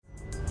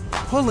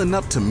Pulling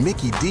up to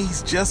Mickey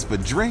D's just for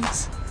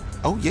drinks?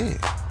 Oh yeah,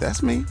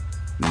 that's me.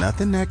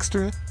 Nothing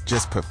extra,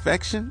 just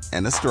perfection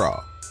and a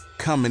straw.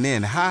 Coming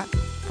in hot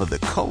for the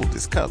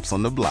coldest cups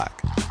on the block.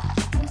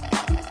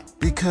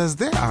 Because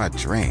there are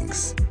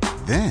drinks.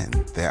 Then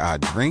there are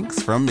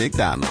drinks from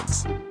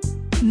McDonald's.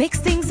 Mix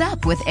things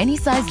up with any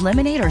size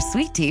lemonade or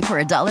sweet tea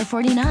for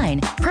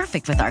 $1.49.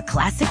 Perfect with our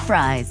classic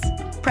fries.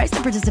 Price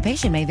and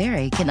participation may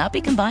vary. Cannot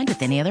be combined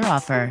with any other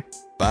offer.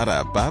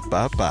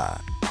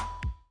 Ba-da-ba-ba-ba.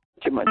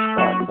 Too much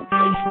fun.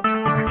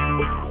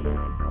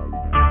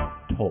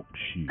 Talk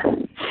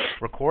Shoe.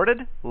 Recorded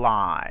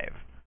live.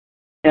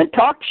 And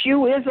Talk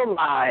Shoe is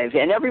alive,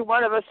 and every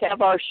one of us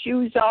have our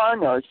shoes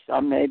on, or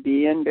some may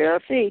be in bare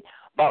feet,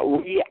 but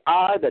we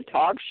are the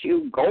Talk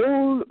Shoe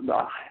Gold,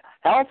 the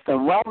health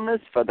and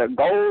wellness for the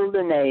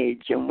golden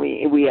age, and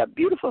we have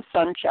beautiful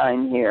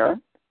sunshine here.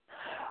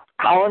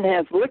 Colin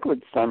has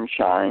liquid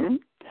sunshine.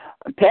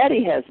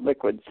 Patty has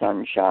liquid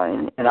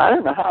sunshine, and I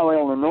don't know how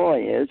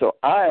Illinois is or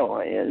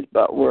Iowa is,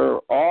 but we're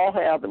all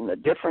having the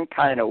different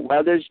kind of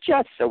weathers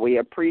just so we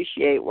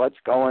appreciate what's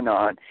going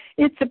on.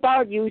 It's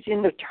about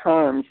using the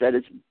terms that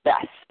is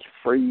best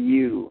for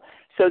you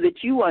so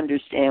that you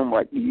understand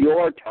what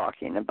you're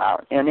talking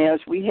about. And as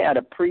we had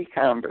a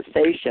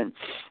pre-conversation,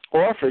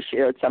 Orpha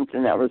shared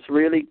something that was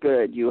really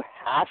good. You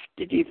have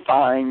to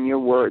define your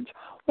words.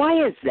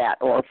 Why is that,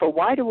 Orpha?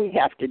 Why do we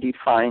have to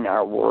define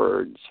our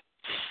words?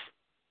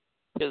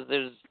 Because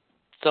there's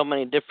so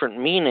many different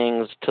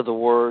meanings to the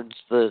words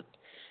that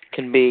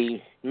can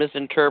be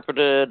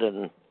misinterpreted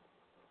and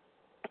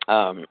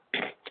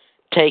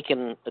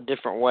taken a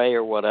different way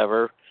or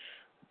whatever.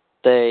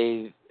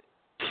 A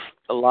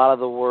lot of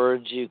the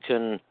words you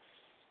can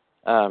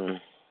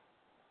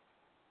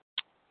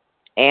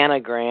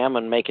anagram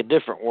and make a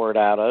different word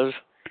out of,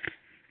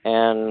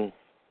 and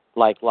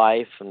like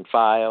life and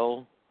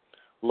file,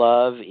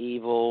 love,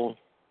 evil,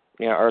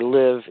 or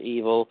live,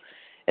 evil.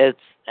 It's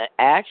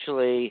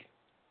actually,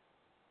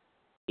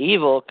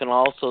 evil can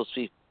also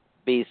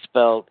be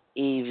spelled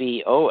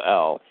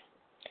EVOL.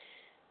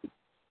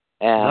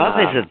 And, love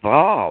is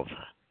evolve.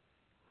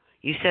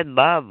 You said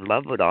love.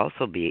 Love would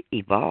also be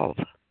evolve.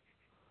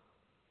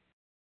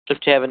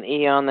 Just have an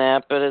E on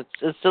that, but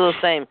it's still the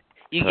same.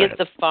 You get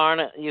the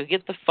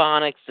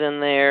phonics in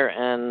there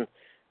and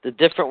the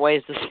different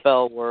ways to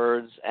spell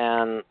words,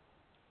 and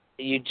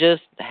you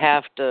just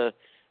have to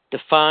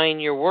define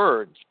your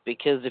words,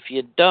 because if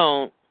you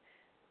don't,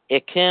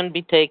 it can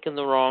be taken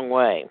the wrong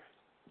way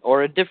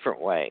or a different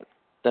way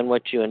than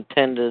what you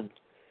intended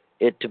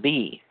it to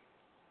be.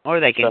 Or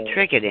they can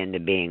trick it into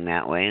being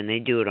that way, and they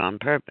do it on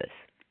purpose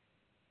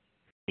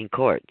in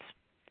courts,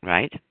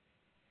 right?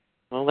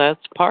 Well, that's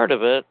part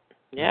of it.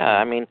 Yeah,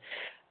 I mean,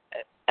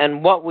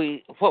 and what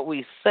we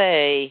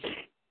say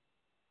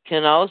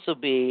can also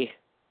be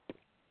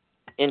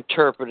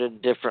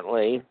interpreted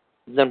differently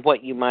than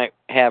what you might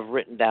have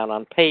written down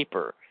on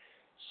paper.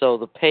 So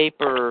the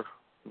paper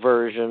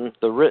version,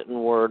 the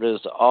written word, is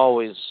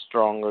always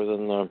stronger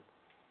than the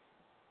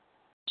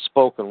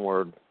spoken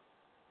word.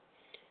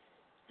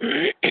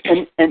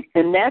 And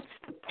that's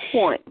the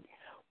point.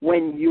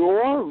 When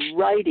you're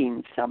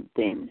writing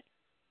something,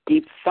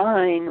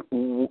 define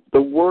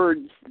the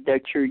words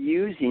that you're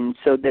using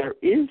so there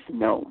is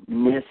no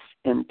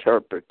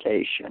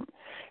misinterpretation.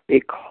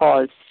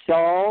 Because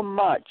so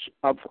much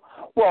of,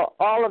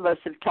 all of us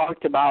have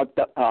talked about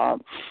the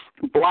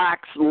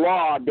Black's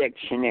Law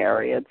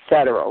Dictionary,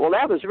 etc. Well,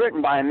 that was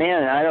written by a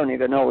man, and I don't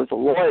even know if he was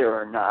a lawyer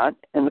or not,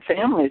 and the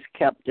families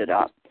kept it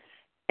up.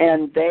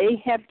 And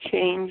they have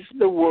changed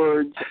the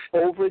words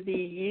over the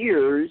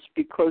years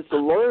because the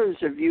lawyers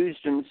have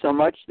used them so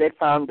much they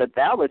found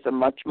that was a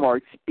much more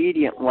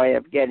expedient way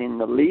of getting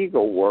the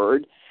legal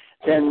word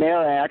than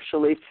they're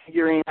actually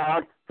figuring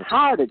out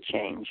how to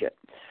change it.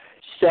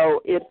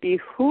 So it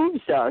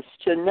behooves us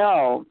to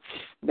know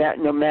that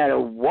no matter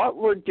what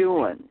we're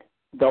doing,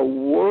 the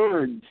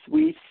words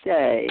we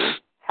say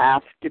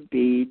have to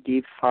be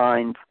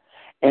defined,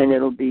 and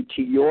it'll be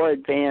to your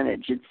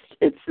advantage.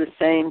 It's the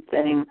same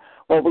thing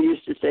what we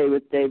used to say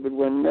with David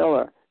Wynn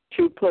Miller,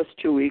 2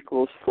 + 2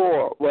 =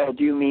 4. Well,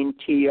 do you mean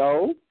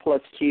TO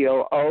plus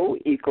TOO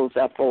equals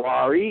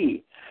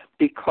FORE?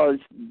 Because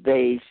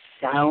they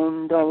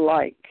sound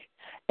alike.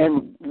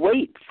 And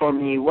weight for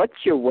me,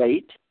 what's your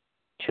weight?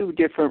 2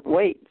 different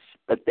weights,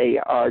 but they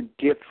are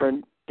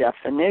different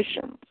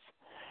definitions.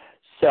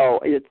 So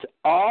it's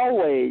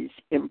always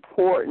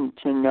important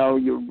to know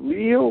your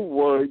real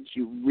words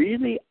you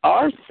really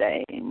are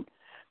saying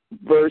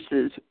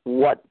versus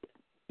what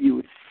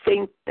you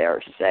think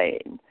they're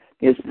saying,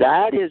 because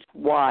that is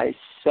why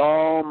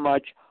so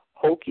much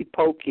hokey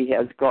pokey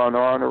has gone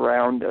on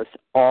around us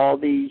all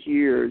these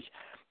years,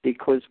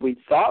 because we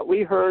thought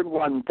we heard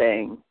one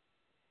thing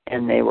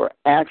and they were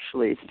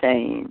actually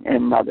saying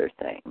another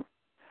thing.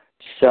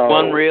 So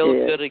I'm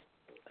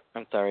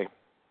sorry.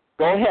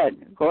 Go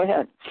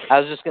ahead. I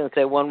was just going to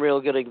say one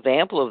real good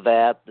example of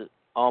that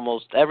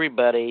almost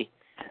everybody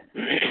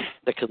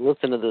that could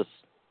listen to this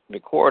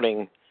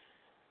recording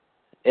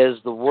is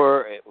the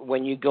word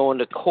when you go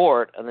into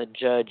court and the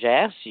judge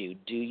asks you,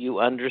 "Do you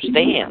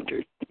understand?"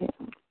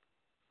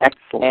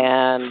 Excellent.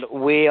 And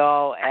we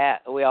all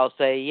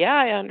say, "Yeah,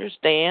 I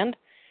understand."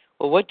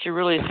 Well, what you're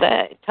really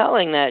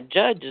telling that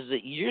judge is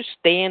that you're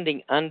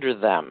standing under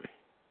them.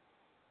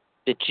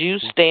 That you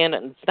stand,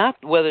 and it's not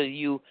whether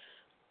you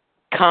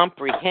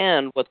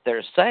comprehend what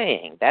they're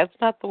saying. That's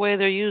not the way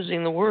they're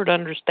using the word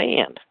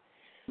understand.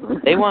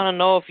 They want to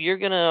know if you're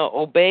going to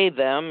obey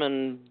them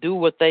and do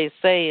what they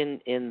say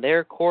in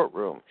their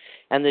courtroom.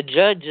 And the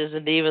judge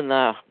isn't even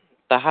the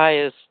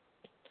highest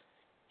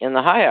in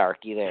the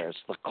hierarchy there.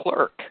 It's the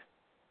clerk.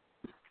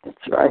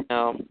 That's right.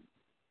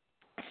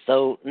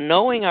 So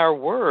knowing our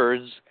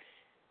words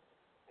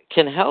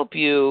can help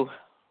you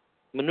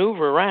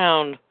maneuver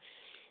around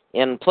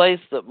in a place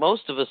that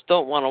most of us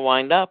don't want to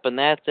wind up, and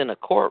that's in a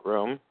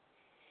courtroom.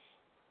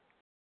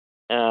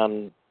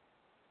 Being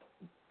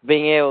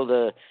able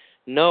to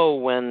know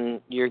when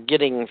you're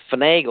getting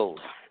finagled.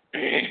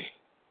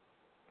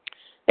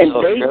 And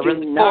so they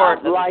do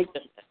not like...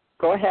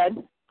 Go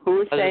ahead. Who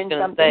was saying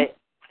something?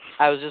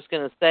 I was just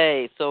going to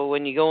say, so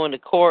when you go into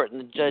court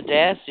and the judge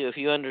asks you if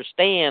you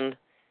understand,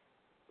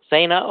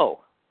 say no.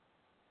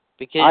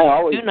 Because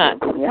you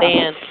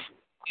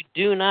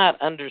do not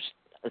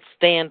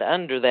stand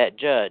under that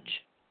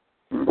judge.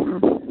 Mm-hmm.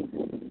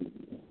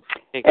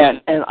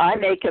 And I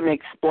make him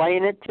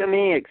explain it to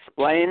me.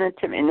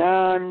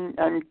 No,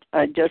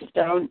 I just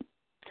don't.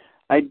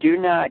 I do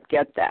not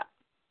get that.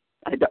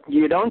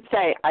 You don't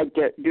say I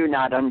do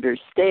not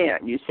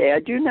understand. You say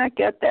I do not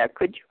get that.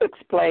 Could you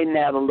explain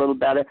that a little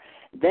better?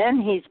 Then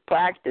he's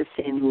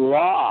practicing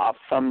law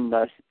from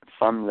the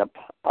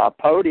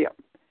podium,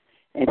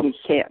 and he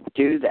can't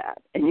do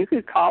that. And you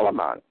could call him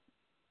on it.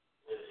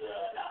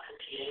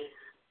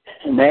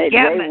 And they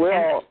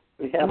will.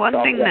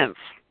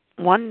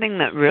 One thing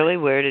that really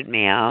weirded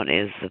me out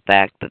is the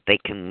fact that they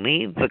can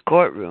leave the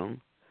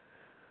courtroom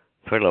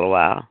for a little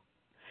while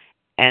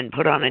and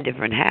put on a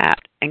different hat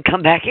and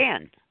come back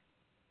in.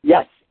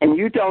 Yes, and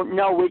you don't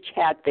know which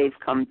hat they've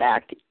come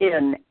back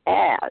in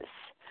as.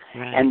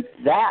 Right. And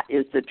that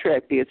is the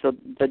trick, because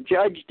the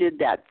judge did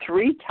that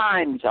 3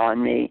 times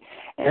on me,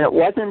 and it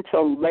wasn't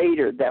until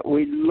later that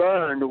we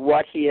learned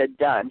what he had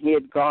done. He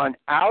had gone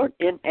out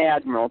in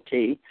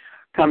admiralty,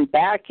 come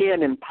back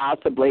in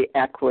possibly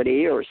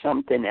equity or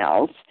something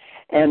else,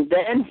 and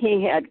then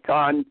he had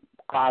gone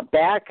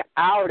back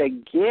out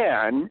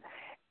again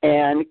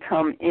and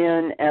come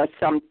in as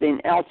something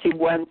else. He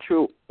went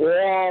through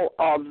all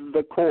of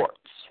the courts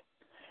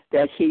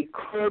that he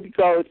could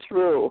go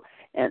through,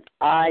 and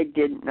I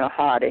didn't know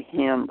how to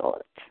handle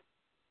it.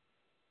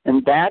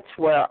 And that's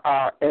where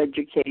our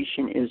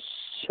education is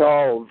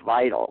so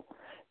vital,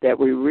 that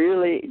we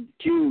really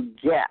do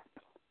get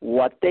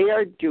what they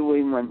are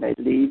doing when they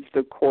leave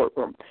the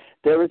courtroom.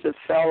 There was a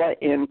fella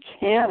in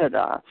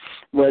Canada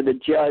where the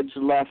judge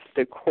left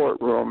the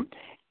courtroom,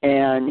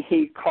 and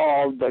he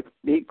called the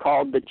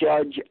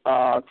judge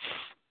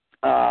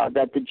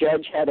that the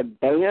judge had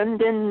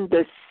abandoned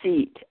the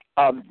seat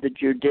of the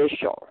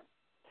judicial.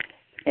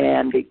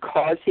 And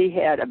because he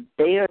had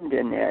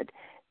abandoned it,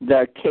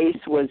 the case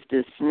was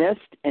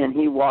dismissed, and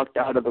he walked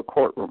out of the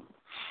courtroom.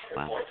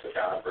 Wow.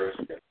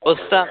 Well,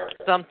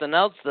 something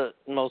else that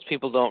most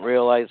people don't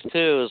realize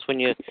too is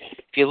if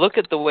you look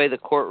at the way the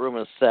courtroom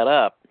is set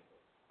up.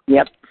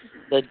 Yep.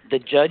 The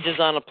judge is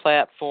on a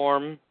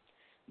platform.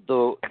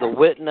 The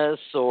witness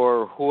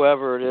or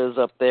whoever it is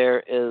up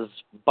there is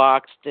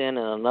boxed in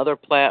another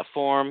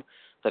platform.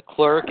 The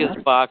clerk is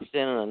boxed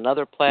in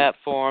another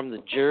platform.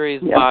 The jury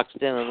is boxed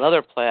in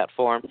another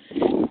platform.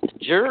 The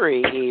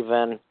jury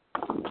even,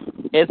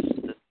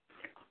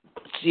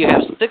 you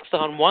have 6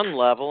 on one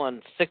level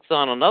and 6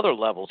 on another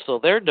level, so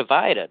they're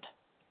divided.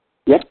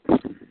 Yep.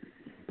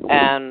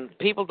 And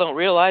people don't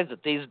realize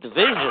that these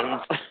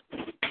divisions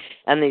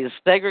and these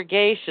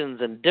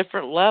segregations and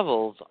different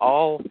levels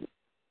all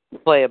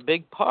play a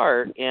big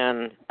part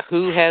in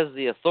who has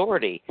the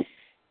authority.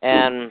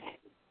 And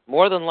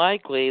more than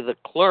likely, the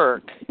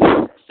clerk,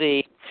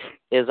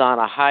 is on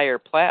a higher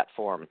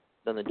platform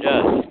than the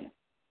judge.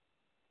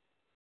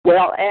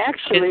 Well,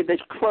 actually, the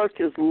clerk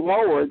is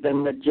lower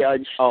than the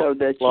judge, so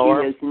that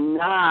lower? she is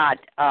not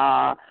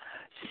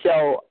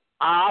so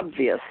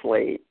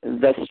obviously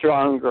the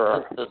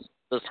stronger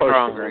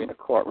person in the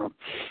courtroom.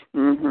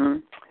 Mm-hmm.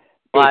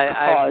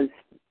 Because,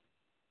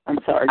 I'm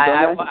sorry, go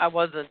ahead. I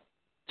wasn't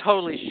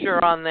totally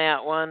sure on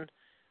that one,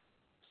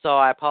 so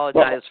I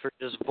apologize for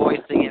just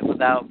voicing it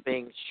without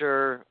being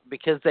sure,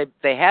 because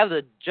they have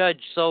the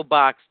judge so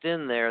boxed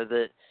in there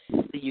that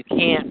you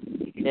can't,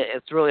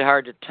 it's really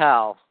hard to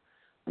tell.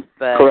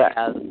 But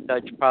the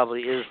judge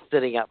probably is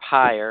sitting up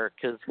higher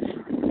because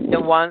they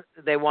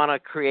want to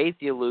create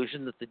the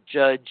illusion that the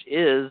judge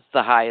is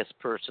the highest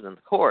person in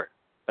the court,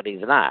 but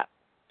he's not,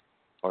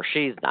 or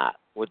she's not,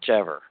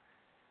 whichever.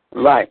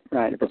 Right,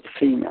 if it's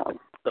female.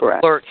 The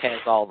clerk has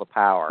all the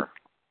power.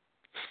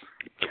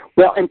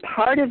 Well, and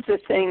part of the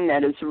thing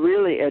that is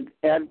really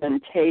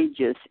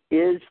advantageous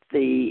is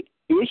the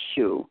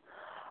issue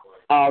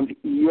of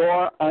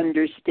your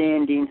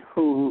understanding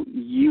who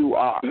you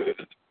are.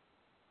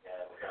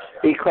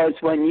 Because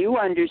when you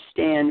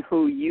understand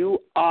who you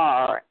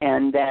are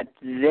and that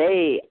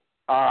they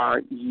are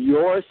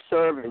your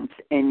servants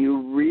and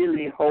you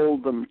really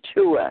hold them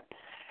to it,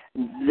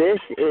 this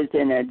is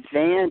an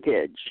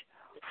advantage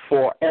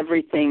for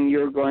everything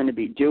you're going to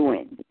be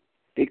doing,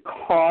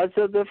 because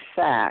of the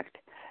fact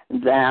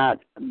that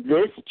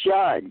this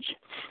judge,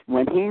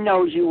 when he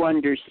knows you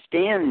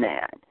understand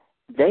that,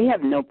 they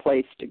have no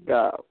place to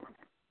go.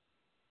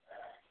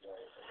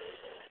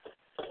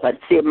 But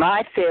see,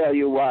 my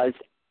failure was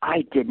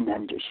I didn't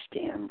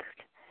understand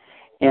it,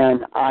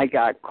 and I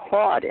got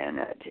caught in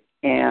it,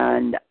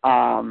 and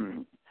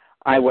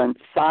I went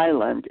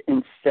silent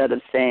instead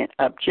of saying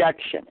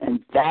objection, and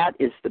that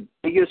is the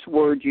biggest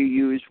word you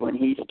use when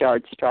he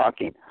starts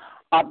talking.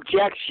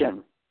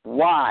 Objection.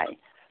 Why?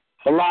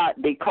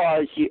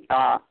 Because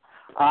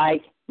I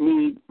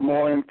need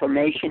more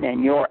information,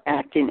 and you're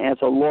acting as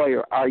a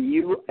lawyer. Are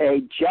you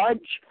a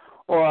judge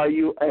or are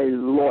you a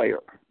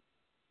lawyer?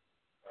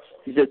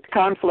 It's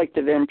conflict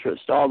of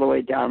interest all the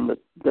way down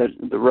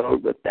the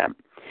road with them.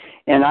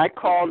 And I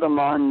called them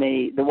on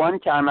the one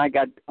time I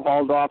got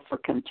hauled off for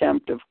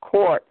contempt of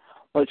court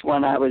was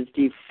when I was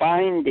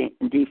defining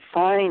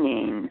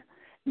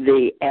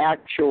the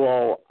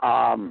actual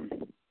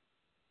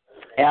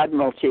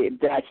admiralty,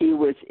 that he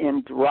was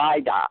in dry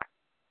dock.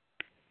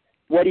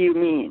 What do you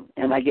mean?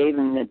 And I gave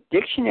him the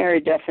dictionary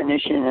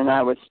definition, and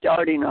I was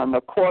starting on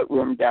the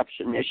courtroom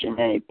definition,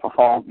 and he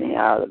hauled me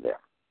out of there.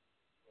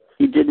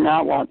 He did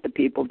not want the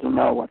people to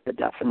know what the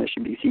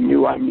definition, because he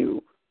knew I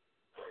knew.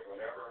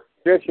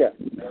 Tricia.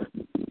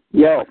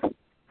 Yo.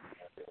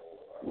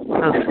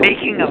 Well,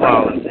 speaking of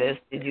all of this,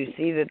 did you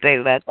see that they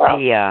let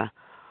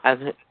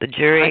the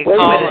jury?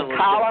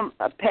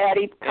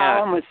 Patty,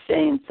 Colin was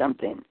saying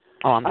something.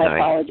 Oh, I'm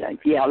sorry. I apologize.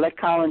 Yeah, let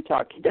Colin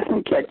talk. He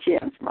doesn't get a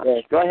chance much.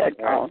 Yeah. Go ahead,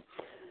 Colin.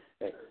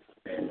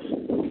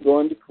 You go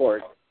into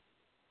court,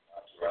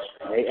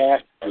 and they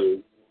ask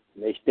you,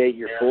 and they state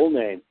your full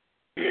name.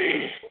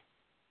 You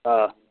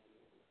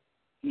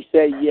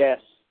say yes.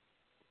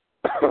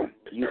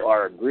 You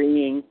are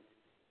agreeing to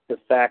the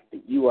fact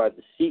that you are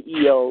the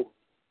CEO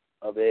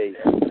of a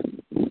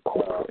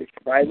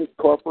private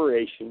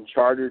corporation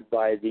chartered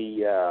by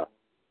the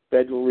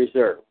Federal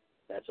Reserve.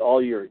 That's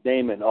all your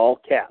name in all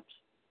caps.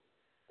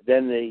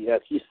 Then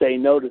if you say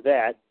no to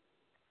that,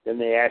 then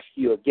they ask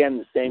you again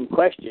the same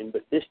question,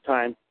 but this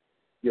time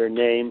your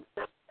name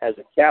has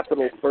a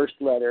capital first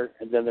letter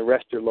and then the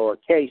rest are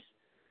lowercase,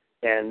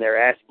 and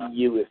they're asking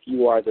you if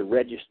you are the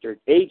registered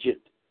agent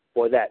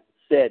for that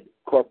said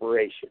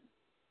corporation.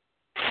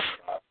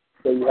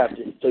 So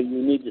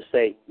you need to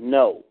say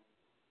no,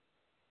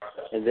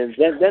 and then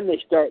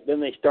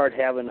they start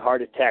having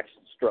heart attacks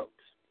and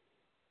strokes.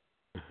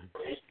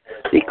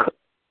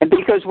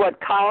 Because what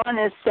Colin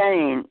is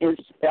saying is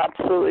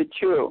absolutely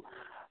true.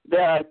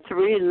 There are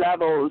 3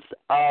 levels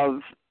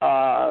of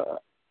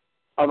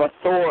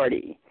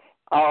authority.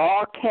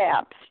 All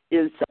caps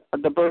is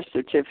the birth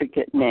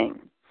certificate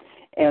name,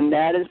 and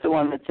that is the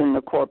one that's in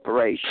the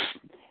corporation.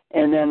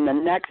 And then the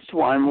next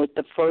one with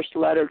the first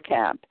letter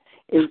cap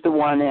is the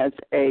one as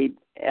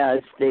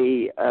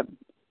the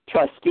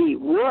trustee.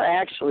 We're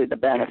actually the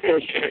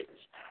beneficiaries,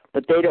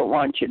 but they don't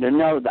want you to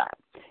know that.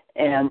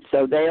 And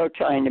so they are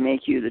trying to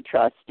make you the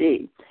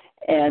trustee.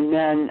 And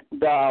then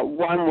the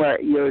one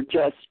where you're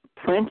just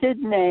printed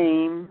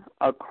name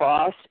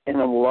across in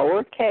a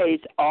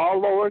lowercase, all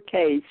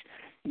lowercase,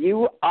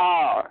 you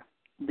are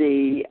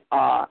the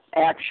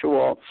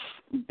actual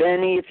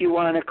Benny, if you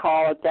want to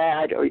call it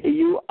that, or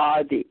you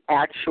are the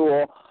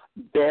actual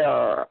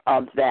bearer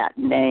of that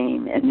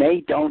name, and they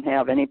don't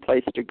have any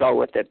place to go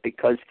with it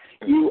because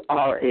you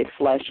are a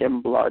flesh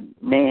and blood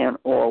man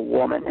or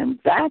woman, and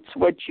that's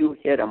what you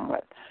hit them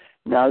with.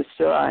 No,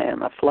 sir, I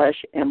am a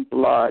flesh and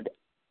blood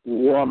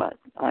woman.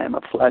 I am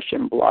a flesh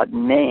and blood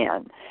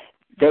man.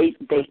 They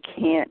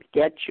can't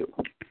get you.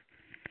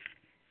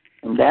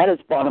 And that has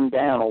brought them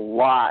down a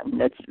lot,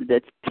 and that's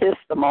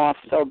pissed them off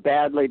so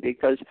badly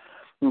because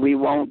we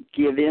won't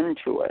give in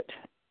to it.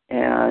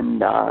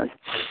 And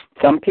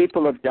some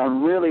people have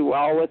done really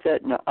well with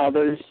it, and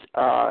others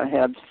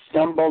have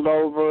stumbled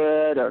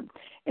over it.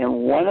 And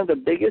one of the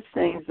biggest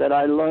things that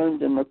I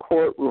learned in the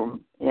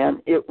courtroom,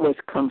 and it was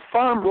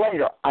confirmed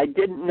later, I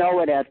didn't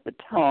know it at the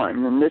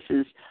time, and this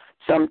is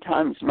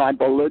sometimes my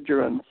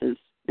belligerence is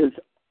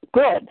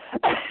good.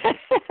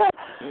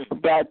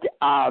 But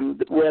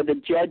where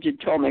the judge had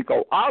told me,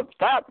 go out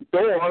that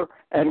door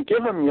and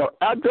give him your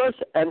address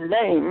and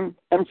name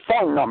and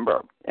phone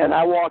number. And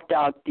I walked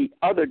out the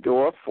other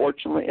door.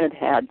 Fortunately, it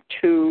had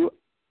 2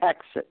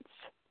 exits.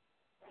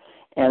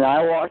 And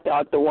I walked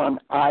out the one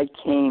I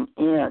came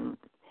in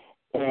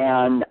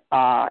and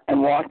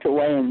walked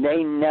away, and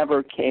they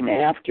never came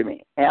after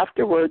me.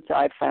 Afterwards,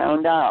 I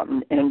found out,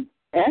 and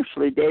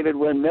actually David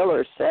Wynn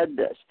Miller said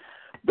this,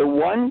 the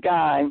one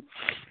guy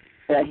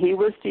that he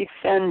was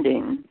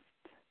defending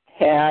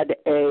had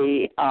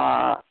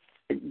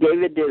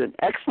David did an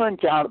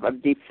excellent job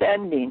of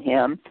defending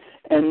him,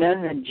 And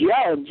then the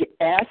judge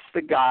asked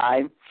the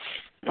guy,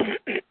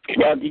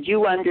 well, did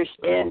you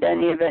understand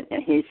any of it?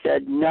 And he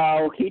said,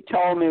 no, he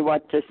told me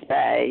what to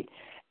say.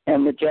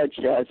 And the judge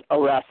says,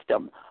 arrest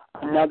him.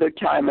 Another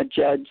time a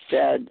judge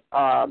said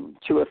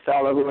to a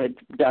fellow who had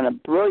done a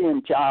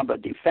brilliant job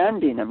of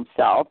defending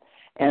himself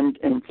and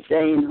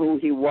saying who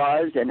he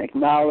was and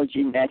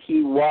acknowledging that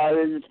he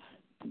was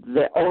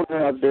the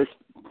owner of this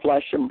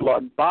flesh and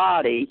blood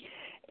body.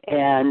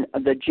 And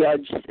the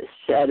judge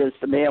said, as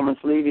the man was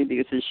leaving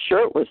because his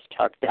shirt was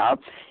tucked out,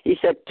 he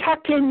said,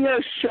 tuck in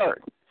your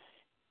shirt.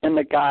 And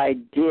the guy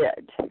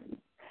did.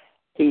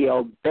 He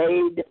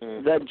obeyed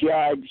the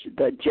judge.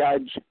 The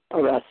judge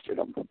arrested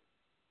him.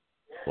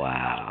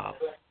 Wow.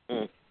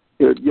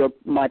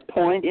 My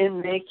point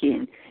in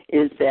making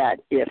is that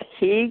if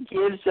he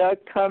gives a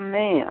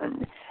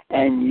command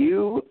and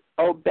you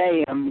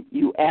obey him,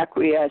 you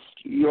acquiesce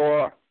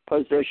your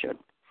position.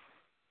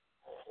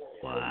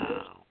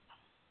 Wow.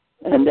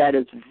 And that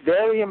is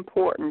very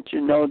important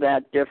to know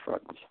that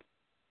difference.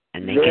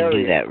 And they can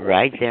do that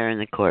right there in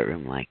the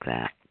courtroom like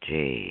that.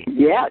 Gee.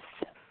 Yes.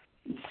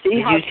 Did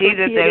you see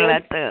that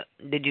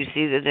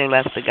they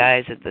let the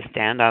guys at the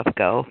standoff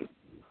go?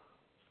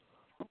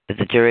 That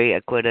the jury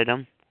acquitted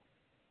them?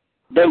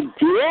 They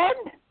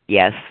did?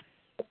 Yes.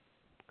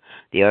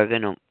 The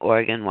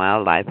Oregon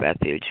Wildlife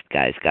Refuge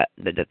guys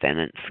the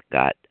defendants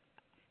got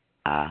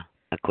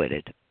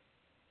acquitted.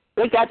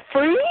 They got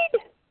freed?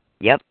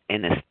 Yep.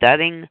 In a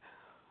stunning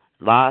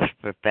loss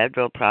for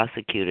federal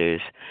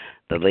prosecutors,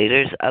 the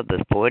leaders of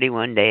the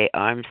 41-day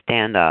armed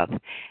standoff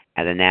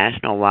at a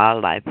national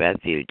wildlife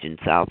refuge in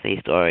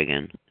southeastern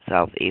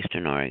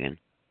Oregon,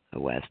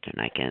 or western,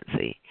 I can't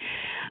see,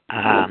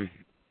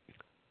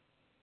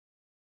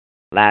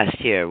 last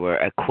year were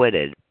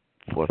acquitted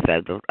for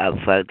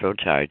federal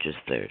charges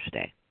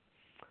Thursday.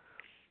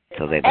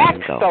 So they let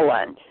them go.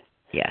 Excellent.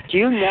 Yes. Do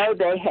you know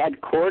they had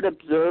court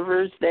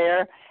observers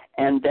there,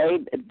 and they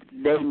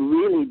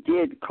really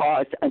did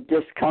cause a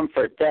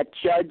discomfort. That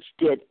judge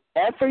did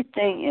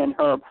everything in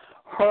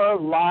her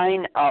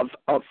line of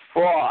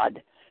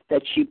fraud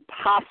that she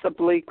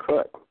possibly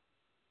could.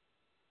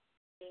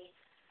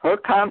 Her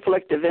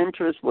conflict of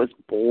interest was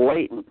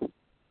blatant,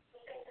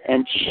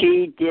 and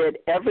she did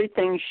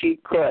everything she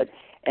could,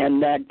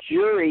 and that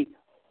jury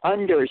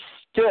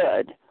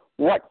understood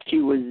what she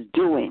was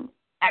doing.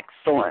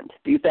 Excellent,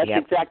 because that's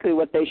exactly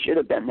what they should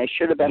have been. They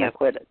should have been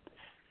acquitted.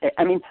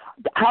 I mean,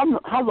 how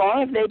long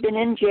have they been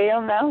in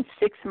jail now?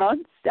 6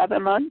 months?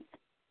 7 months?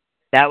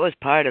 That was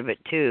part of it,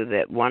 too,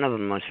 that one of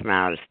them was from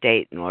out of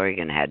state, and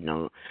Oregon had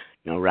no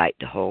right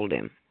to hold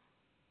him.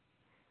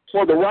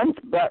 Well,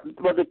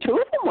 the two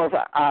of them were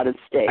out of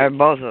state. Or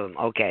both of them,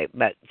 okay.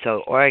 But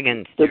so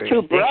Oregon's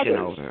jurisdiction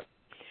over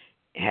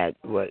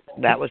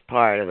that was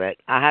part of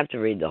it. I have to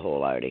read the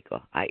whole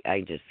article.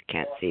 I just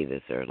can't see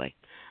this early.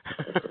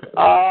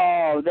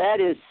 Oh, that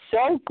is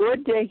so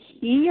good to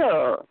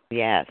hear.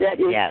 Yes, that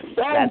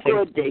is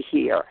so good to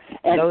hear.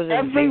 And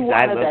every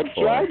one of the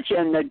judge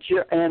and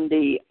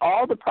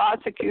all the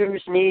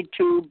prosecutors need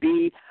to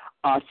be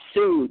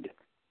sued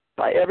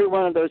by every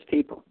one of those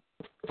people.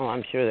 Oh,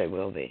 I'm sure they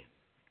will be.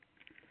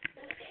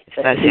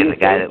 Especially the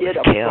guy that was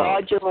killed. They did a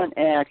fraudulent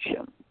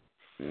action.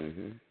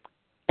 Mm-hmm.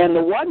 And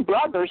the one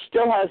brother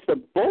still has the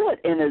bullet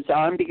in his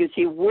arm because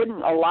he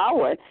wouldn't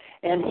allow it,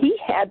 and he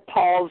had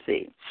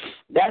palsy.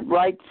 That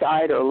right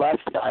side or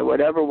left side,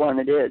 whatever one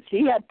it is,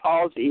 he had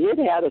palsy.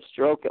 He had a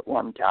stroke at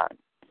one time.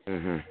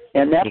 Mm-hmm.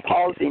 And that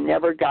palsy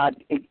never got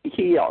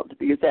healed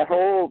because that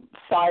whole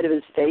side of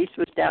his face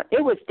was down.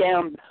 It was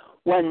down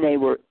when they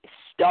were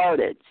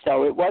started,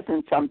 so it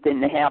wasn't something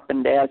that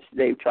happened as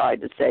they tried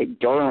to say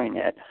during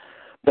it.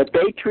 But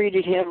they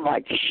treated him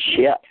like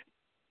shit.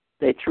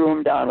 They threw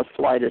him down a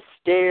flight of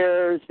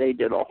stairs. They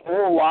did a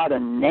whole lot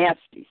of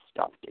nasty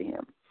stuff to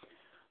him.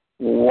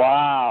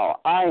 Wow.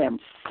 I am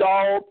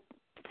so...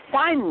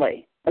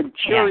 Finally, a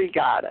jury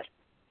got it.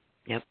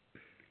 Yep.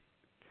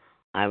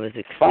 I was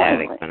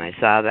ecstatic when I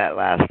saw that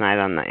last night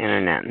on the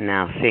Internet, and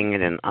now seeing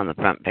it on the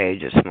front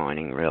page this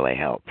morning really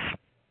helps.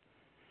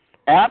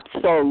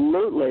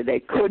 Absolutely. They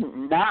could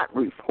not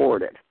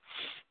report it.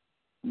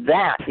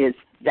 That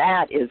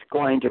is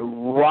going to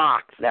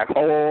rock the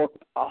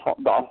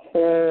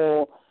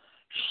whole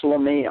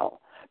schlemiel.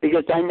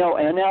 Because I know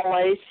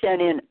NLA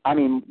sent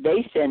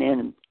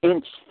in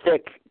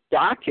inch-thick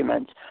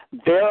documents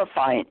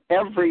verifying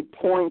every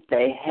point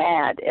they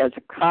had as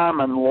a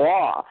common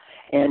law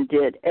and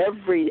did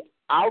every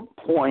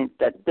outpoint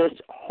that this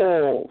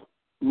whole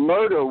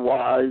murder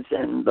was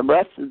and the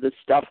rest of the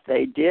stuff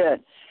they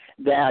did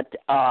that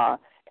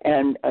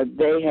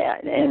they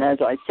had, and as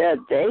I said,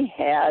 they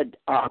had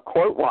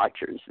court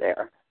watchers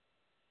there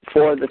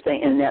for the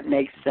thing, and that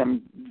makes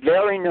them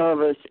very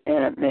nervous,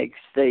 and it makes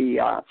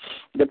the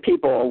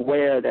people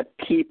aware that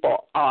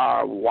people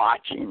are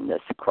watching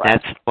this crap.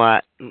 That's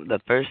what the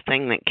first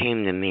thing that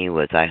came to me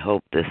was, I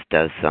hope this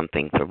does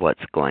something for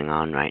what's going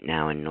on right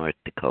now in North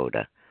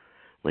Dakota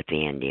with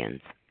the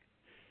Indians,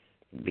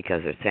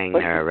 because they're saying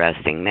they're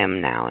arresting them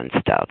now and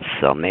stuff.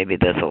 So maybe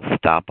this will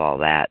stop all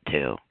that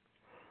too.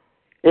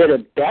 It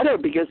is better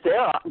because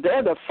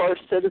they're the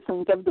first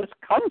citizens of this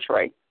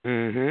country.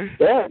 Mm-hmm.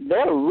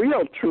 They're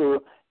real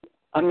true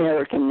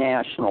American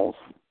nationals.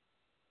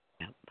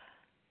 Yep.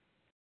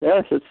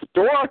 They're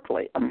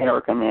historically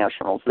American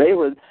nationals. They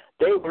were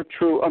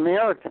true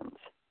Americans.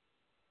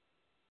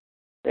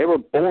 They were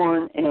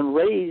born and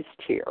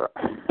raised here.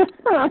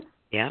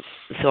 Yep.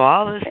 So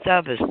all this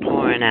stuff is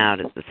pouring out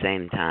at the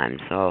same time.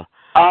 So.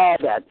 Oh,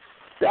 that's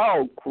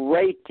so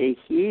great to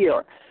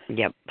hear.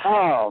 Yep.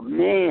 Oh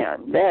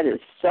man, that is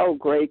so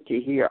great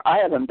to hear.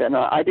 I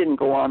didn't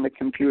go on the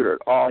computer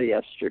at all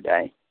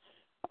yesterday.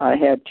 I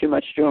had too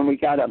much to do, and we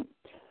got I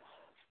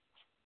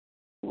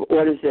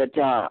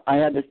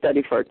had to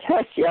study for a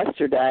test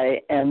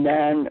yesterday, and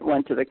then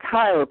went to the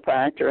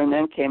chiropractor, and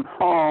then came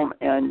home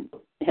and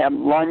had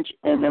lunch,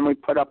 and then we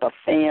put up a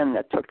fan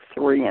that took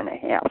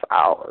 3.5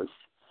 hours.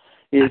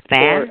 A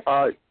fan?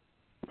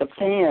 The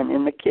fan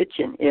in the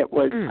kitchen. It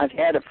was. I've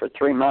had it for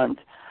 3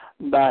 months.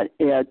 But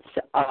it's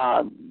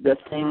the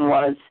thing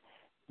was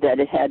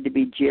that it had to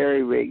be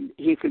jerry-rigged.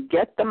 He could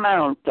get the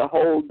mount to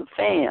hold the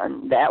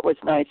fan. That was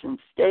nice and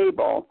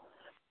stable,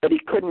 but he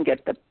couldn't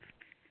get the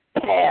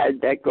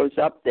pad that goes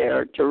up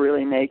there to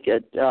really make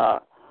it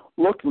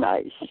look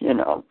nice, you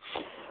know.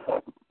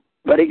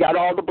 But he got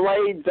all the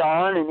blades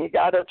on, and he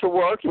got it to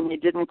work, and he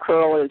didn't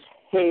curl his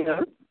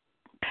hair.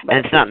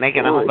 And it's not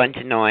making a whole bunch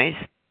of noise?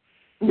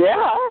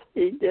 Yeah,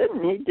 he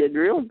didn't. He did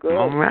real good.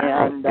 All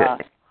right. And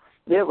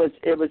it was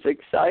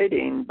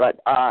exciting,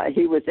 but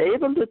he was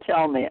able to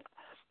tell me.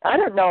 I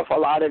don't know if a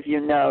lot of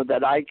you know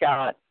that I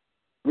got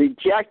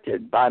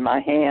rejected by my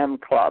ham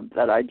club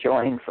that I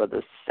joined for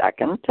the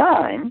second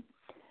time.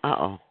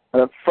 Uh-oh.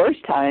 The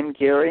first time,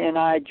 Gary and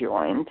I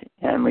joined,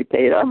 and we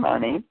paid our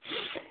money,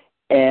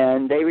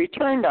 and they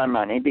returned our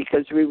money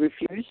because we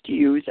refused to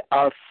use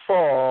our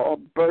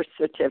full birth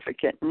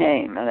certificate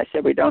name. And I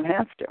said, we don't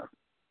have to.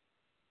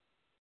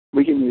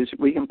 We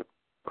can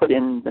put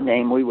in the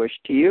name we wish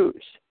to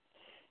use.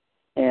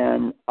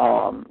 And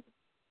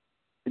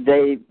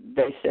they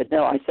said,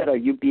 no. I said, are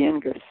you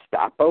being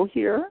Gestapo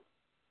here?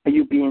 Are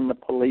you being the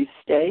police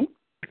state?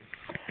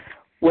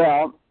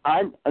 Well,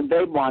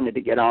 they wanted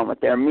to get on with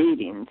their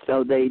meeting,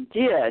 so they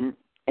did.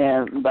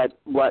 But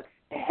what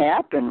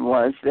happened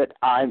was that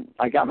I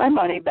got my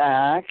money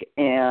back,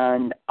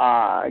 and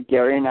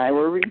Gary and I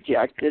were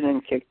rejected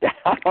and kicked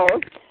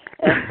out.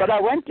 But I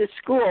went to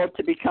school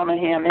to become a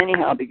ham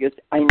anyhow because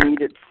I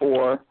needed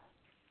for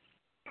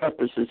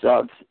purposes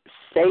of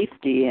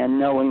safety and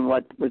knowing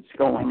what was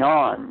going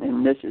on.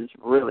 And this is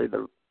really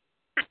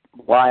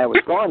why I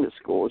was going to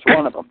school, was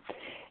one of them.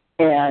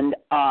 And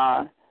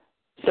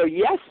so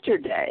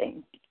yesterday,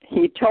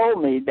 he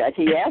told me that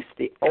he asked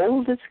the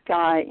oldest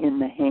guy in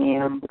the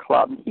ham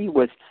club. He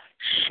was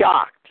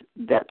shocked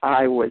that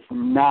I was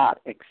not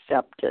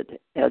accepted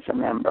as a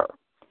member.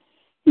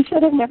 He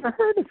said, I've never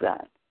heard of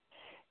that.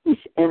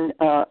 And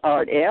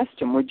Art asked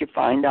him, would you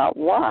find out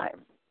why?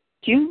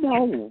 Do you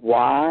know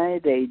why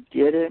they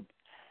did it?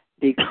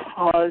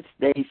 Because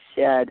they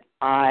said,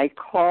 I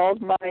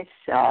called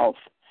myself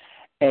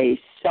a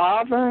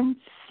sovereign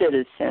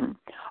citizen.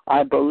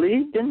 I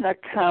believed in the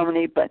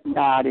county, but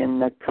not in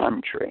the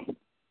country.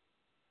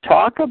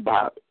 Talk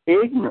about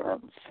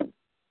ignorance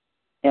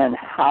and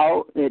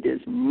how it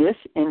is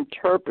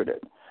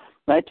misinterpreted.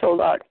 And I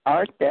told Art,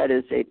 that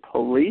is a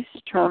police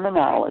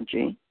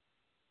terminology,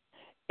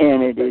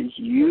 and it is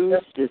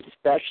used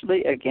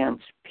especially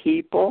against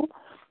people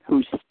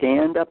who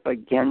stand up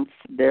against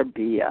their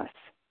BS.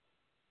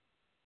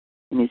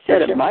 And he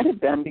said it might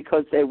have been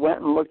because they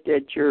went and looked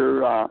at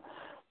your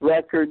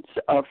records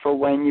for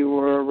when you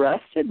were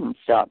arrested and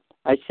stuff.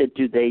 I said,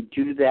 do they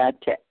do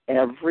that to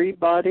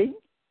everybody?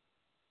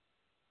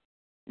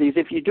 Because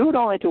if you do it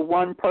only to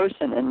one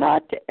person and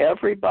not to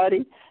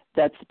everybody,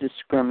 that's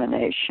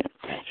discrimination.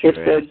 If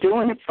they're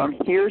doing it from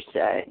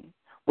hearsay,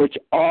 which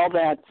all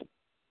that's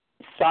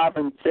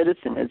sovereign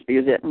citizen is,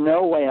 because in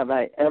no way have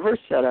I ever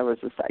said I was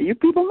a sovereign. You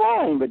people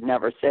know I would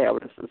never say I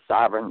was a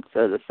sovereign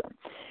citizen.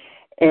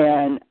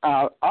 And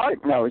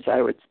Art knows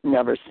I would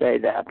never say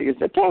that,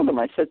 because I told him,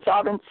 I said,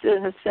 sovereign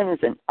citizen is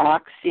an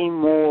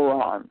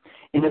oxymoron.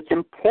 And it's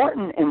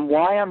important, and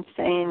why I'm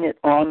saying it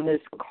on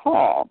this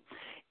call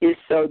is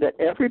so that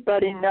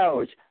everybody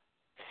knows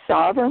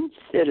sovereign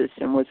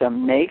citizen was a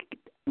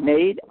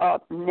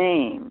made-up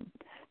name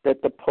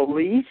that the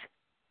police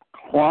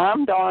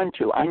clombed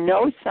onto. I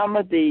know some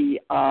of the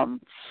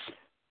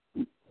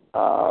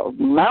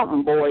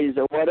mountain boys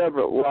or whatever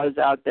it was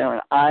out there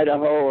in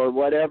Idaho or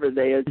whatever,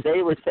 they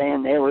were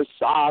saying they were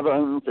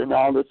sovereigns and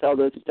all this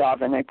other stuff,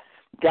 and it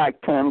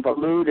got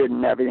convoluted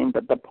and everything,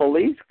 but the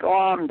police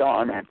glommed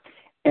on it,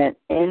 and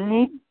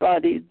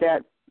anybody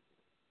that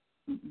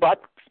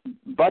butts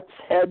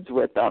heads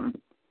with them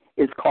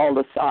is called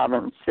a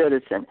sovereign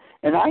citizen.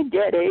 And I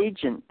dead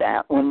agent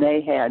that when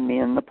they had me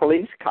in the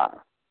police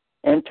car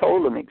and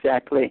told them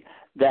exactly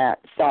that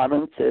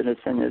sovereign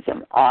citizen is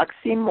an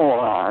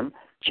oxymoron,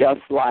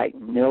 just like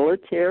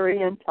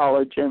military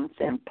intelligence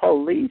and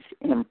police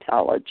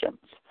intelligence.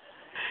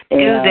 Do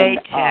they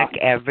check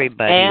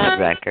everybody's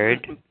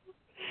record?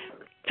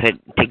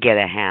 to get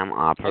a ham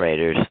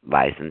operator's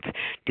license,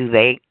 is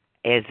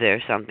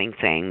there something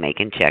saying they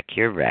can check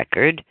your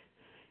record,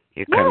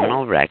 your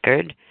criminal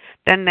record?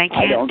 Then they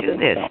can't do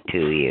this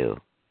to you.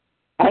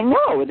 I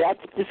know,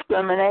 that's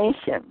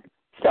discrimination.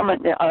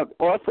 Someone,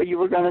 Arthur, you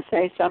were going to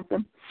say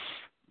something?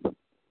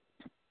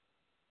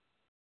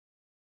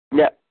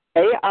 Yeah,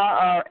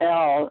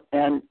 ARRL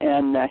and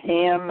the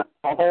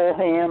whole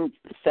ham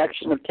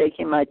section of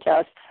taking my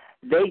test,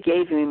 they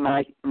gave me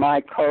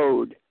my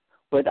code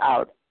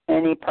without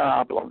any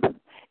problem.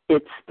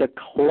 It's the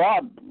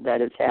club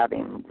that is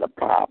having the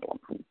problem.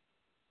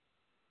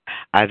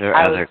 Are there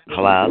other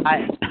clubs?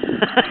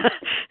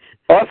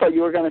 Also,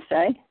 you were going to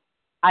say?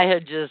 I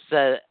had just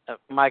said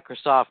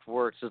Microsoft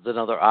Works is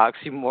another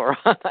oxymoron.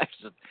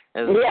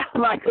 Yeah,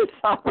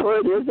 Microsoft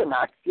Word is an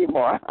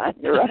oxymoron.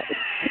 You're right.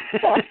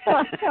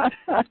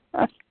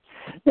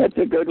 That's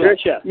a good one.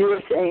 Tricia. You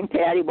were saying,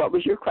 Patty, what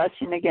was your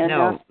question again?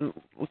 No,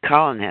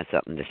 Colin has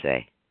something to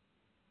say.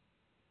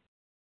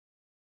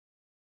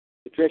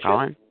 Patricia?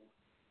 Colin?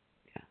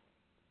 Yeah.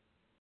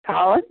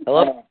 Colin?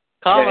 Hello?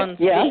 Colin?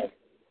 Yeah.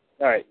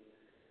 All right.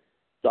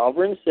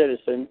 Sovereign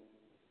citizen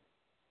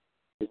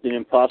is an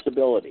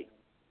impossibility.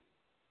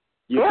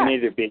 You can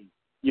either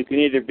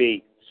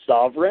be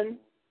sovereign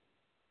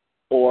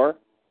or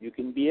you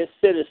can be a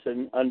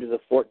citizen under the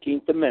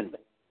 14th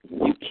Amendment.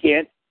 You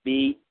can't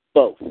be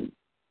both.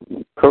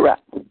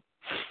 Correct.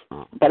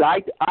 But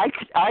I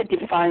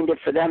defined it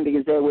for them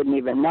because they wouldn't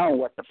even know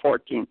what the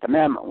 14th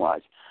Amendment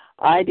was.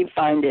 I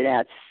defined it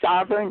as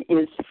sovereign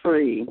is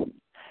free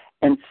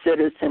and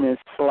citizen is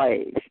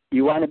slave.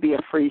 You want to be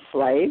a free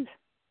slave?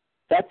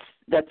 That's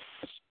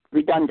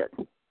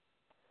redundant.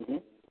 Mm-hmm.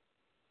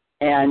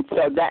 And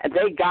so that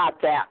they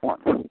got that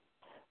one.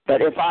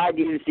 But if I'd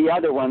used the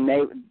other one, they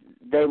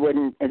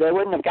wouldn't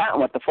have gotten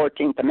what the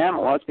 14th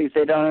Amendment was because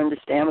they don't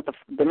understand what the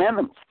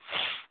amendments.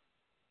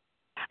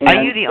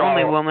 Are you the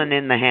only woman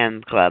in the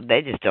ham club?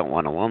 They just don't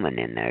want a woman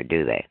in there,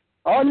 do they?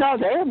 Oh, no,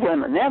 they have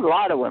women. They have a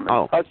lot of women,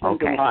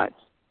 husbands and wives.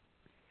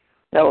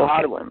 There are a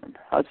lot of women.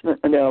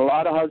 There are a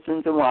lot of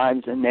husbands and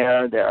wives in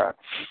there.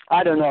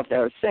 I don't know if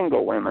there are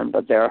single women,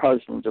 but there are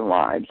husbands and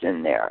wives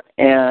in there.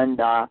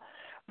 And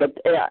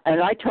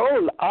and I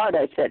told Art,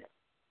 I said,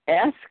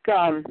 ask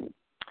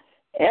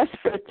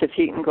Fritz if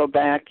he can go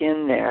back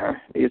in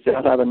there because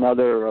they'll have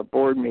another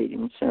board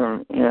meeting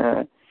soon.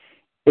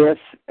 If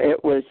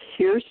it was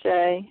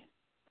hearsay,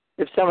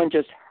 if someone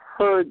just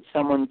heard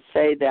someone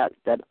say that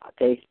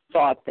they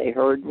thought they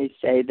heard me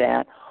say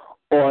that,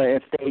 or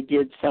if they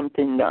did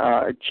something,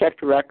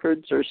 checked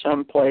records or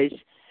someplace,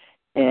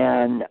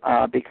 and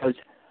because,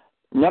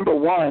 number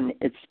one,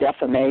 it's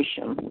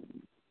defamation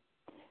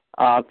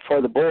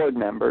for the board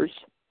members,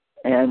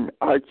 and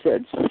Art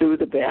said, sue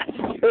the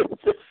bastards.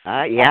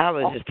 Yeah, I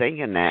was just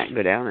thinking that.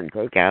 Go down and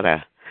poke out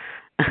a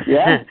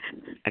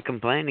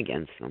complaint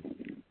against them.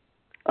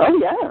 Oh,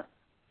 yeah.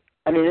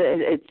 I mean,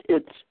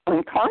 it's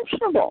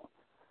unconscionable.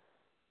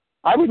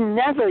 I would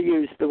never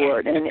use the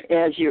word, and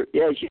as you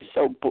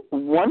so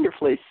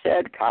wonderfully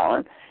said,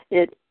 Colin,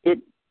 it's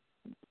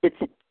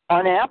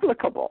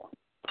unapplicable.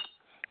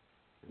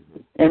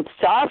 And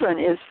sovereign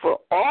is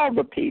for all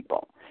the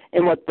people.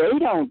 And what they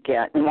don't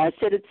get, and I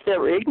said it's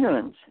their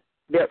ignorance.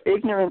 Their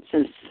ignorance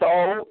is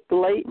so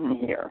blatant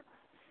here.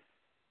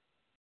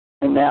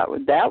 And I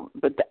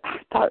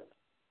thought,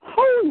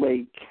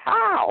 holy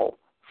cow.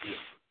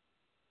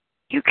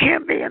 You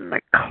can't be in the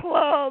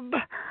club.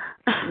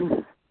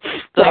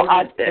 So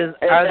I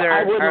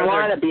wouldn't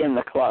want to be in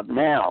the club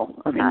now.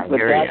 I mean,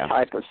 with that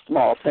type of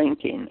small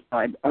thinking,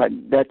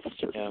 that's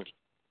just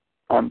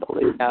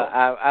unbelievable.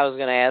 I was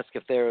going to ask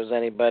if there was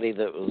anybody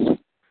that was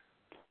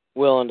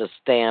willing to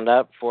stand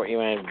up for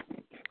you. I mean,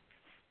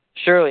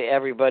 surely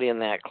everybody in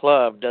that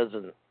club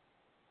doesn't.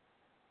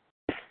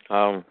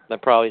 They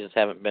probably just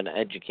haven't been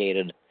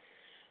educated.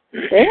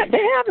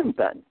 They haven't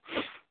been,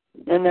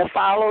 and they're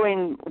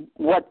following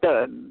what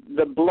the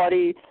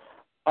bloody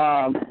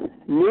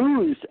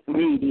news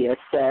media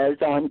says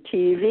on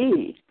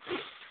TV.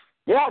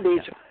 Yeah,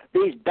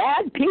 these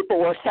bad people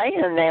were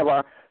saying they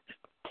were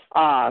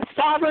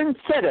sovereign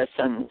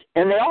citizens,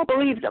 and they all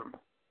believed them.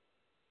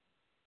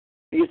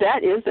 Because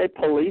that is a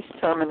police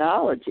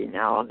terminology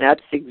now, and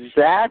that's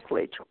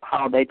exactly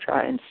how they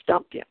try and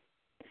stump you.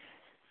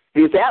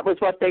 Because that was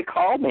what they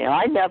called me.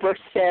 I never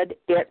said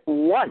it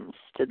once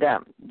to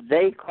them.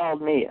 They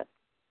called me it.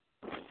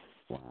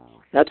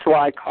 Wow. That's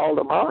why I called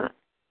them on it.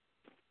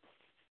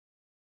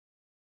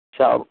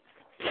 So,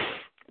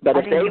 but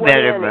if they went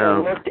in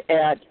and looked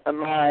at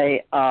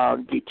my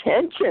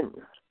detention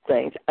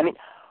things, I mean,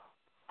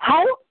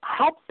 how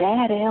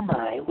bad am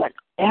I when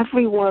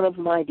every one of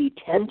my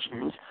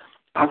detentions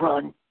are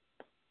on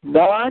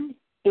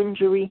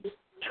non-injury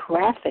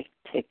traffic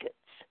tickets?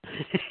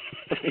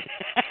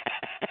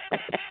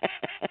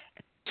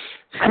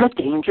 I'm a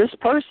dangerous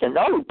person.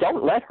 No,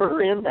 don't let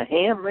her in the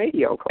ham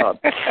radio club.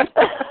 I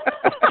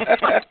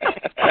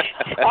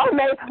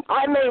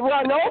may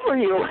run over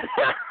you.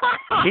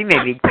 She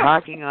may be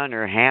talking on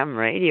her ham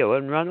radio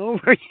and run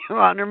over you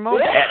on her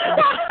moped.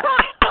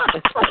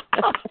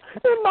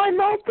 And on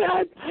my moped.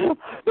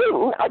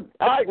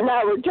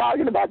 Now we're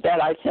talking about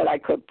that. I said I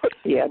could put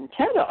the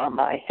antenna on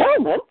my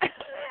helmet.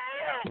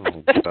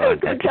 Oh,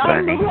 God, that's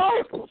funny.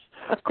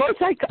 Of course,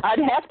 I'd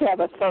have to have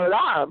a third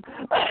arm.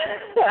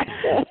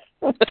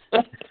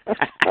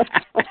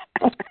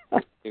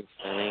 Too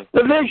funny.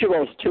 The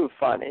visual's too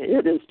funny.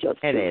 It is just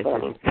It too is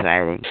funny.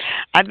 exciting.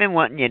 I've been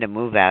wanting you to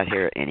move out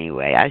here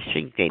anyway. I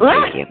think they'd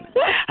take you.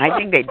 I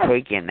think they'd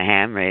take you in the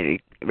ham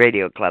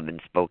radio club in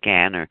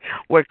Spokane, or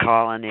where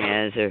Colin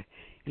is, or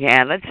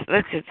yeah.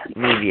 Let's just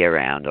move you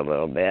around a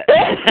little bit.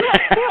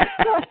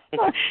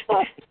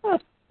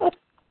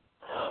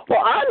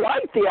 Well, I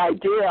like the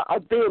idea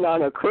of being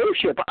on a cruise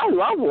ship. I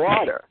love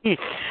water. You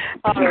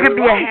could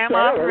be a ham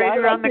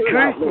operator on the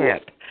cruise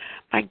ship.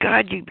 My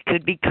God, you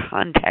could be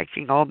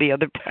contacting all the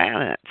other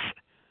planets.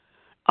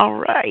 All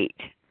right.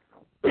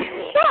 All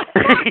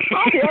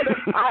the other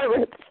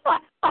pirates.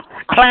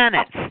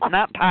 Planets,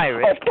 not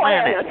pirates. Oh,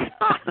 planets.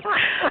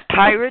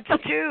 Pirates,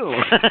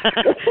 too.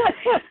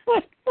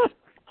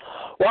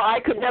 Well, I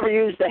could never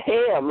use the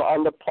ham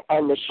on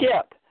the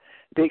ship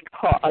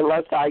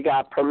unless I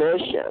got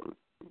permission.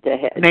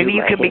 Maybe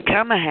you could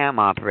become a ham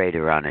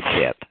operator on a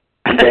ship.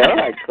 Yeah,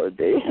 I could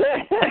be.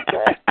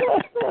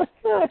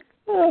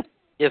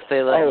 If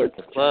they let you at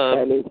the club.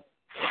 Funny.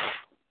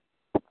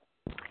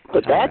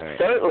 But that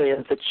certainly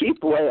is a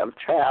cheap way of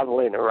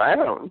traveling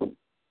around.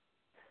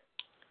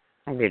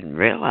 I didn't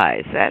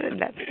realize that.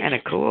 That's kind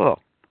of cool.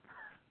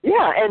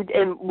 Yeah,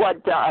 and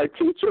what our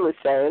teacher was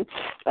saying,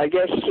 I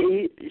guess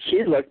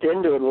she looked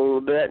into it a little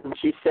bit, and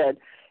she said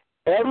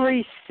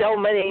every so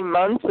many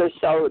months or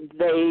so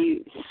they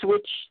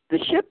switch the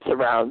ships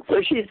around,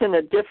 so she's in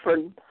a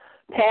different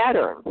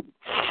pattern.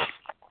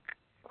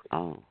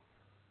 Oh.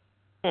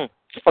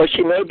 Or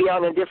she may be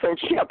on a different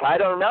ship. I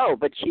don't know,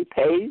 but she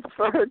pays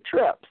for her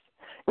trips.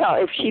 Now,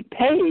 if she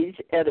pays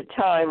at a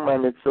time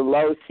when it's a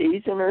low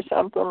season or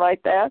something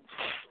like that,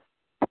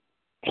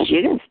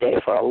 she can stay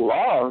for a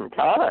long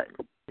time.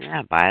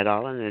 Yeah, buy it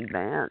all in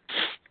advance.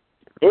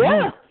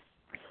 Yeah.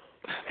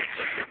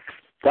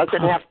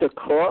 Doesn't have to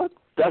cook.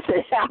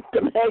 Doesn't have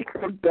to make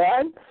her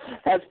bed.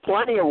 Has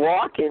plenty of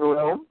walking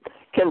room.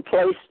 Can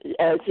play,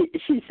 as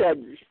she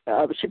said,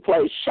 she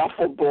plays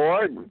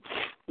shuffleboard.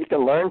 You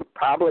can learn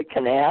probably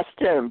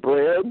canasta and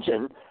bridge.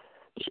 And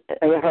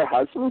her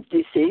husband's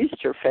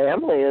deceased. Her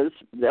family is,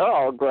 they're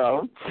all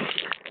grown.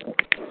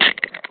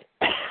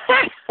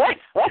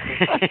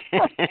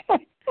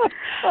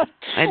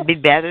 It'd be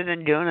better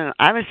than doing it.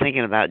 I was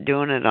thinking about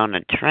doing it on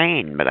a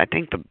train, but I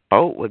think the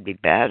boat would be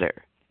better.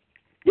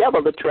 Yeah,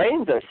 but the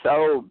trains are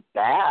so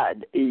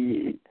bad.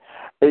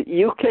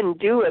 You can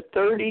do a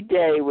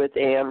 30-day with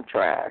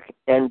Amtrak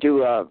and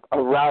do a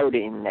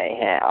routing they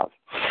have,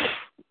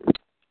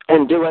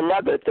 and do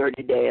another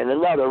 30-day and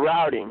another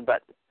routing.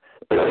 But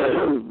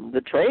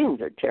the trains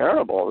are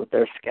terrible with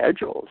their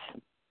schedules.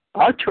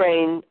 Our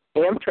train,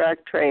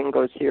 Amtrak train,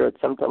 goes here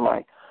at something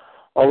like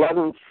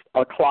 11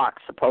 o'clock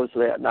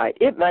supposedly at night.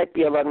 It might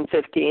be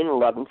 11:15,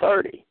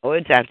 11:30. Oh,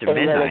 it's after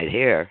midnight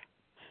here.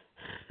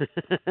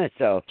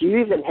 So. Do you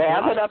even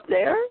have it up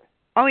there?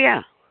 Oh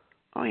yeah.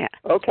 Oh yeah.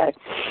 Okay.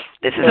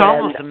 This is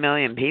almost 1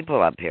 million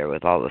people up here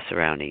with all the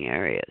surrounding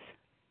areas.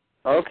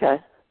 Okay.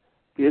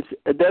 Because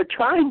they're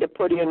trying to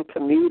put in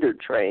commuter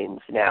trains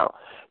now.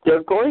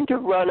 They're going to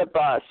run a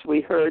bus. We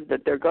heard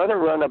that they're going to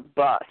run a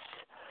bus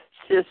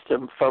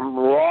system from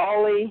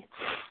Raleigh,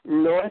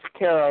 North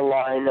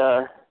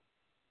Carolina,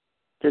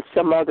 to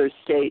some other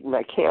state, and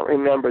I can't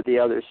remember the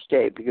other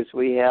state because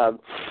we have,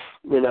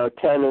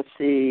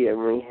 Tennessee, and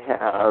we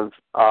have,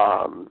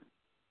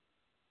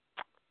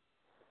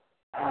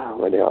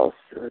 what else?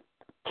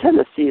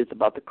 Tennessee is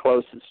about the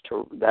closest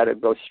to that. It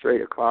goes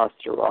straight across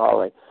to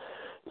Raleigh.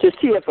 To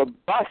see if a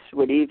bus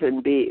would even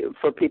be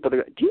for people to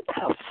go. Do you know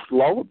how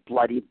slow a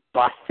bloody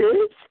bus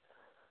is?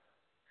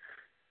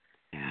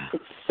 Yeah.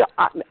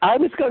 I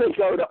was going to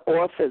go to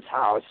Orpha's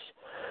house.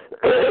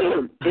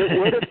 It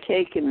would have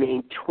taken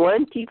me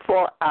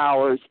 24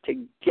 hours to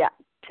get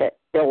to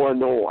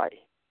Illinois.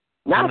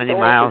 How many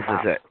miles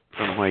is it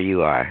from where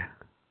you are?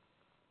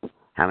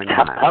 How many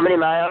miles? How many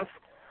miles?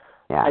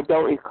 Yeah. I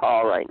don't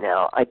recall right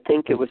now. I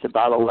think it was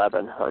about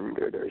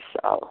 1,100 or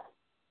so.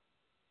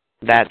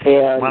 That's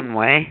and one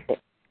way?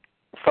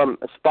 From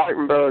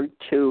Spartanburg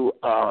to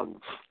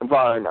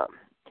Varna.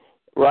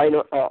 Right,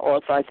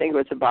 also, I think it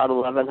was about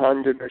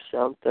 1,100 or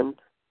something.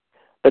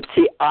 But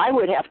see, I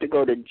would have to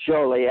go to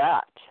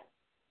Joliet,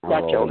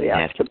 not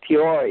Joliet, to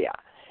Peoria.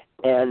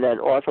 And then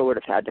Orpha would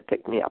have had to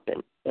pick me up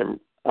in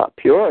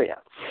Peoria.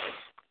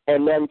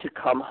 And then to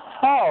come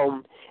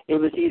home, it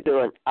was either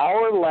an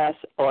hour less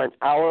or an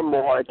hour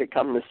more to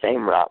come the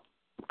same route,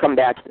 come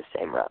back to the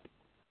same route.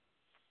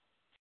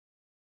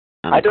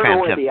 I don't know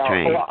where the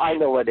hour, well, I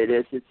know what it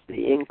is. It's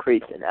the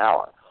increase in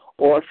hour.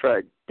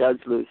 Orpha does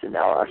lose an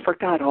hour. I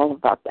forgot all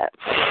about that.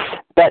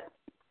 But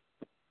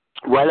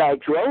when I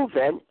drove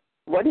in,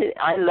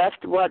 I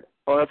left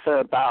Orpha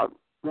about,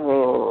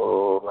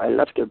 I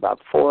left it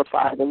about 4 or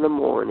 5 in the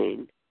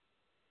morning.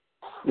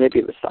 Maybe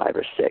it was 5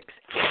 or 6.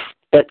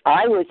 But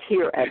I was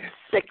here at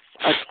 6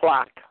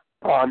 o'clock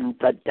on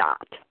the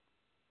dot.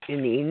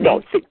 In the evening?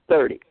 No,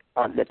 6:30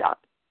 on the dot.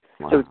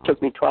 Wow. So it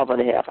took me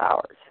 12.5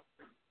 hours.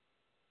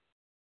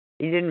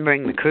 You didn't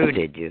bring the crew,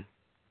 did you?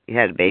 You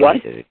had a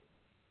babysitter.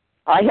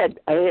 I had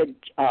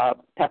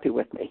Peppy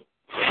with me.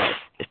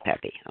 Just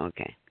Peppy,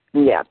 okay.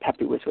 Yeah,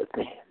 Peppy was with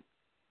me.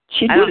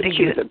 She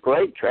was a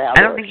great traveler.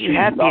 I don't think you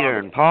had Peter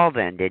and Paul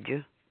then, did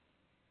you?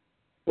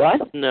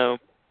 What? No.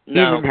 You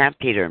didn't have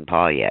Peter and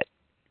Paul yet,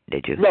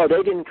 did you? No,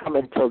 they didn't come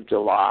until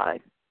July.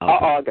 Okay.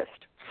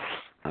 August.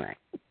 All right.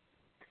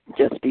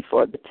 Just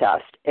before the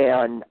test.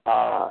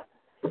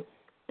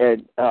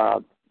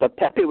 But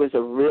Peppy was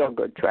a real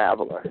good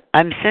traveler.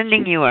 I'm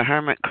sending you a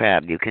hermit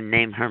crab. You can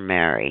name her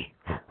Mary.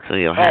 So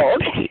you'll have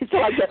okay. So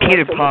I get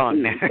Peter, Paul,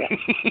 and Mary.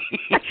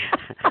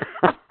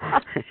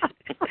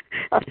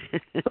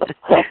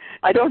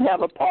 I don't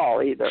have a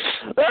Paul either.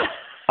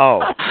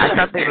 Oh, I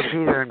thought they were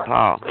Peter and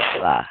Paul.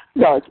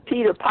 No, it's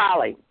Peter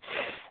Polly.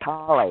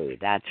 Polly,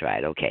 that's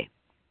right. Okay.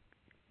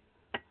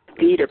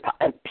 Peter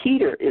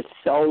is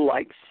so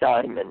like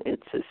Simon.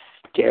 It's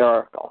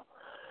hysterical.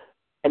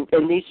 And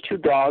these two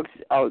dogs,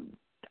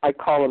 I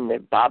call them the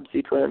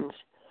Bobbsey twins.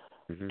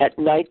 Mm-hmm. At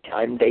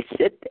nighttime, they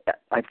sit there.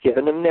 I've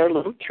given them their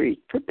little treat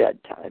for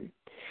bedtime.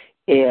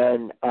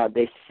 And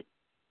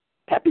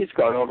Peppy's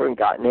gone over and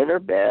gotten in her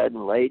bed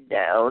and laid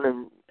down,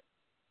 and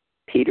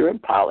Peter and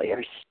Polly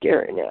are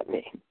staring at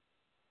me.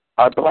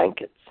 Our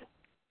blankets.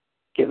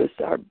 Give us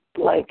our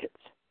blankets.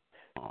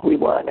 We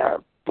want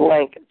our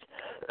blankets.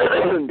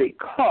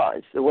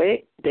 Because the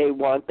way they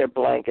want their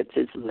blankets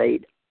is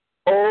laid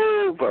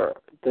over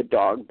the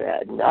dog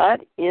bed, not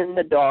in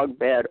the dog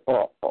bed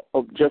or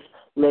just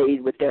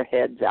laid with their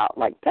heads out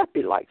like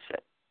Peppy likes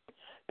it.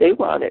 They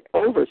want it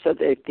over so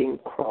they can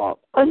crawl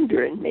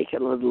under and make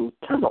a little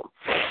tunnel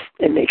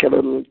and make a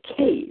little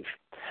cave.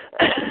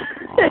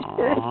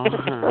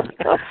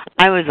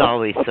 I was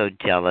always so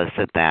jealous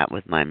of that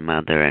with my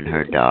mother and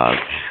her dog,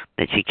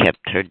 that she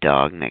kept her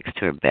dog next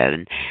to her bed,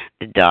 and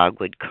the dog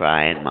would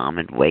cry and Mom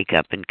would wake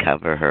up and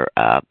cover her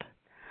up.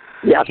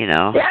 Yep. You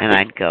know, and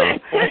I'd go.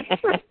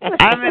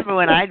 I remember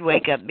when I'd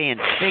wake up being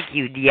sick,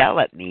 you'd yell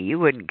at me. You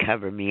wouldn't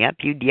cover me up.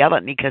 You'd yell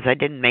at me because I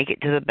didn't make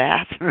it to the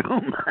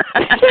bathroom.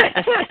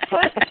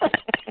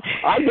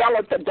 I yell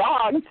at the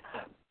dogs.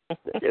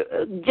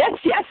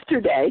 Just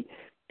yesterday,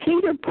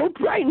 Peter pooped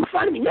right in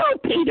front of me. No,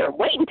 Peter,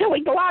 wait until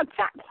we go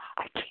outside.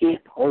 I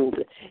can't hold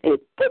it. And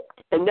it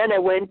pooped. And then I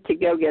went to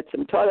go get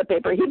some toilet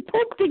paper. He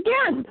pooped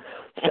again.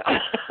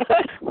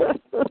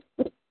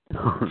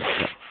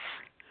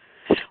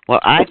 Well,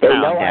 I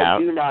found out. I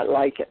do not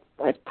like it.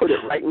 I put it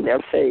right in their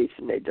face,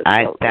 and they just.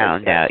 I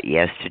found out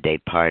yesterday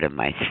part of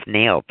my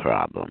snail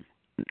problem.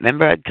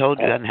 Remember, I told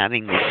you I'm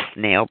having these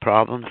snail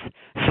problems,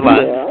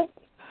 slugs. Yeah.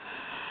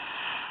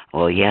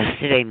 Well,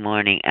 yesterday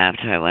morning,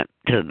 after I went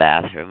to the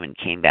bathroom and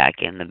came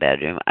back in the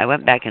bedroom, I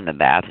went back in the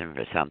bathroom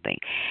for something,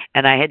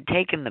 and I had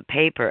taken the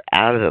paper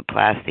out of the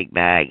plastic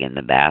bag in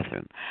the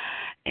bathroom,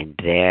 and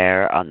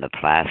there on the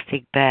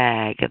plastic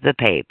bag of the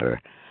paper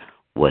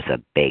was a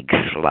big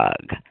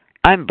slug.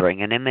 I'm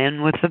bringing him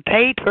in with the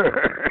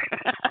paper.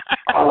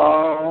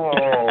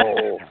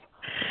 Oh.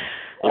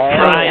 So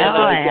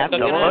now I have to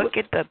look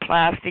at the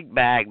plastic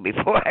bag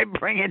before I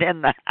bring it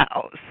in the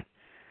house.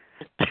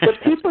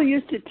 But people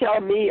used to tell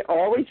me,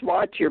 always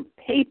watch your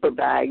paper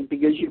bag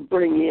because you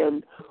bring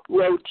in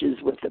roaches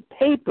with the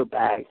paper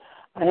bag.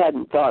 I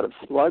hadn't thought of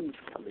slugs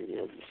coming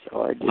in,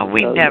 so I didn't.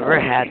 We never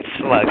had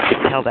slugs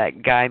until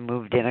that guy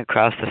moved in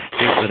across the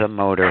street with a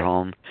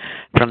motorhome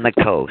from the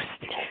coast.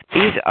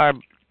 These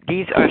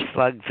are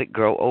slugs that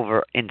grow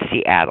over in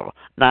Seattle,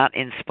 not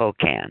in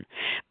Spokane.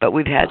 But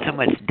we've had so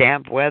much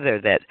damp weather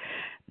that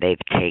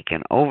they've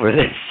taken over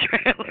this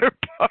trailer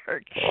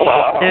park.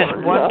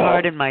 There's one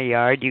part in my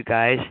yard, you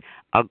guys,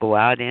 I'll go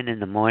out in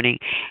the morning,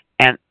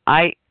 and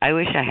I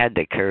wish I had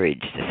the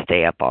courage to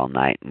stay up all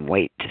night and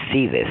wait to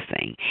see this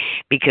thing,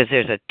 because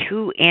there's a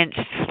 2-inch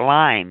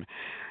slime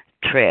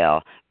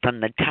trail from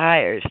the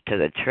tires to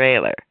the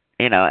trailer,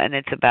 and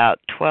it's about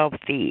 12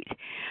 feet.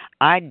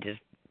 I'd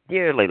just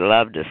dearly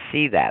love to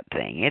see that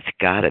thing. It's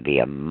got to be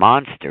a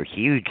monster,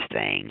 huge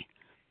thing.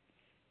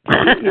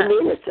 You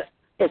mean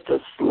it's a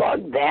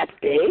slug that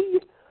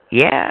big?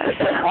 Yes.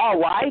 How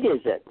wide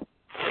is it?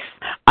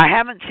 I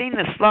haven't seen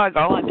the slug.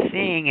 All I'm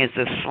seeing is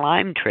the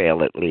slime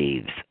trail it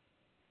leaves.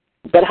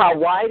 But how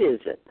wide is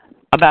it?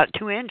 About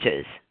 2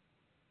 inches.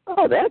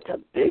 Oh, that's a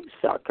big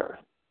sucker.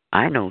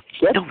 I know.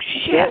 Get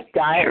Sherlock.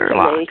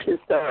 Diatomaceous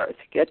earth.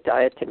 Get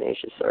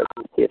diatomaceous earth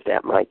and see if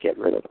that might get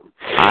rid of them.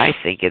 I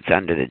think it's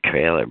under the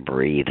trailer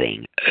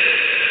breathing.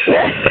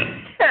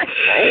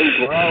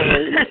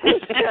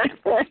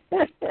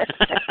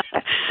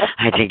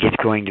 I think it's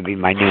going to be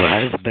my new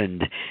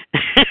husband.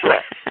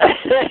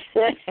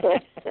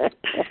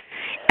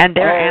 And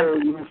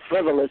you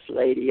frivolous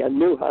lady, a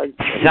new husband.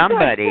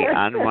 Somebody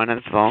on one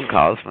of the phone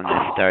calls when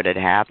this started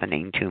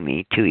happening to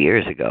me 2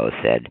 years ago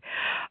said,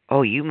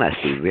 "Oh, you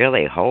must be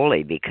really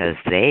holy because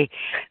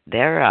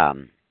they're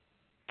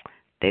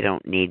They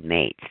don't need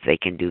mates. They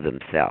can do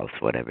themselves,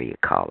 whatever you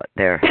call it.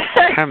 They're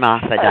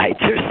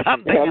hermaphrodites or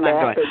something. And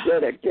I'm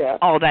going, yeah.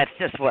 oh, that's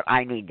just what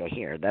I need to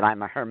hear, that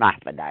I'm a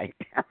hermaphrodite.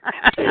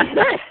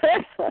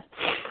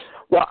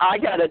 Well, I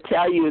got to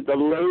tell you the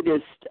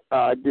latest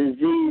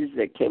disease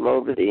that came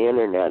over the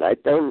internet. I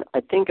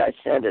think I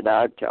sent it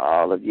out to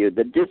all of you.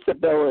 The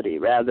disability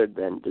rather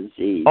than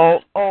disease.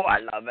 Oh, I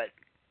love it.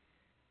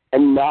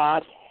 And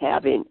not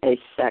having a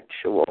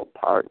sexual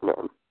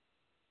partner.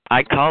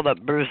 I called up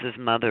Bruce's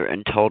mother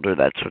and told her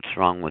that's what's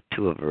wrong with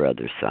 2 of her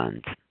other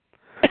sons,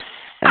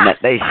 and that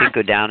they should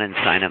go down and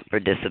sign up for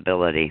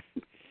disability.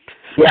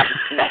 Yeah.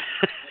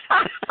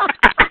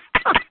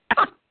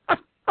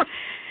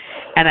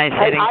 And I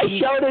said, I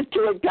showed it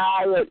to a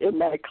guy in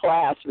my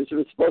class, which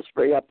was supposed to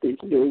bring up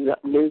these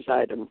news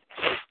items,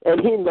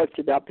 and he looked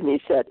it up and he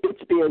said,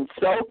 "It's being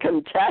so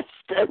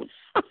contested."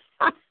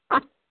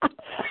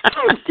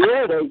 How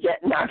dare they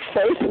get in our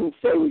face and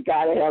say we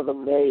got to have a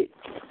mate?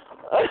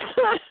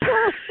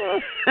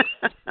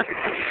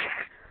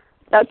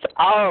 That's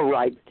our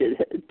right to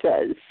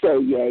say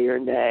yay or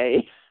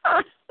nay.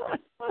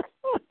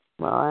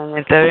 Well, and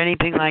if they're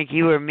anything like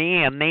you or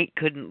me, a mate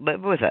couldn't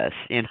live with us,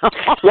 you know.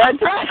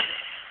 That's right.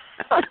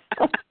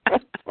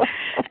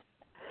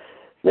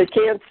 They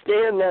can't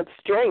stand that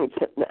strength.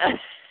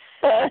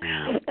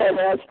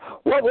 And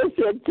what was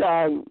it?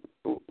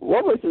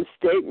 What was the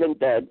statement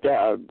that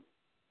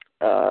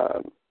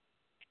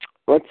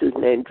what's his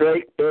name?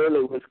 Drake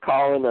Bailey was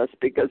calling us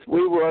because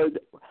we were.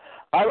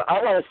 I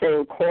want to say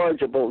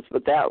incorrigibles,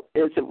 but that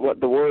isn't what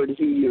the word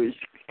he used.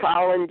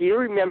 Colin, do you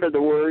remember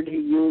the word he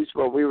used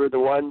when we were the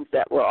ones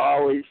that were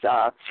always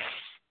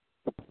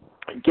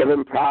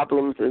given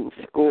problems in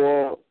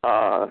school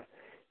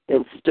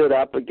and stood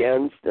up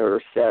against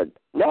or said,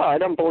 "No, I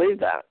don't believe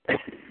that."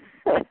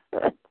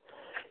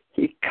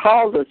 He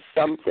called us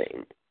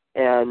something,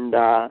 and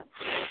I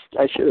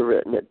should have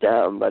written it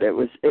down, but it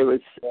was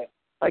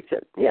like I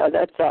said, yeah,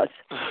 that's us.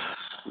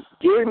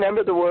 Do you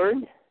remember the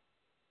word?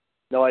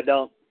 No, I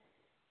don't.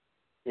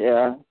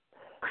 Yeah.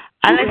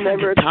 I listened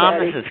to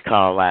Thomas's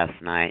call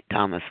last night,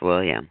 Thomas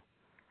William.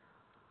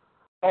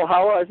 Oh,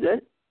 how was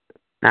it?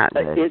 Not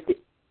good.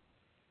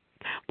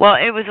 Well,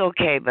 it was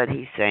okay, but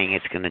he's saying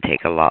it's going to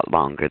take a lot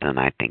longer than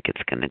I think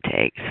it's going to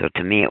take. So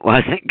to me, it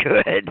wasn't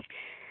good.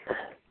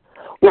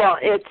 Well,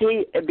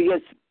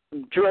 because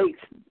Drake's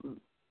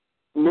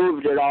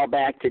moved it all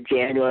back to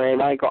January,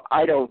 and I go,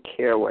 I don't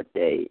care what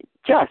they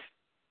just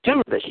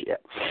do the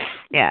shit.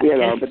 Yeah, you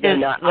know, just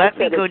let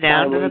me go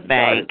down to the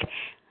bank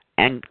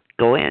and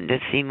go in to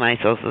see my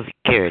Social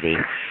Security,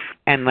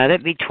 and let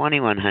it be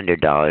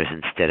 $2,100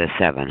 instead of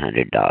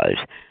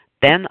 $700.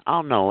 Then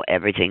I'll know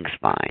everything's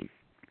fine.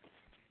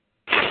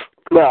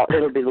 Well,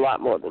 it'll be a lot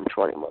more than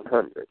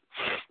 $2,100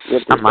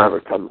 if it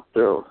ever comes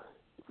through.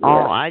 Yeah.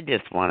 Oh, I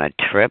just want a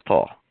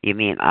triple. You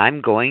mean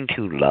I'm going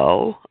too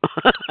low?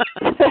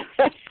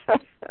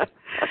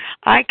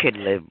 I could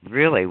live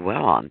really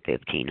well on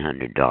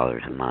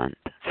 $1,500 a month.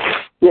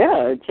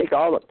 Yeah, it'd take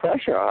all the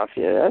pressure off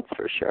you, that's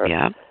for sure.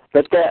 Yeah.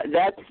 But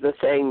that's the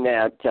thing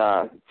that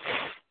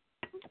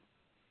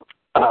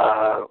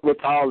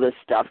with all this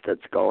stuff that's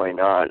going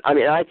on. I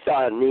mean, I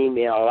saw an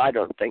email. I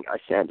don't think I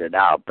sent it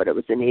out, but it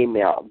was an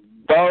email.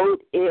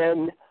 Vote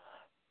in.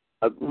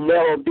 There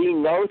will be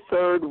no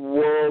third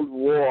world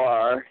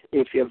war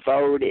if you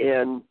vote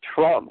in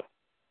Trump.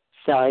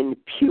 Signed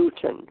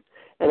Putin.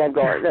 And I'm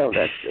going, no,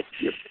 that's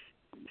just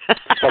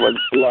someone's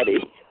bloody,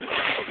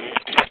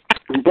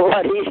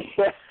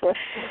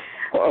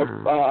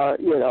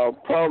 or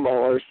promo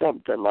or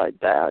something like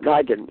that. And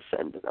I didn't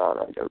send it on.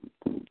 I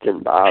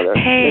didn't bother.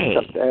 Hey,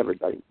 it's up to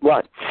everybody.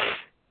 What?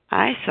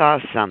 I saw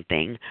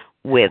something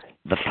with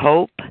the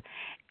Pope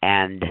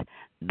and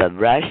the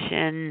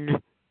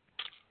Russian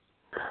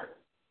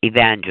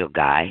evangel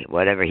guy,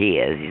 whatever he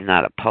is. He's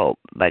not a pope,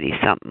 but he's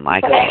something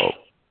like a pope.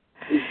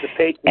 He's the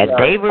patriarch. And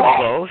they were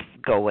both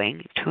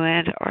going to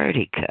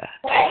Antarctica.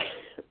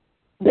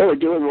 They were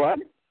doing what?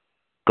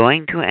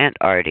 Going to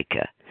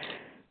Antarctica.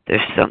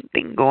 There's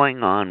something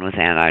going on with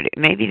Antarctica.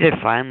 Maybe they're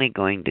finally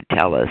going to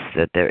tell us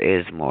that there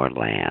is more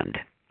land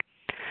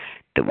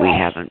that we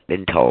haven't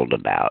been told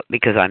about,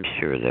 because I'm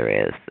sure there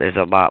is. There's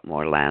a lot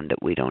more land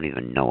that we don't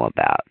even know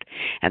about.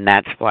 And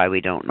that's why we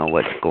don't know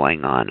what's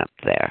going on up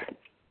there.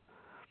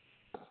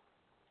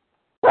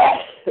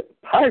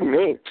 Pardon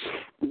me.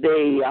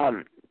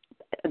 The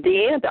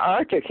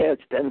Antarctic has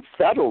been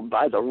settled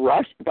by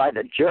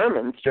the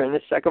Germans during the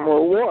Second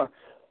World War.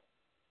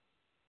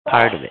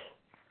 Part of it.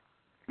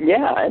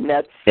 Yeah, and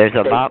there's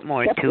a lot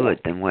more to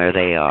it than where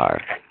they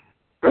are.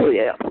 Oh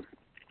yeah,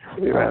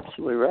 you're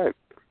absolutely right.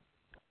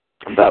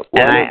 But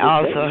and I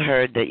also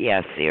heard that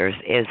yes, the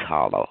Earth is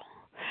hollow,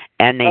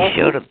 and they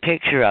showed a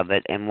picture of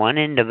it, and one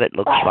end of it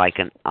looks like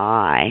an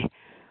eye.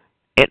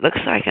 It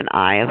looks like an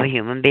eye of a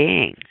human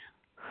being.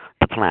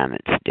 The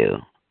planets do.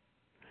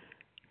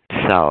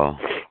 So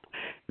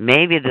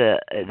maybe the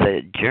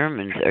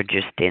Germans are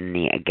just in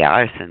the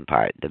Garrison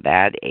part, the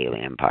bad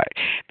alien part,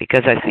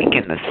 because I think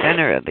in the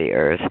center of the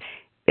Earth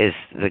is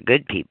the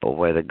good people,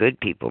 where the good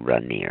people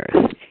run the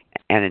Earth,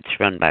 And it's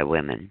run by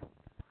women,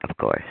 of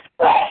course.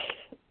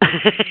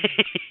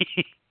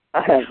 I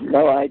have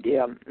no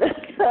idea.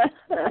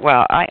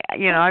 Well, I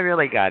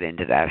really got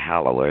into that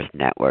Hollow Earth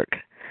Network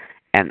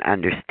and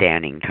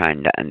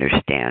trying to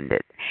understand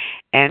it.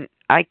 And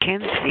I can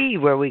see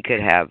where we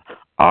could have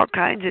all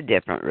kinds of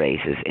different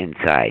races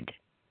inside,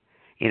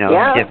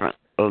 different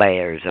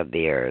layers of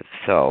the earth.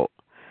 So,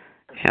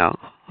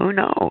 who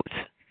knows?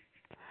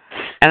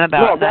 And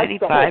about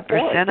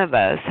 95% of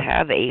us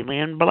have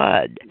alien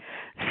blood.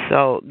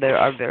 So there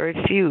are very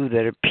few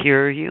that are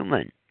pure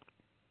human.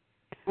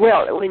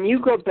 Well, when you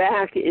go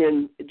back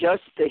in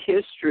just the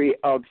history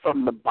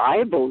from the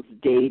Bible's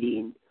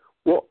dating,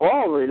 we're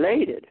all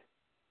related.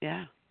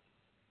 Yeah.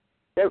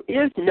 There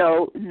is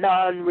no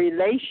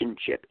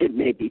non-relationship. It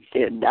may be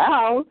thinned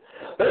out.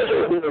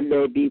 It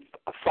may be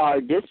far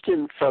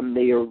distant from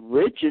the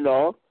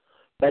original,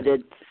 but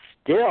it's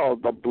still,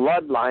 the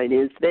bloodline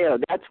is there.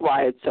 That's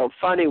why it's so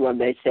funny when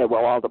they say,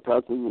 well, all the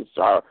presidents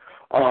are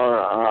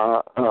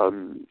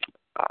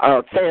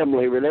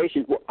family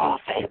relations. We're all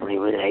family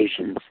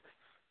relations.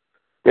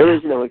 There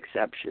is no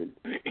exception.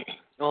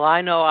 Well,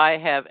 I know I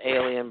have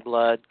alien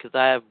blood because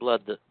I have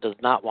blood that does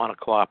not want to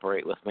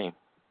cooperate with me.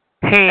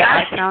 Hey,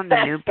 I found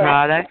a new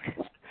product,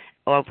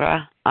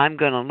 Oprah. I'm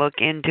going to look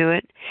into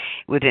it.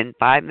 Within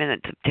 5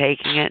 minutes of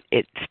taking it,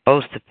 it's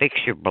supposed to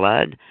fix your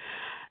blood.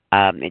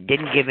 It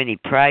didn't give any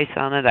price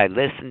on it. I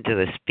listened to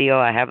the spiel.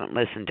 I haven't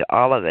listened to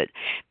all of it.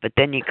 But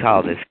then you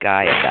call this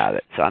guy about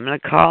it. So I'm going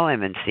to call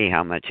him and see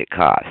how much it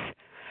costs.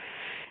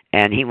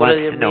 And he wants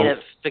to know. What do you mean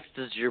it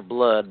fixes your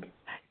blood?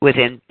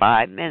 Within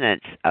 5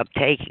 minutes of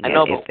taking it,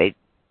 if they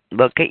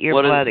look at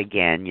your blood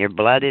again, your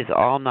blood is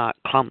all not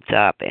clumped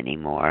up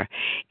anymore.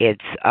 It's,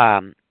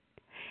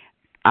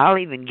 I'll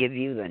even give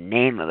you the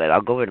name of it.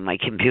 I'll go over to my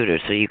computer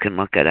so you can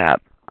look it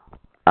up.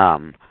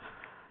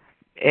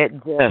 It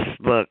just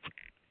looks,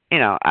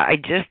 I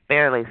just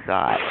barely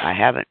saw it. I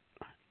haven't.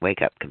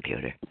 Wake up,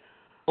 computer.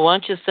 Well, why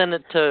don't you send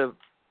it to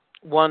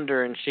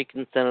Wonder and she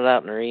can send it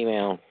out in her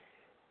email.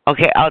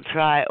 Okay, I'll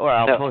try, or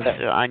I'll post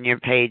it on your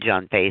page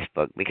on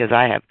Facebook because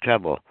I have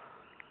trouble.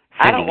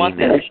 I don't want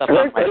that stuff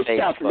on my Facebook.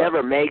 Stuff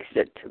never makes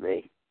it to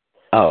me.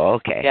 Oh,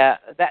 okay. Yeah,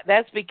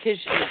 that's because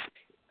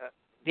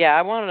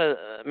I wanted to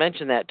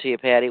mention that to you,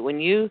 Patty. When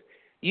you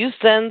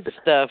send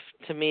stuff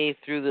to me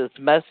through this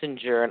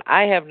messenger, and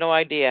I have no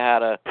idea how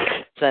to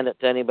send it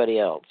to anybody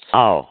else.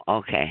 Oh,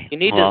 okay. You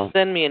need to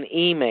send me an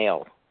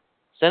email.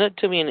 Send it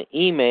to me in an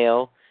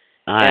email.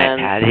 All right,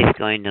 Patty's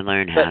going to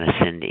learn how to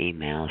send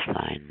emails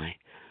finally.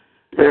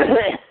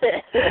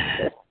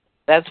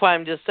 That's why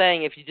I'm just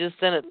saying, if you just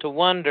send it to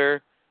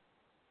Wonder,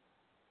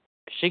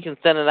 she can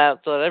send it out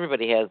so that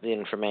everybody has the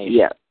information.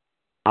 Yeah.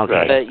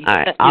 Okay. All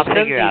right. I'll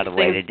figure out a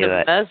way to do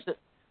it.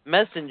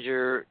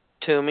 Messenger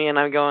to me, and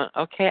I'm going,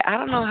 okay, I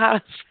don't know how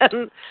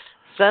to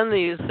send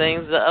these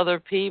things to other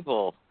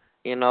people,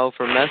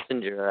 for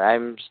Messenger.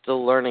 I'm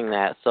still learning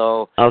that.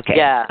 So, okay.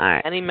 Yeah, all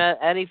right.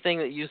 Anything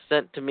that you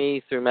sent to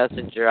me through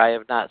Messenger, I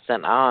have not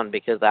sent on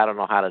because I don't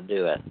know how to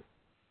do it.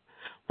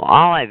 Well,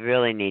 all I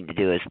really need to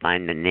do is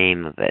find the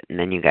name of it, and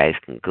then you guys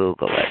can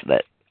Google it,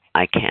 but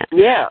I can't.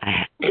 Yeah.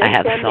 I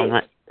have so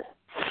much.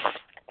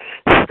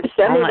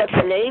 Send me what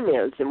the name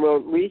is, and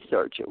we'll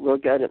research it. We'll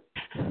get it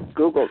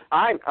Googled.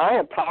 I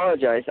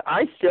apologize.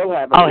 I still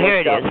haven't. Oh, here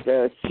it is.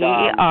 This,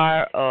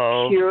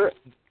 PRO.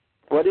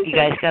 What is you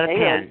guys got a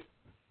pen?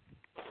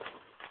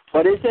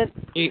 What is it?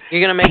 You're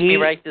going to make me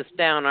write this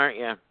down, aren't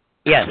you?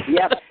 Yes.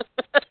 Yep.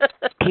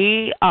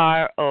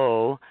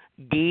 PRODOVITE.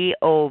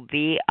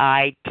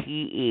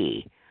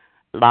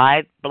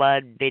 Live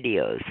blood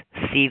videos.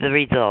 See the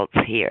results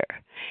here.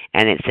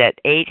 And it's at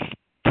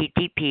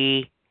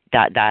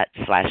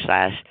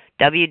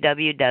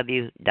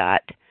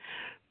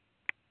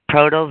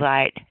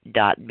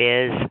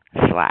http://www.protovite.biz/.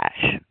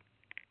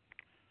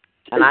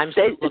 And I'm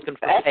still looking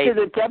for after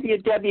the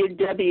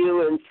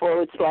www and /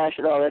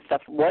 and all that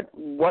stuff.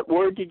 What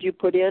word did you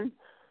put in?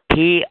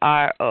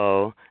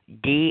 PRODOVIVITE.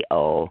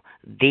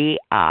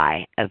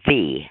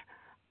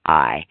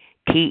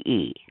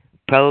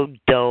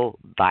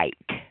 Prodovite.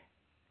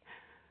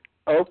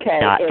 Okay,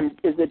 and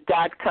is it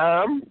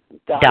 .com?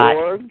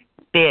 .org?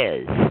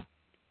 .biz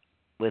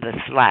with a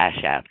 /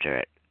 after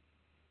it.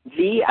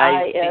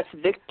 VIS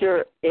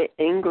Victor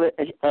English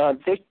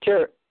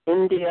Victor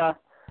India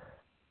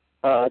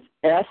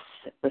S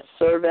the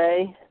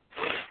survey.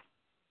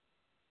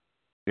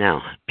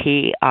 No,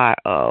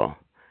 PRODOVITE.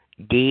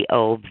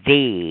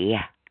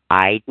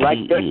 Like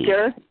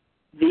Victor?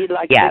 V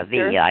like yeah,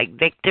 Victor? V like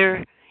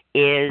Victor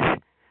is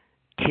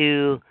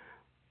to,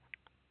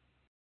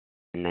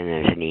 and then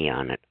there's an E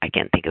on it. I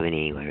can't think of an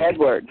E word.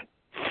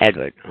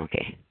 Edward,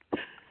 okay.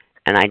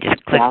 And I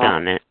just clicked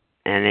on it,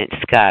 and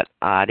it's got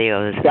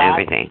audios and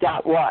everything.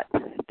 Dot what?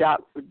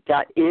 Dot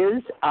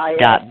is I.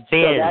 Dot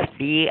biz, so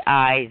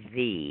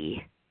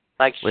BIZ.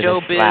 Like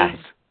showbiz.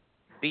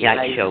 Yeah,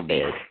 like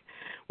showbiz,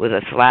 with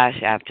a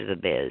 / after the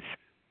biz.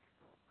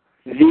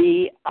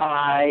 VIS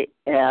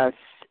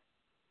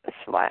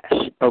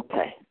 /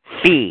 Okay.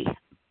 B.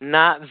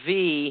 Not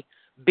V,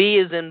 B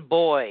is in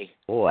boy.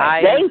 Boy.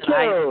 I Thank is in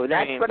ice you.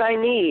 That's cream. what I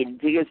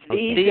need, because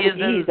these D is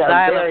and in D's. That's what I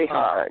need, because these Z is and in D's are very xylophone.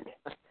 hard.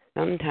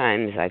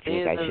 Sometimes I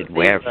think I Zebra. should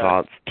wear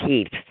false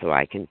teeth so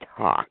I can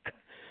talk.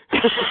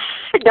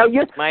 No,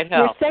 you're Might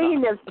help.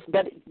 saying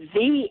that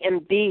Z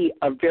and B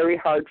are very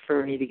hard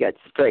for me to get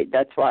straight.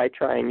 That's why I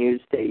try and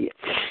use the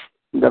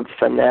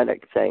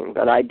phonetic thing,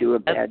 but I do a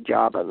bad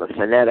job on the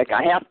phonetic.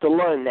 I have to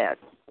learn that.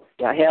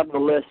 I have the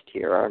list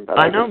here. But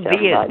I know just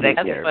B is haven't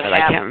gotten Victor, there. but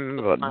I can't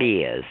remember what B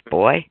is.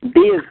 Boy? B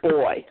is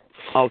boy.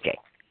 Okay.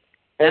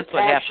 That's It's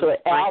what actually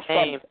happens to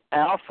my name.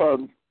 alpha.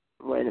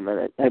 Wait a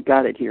minute. I've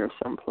got it here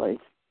someplace.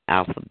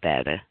 Alpha,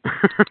 beta.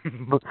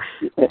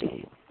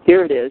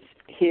 Here it is.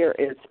 Here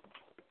it's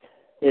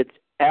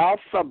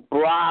Alpha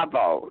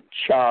Bravo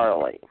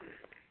Charlie.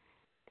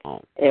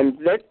 Oh. And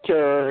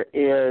Victor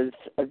is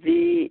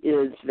V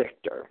is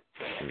Victor.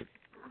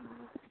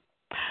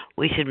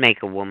 We should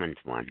make a woman's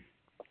one.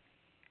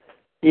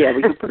 Yeah,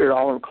 we can put it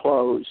all in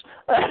clothes.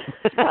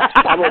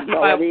 I wouldn't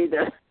know it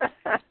either.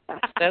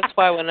 That's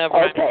why whenever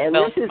okay, I and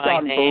spell this is my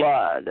on name,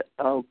 blood.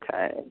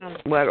 Okay.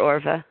 What,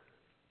 Orpha?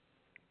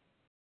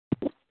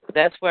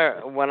 that's where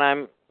a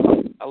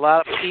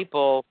lot of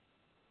people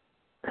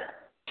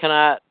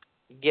cannot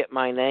get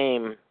my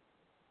name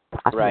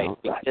right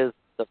because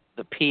the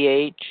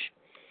PH.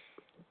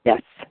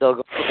 Yes. They'll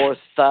go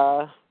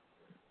Ortha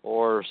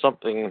or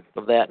something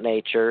of that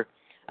nature,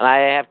 and I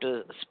have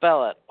to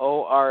spell it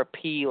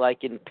ORP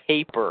like in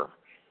paper,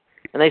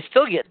 and they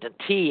still get the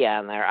T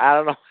on there. I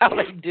don't know how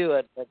they do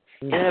it, but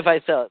even if I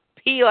spell it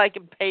P like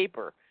in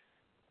paper,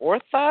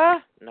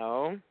 Ortha?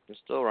 No, I'm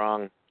still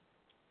wrong.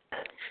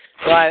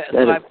 So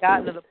I've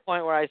gotten to the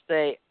point where I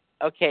say,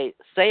 okay,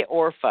 say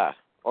Orpha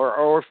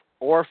or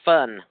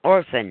orphan.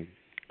 Orphan.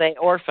 Say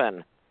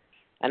orphan.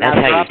 And That's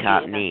now how you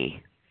taught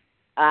me.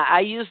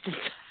 I used to.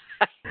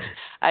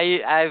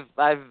 I've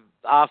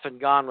often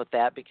gone with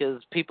that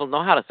because people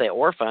know how to say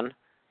orphan.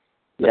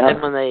 But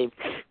then when they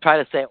try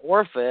to say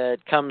Orpha,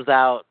 it comes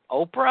out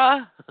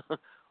Oprah,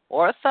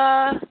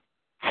 Ortha.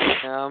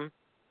 And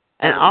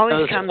it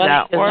always comes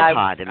out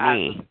Orpah to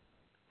me.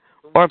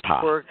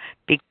 Orpah.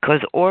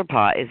 Because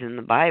Orpah is in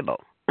the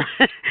Bible.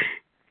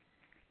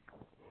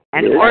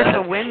 And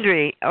Orpha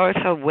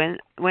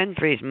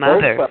Winfrey's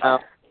mother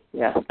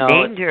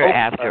named her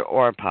after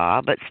Orpah,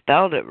 but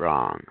spelled it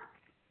wrong.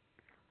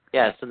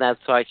 Yes, and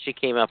that's why she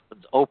came up with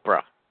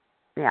Oprah.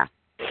 Yeah.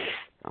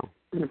 Oh.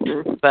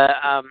 But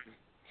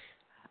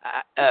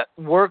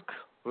work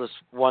was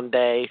one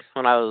day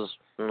when it was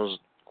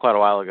quite a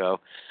while ago.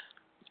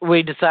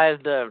 We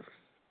decided to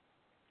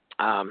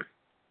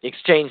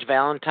exchange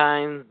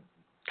Valentine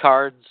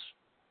cards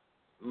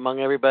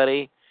among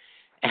everybody,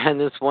 and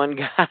this one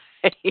guy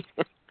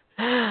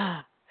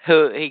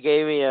he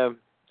gave me a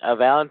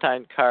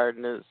Valentine card,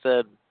 and it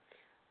said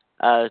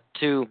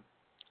to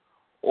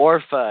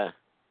Orpha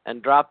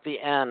and drop the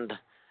end.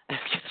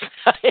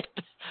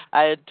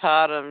 I had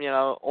taught him,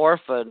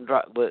 Orpha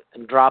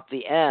and drop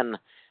the N,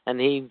 and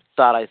he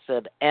thought I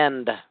said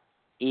end,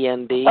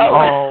 E-N-D.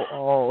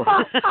 Oh.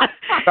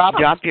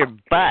 Drop your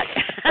butt.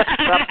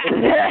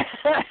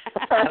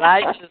 And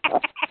I just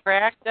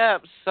cracked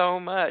up so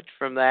much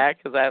from that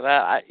because I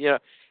thought,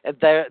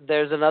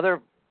 there's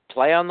another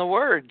play on the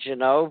words,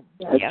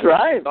 That's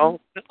right. Don't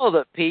know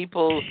that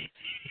people.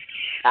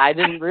 I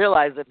didn't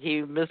realize that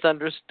he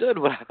misunderstood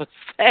what I was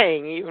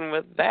saying, even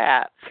with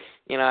that.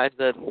 I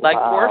said, like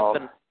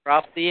orphan,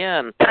 drop the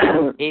end.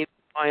 He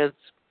points,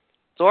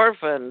 it's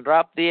orphan,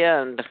 drop the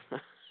end.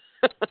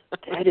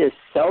 That is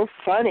so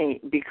funny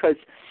because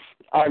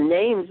our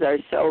names are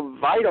so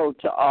vital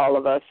to all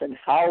of us and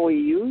how we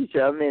use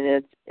them,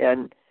 and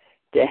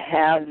to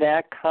have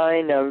that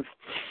kind of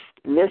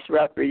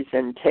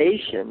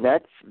misrepresentation,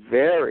 that's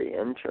very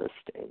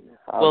interesting.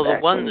 Well, the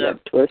one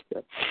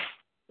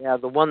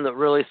that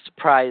really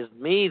surprised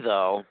me,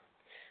 though,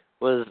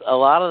 was a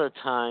lot of the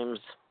times,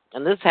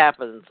 and this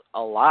happens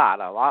a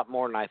lot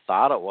more than I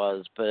thought it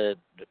was, but it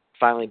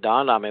finally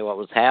dawned on me what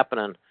was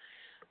happening.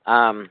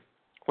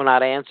 When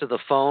I'd answer the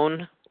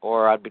phone,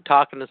 or I'd be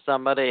talking to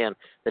somebody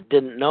that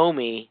didn't know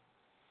me,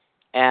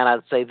 and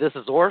I'd say, this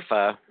is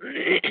Orpha,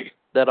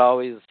 that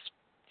always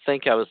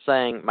think I was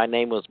saying my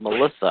name was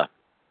Melissa.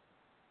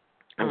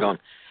 I'm going,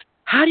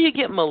 how do you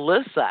get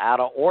Melissa out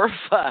of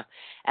Orpha?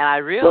 And I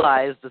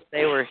realized that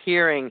they were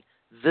hearing,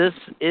 this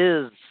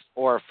is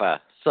Orpha.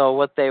 So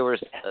what they were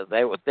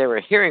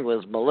hearing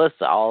was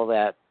Melissa, all of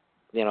that,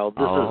 this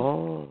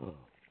is.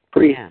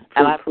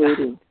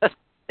 Pre-including.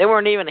 They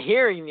weren't even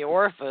hearing the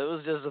Orpha. It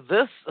was just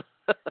this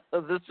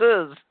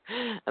is.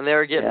 And they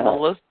were getting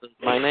Melissa,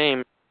 my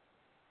name.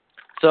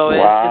 So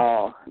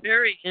it's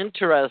very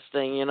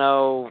interesting,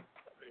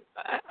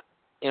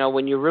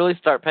 when you really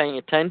start paying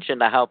attention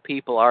to how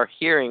people are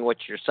hearing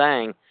what you're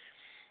saying,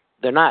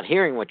 they're not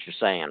hearing what you're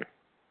saying.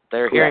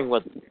 They're hearing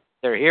what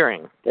they're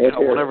hearing,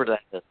 whatever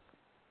that is.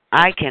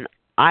 I can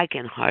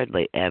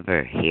hardly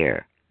ever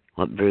hear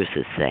what Bruce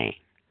is saying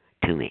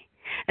to me,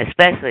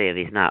 especially if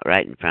he's not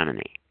right in front of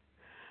me.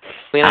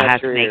 I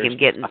have to make him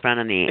get in front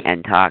of me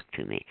and talk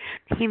to me.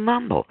 He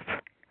mumbles.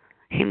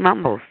 He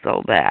mumbles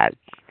so bad.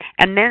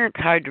 And then it's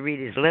hard to read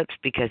his lips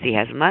because he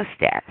has a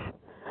mustache.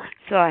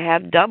 So I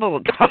have double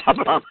the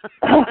problem.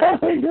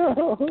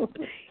 No.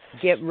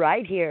 Get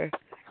right here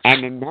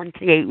and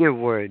enunciate your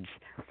words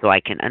so I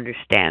can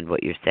understand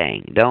what you're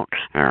saying. Don't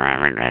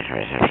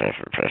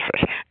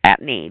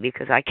at me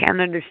because I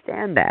can't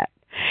understand that.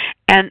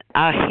 And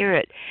I'll hear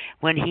it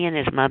when he and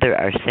his mother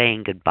are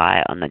saying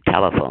goodbye on the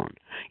telephone.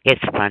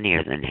 It's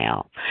funnier than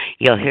hell.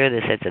 You'll hear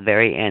this at the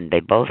very end. They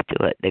both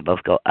do it. They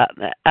both go,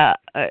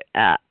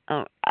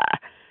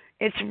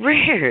 It's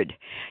weird.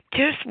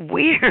 Just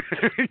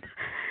weird.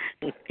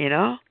 You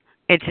know?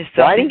 It's just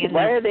something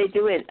why are they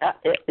doing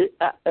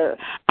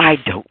I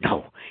don't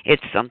know.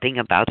 It's something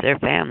about their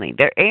family.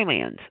 They're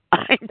aliens.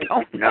 I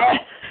don't know.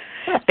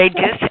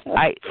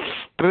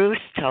 Bruce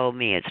told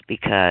me it's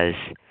because,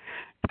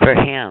 for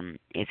him,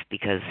 it's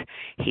because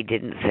he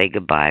didn't say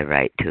goodbye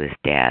right to his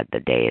dad the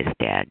day his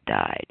dad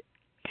died.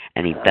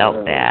 And he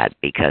felt bad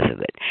because of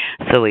it.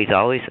 So he's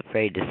always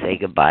afraid to say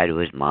goodbye to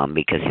his mom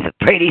because he's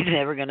afraid he's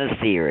never going to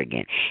see her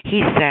again.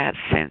 He's that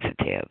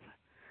sensitive.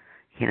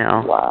 You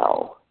know?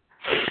 Wow.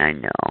 I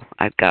know.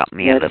 I've got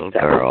me a little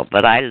girl,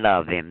 but I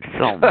love him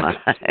so much.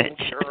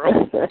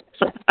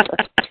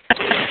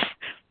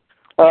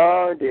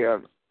 Oh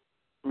dear.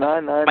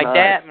 My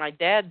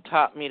dad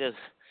taught me to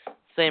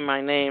say my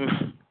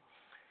name.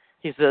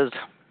 He says,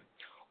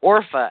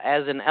 Orpha,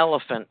 as in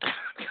elephant.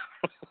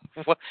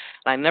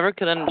 I never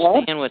could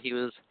understand what he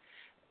was,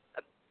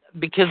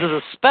 because of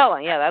the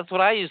spelling. Yeah, that's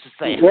what I used to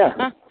say.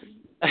 Yeah.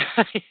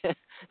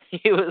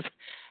 He was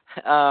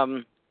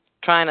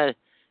trying to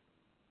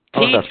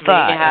teach me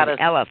how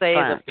to say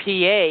the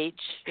PH.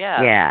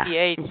 Yeah.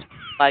 PH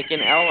like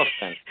an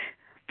elephant.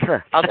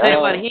 I'll tell you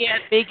what, he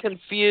had me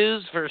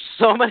confused for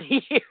so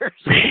many years.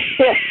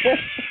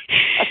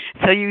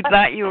 So you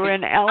thought you were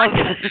an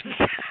elephant?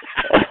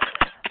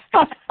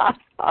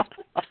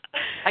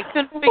 I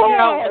couldn't figure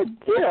out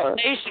what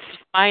combination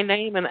my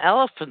name and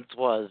elephants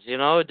was. You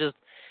know,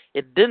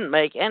 it didn't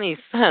make any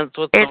sense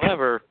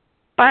whatsoever. It's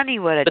funny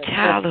what a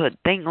childhood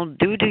thing will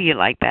do to you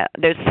like that.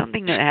 There's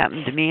something that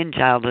happened to me in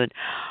childhood.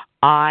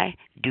 I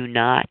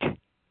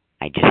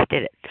just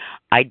did it.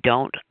 I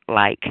don't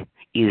like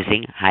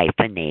using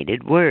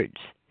hyphenated words.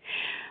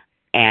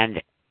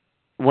 And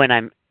when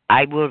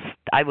I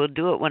will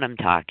do it when I'm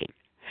talking.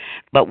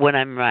 But when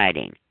I'm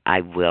writing,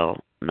 I will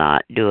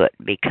not do it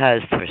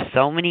because for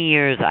so many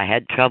years I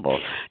had trouble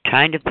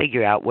trying to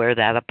figure out where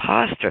that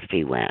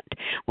apostrophe went,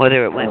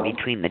 whether it went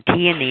between the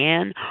T and the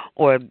N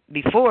or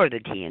before the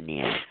T and the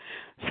N.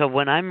 So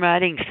when I'm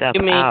writing stuff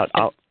you mean out,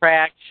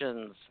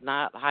 contractions,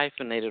 not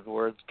hyphenated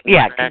words.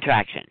 Yeah,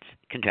 contractions.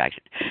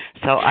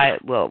 So I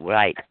will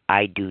write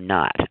I do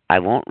not. I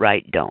won't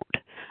write don't.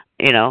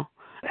 You know?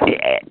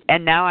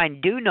 And now I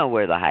do know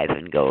where the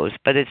hyphen goes,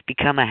 but it's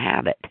become a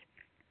habit.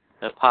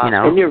 You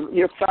know? And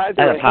you're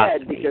farther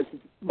ahead because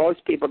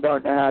most people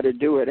don't know how to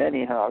do it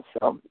anyhow.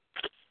 So.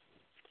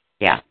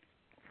 Yeah.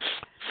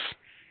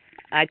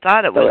 I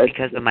thought it was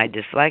because of my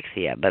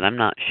dyslexia, but I'm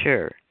not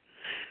sure.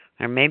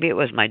 Or maybe it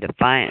was my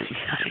defiance.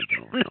 I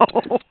don't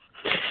know.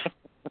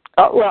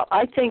 Well,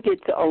 I think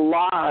it's a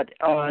lot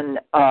on,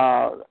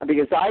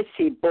 because I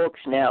see books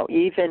now,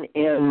 even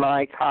in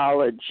my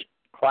college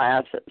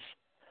classes,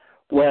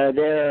 where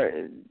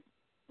they're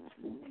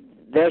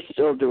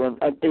still doing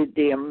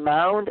the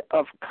amount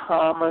of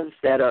commas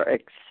that are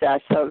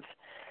excessive,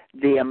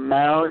 the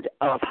amount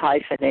of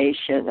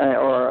hyphenation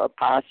or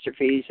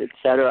apostrophes,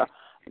 etc.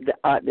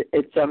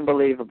 It's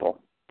unbelievable.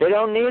 They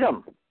don't need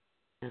them.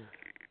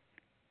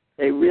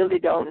 They really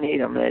don't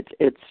need them.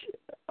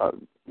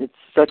 It's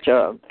such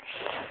a.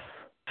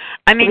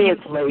 I mean,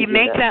 you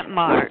make that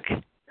mark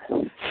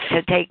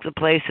to take the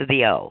place of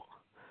the O.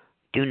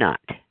 Do not.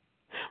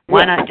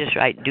 Why not just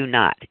write do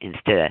not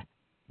instead of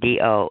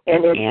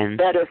D-O-N? And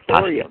it's better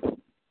for you.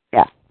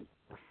 Yeah.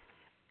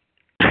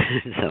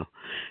 So,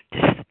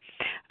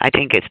 I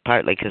think it's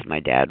partly because my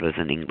dad was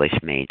an English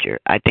major.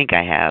 I think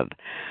I have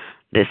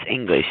this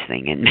English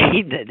thing in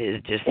me that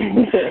is just,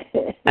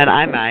 and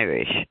I'm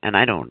Irish, and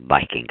I don't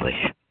like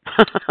English.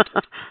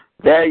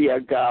 There you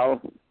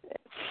go.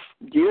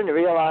 Do you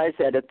realize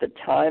that at the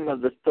time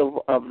of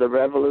the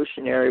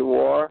Revolutionary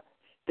War,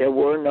 there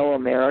were no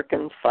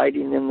Americans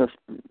fighting in the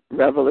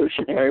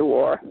Revolutionary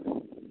War?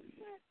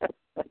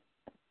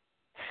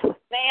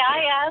 May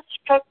I ask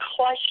a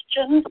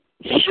question?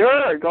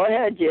 Sure, go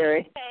ahead,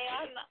 Jerry. Hey,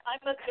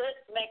 I'm a bit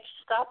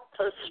mixed up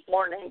this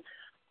morning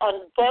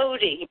on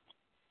voting.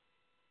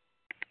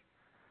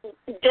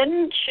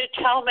 Didn't you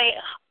tell me,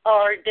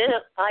 or did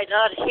I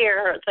not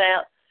hear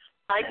that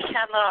I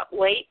cannot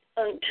wait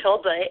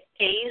until the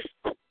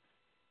 8th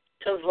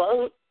to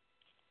vote?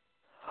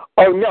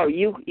 Oh no,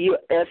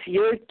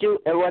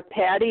 what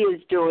Patty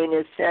is doing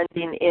is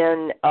sending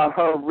in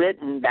her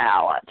written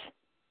ballot.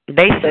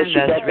 They send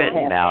us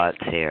written ballots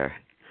here.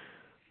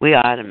 We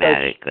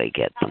automatically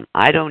get them.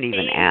 I don't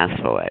even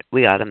ask for it.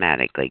 We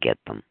automatically get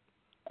them.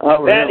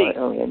 Oh, really?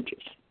 Oh,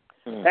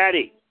 interesting.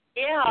 Patty.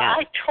 Yeah,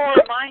 I tore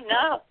mine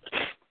up.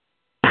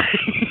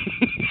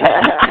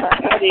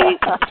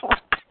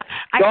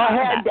 Go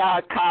ahead,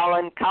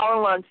 Colin.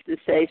 Colin wants to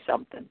say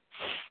something.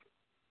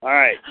 All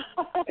right,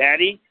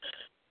 Patty,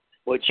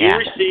 what you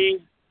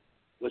received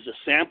was a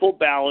sample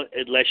ballot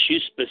unless you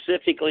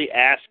specifically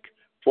ask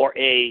for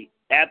a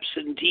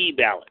absentee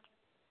ballot.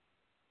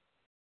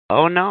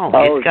 Oh, no.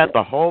 It's got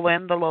the whole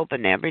envelope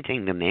and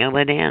everything to mail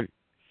it in.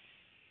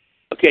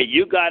 Okay,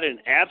 you got an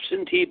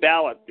absentee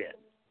ballot then.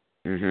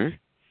 Mm-hmm.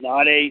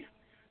 Not a,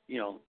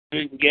 you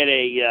didn't get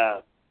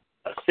a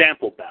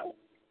sample ballot.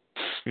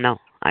 No,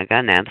 I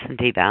got an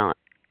absentee ballot.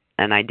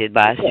 And I did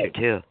last year,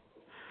 too.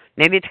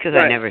 Maybe it's because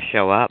I never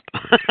show up.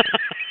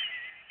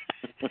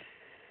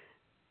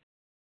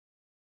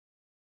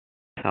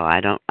 So I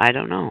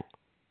don't know.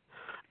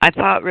 I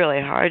fought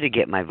really hard to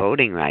get my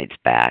voting rights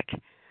back.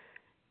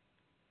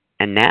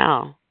 And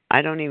now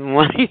I don't even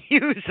want to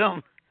use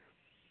them.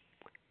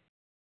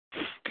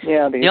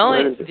 Yeah, the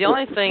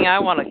only thing I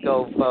want to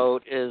go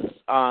vote is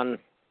on,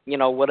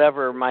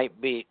 whatever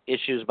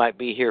issues might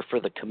be here for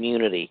the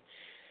community.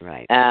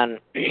 Right. And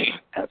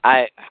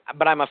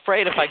but I'm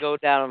afraid if I go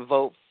down and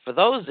vote for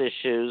those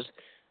issues,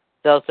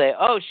 they'll say,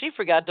 "Oh, she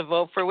forgot to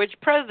vote for which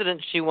president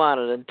she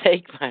wanted," and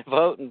take my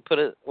vote and put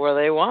it where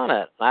they want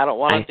it. I don't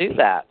want to do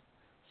that.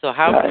 So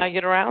how can I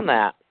get around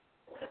that?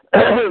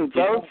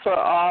 Vote for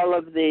all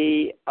of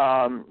the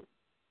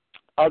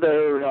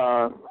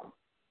other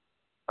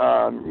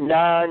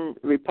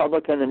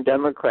non-Republican and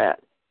Democrat,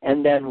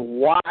 and then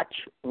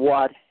watch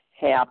what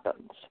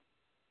happens.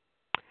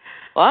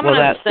 Well,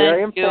 that's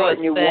very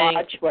important. You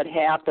watch what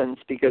happens,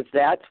 because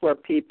that's where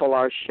people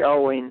are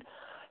showing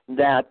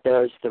that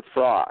there's the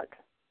fraud.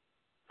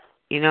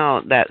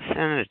 That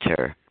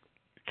senator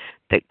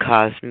that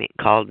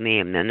called me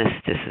a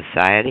menace to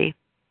society.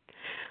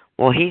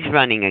 Well, he's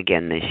running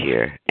again this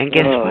year, and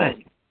guess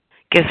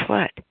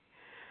what?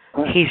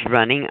 He's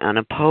running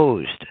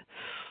unopposed.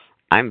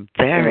 I'm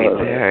very,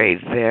 very,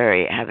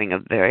 very having a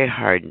very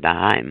hard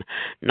time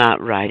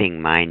not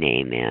writing my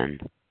name in.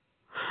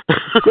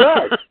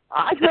 Good.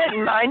 I've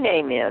written my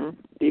name in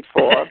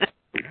before.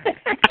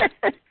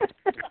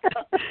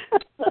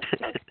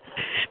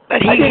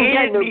 But he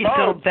hated me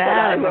so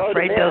bad, I'm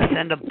afraid they'll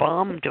send a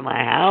bomb to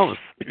my house.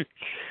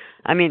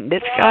 I mean,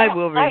 this guy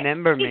will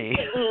remember me.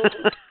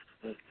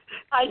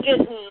 I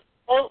didn't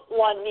vote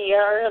one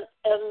year,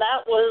 and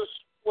that was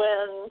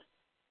when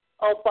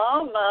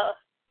Obama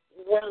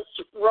was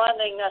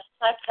running a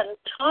second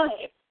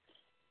time.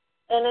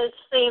 And it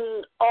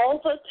seemed all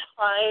the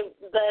time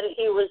that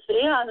he was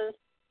in,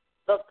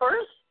 the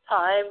first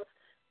time,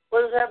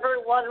 was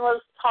everyone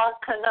was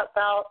talking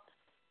about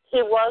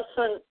he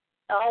wasn't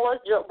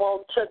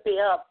eligible to be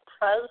a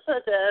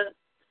president.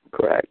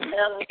 Correct.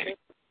 And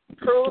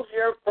prove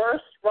your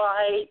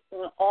birthright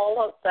and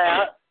all of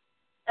that.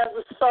 And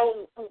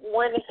so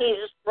when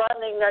he's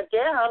running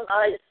again,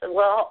 I said,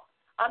 well,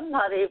 I'm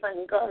not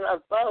even going to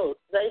vote.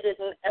 They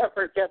didn't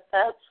ever get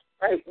that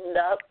straightened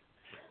up.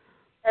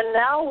 And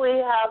now we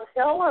have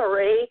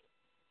Hillary,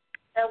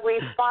 and we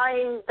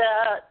find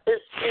that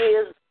she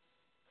is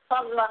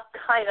some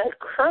kind of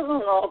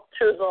criminal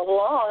to the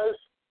laws,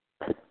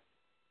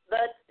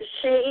 that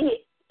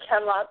she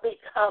cannot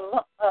become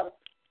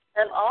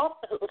an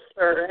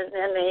officer in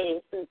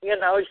any,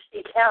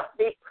 she can't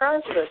be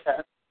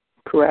president.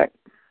 Correct.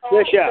 So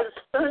as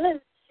soon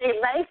as she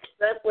makes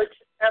it, which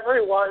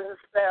everyone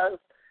says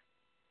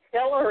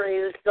Hillary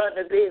is going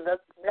to be the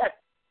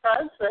next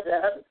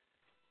president,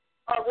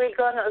 are we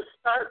going to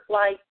start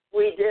like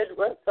we did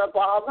with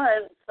Obama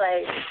and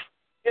say,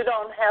 you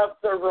don't have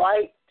the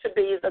right to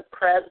be the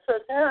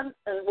president,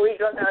 and we're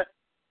going to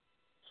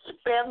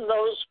spend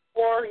those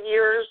 4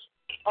 years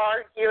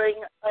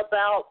arguing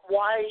about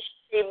why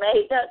she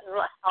made it and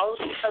how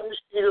come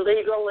she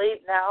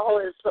legally now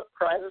is the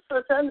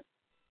president?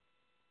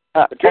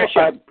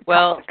 Patricia,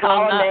 well,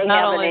 Colin may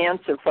have an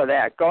answer for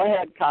that. Go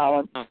ahead,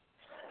 Colin.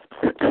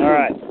 All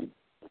right.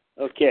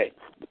 Okay.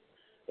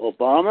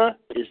 Obama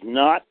is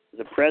not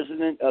the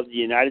president of the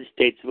United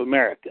States of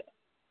America.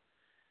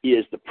 He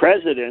is the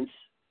president.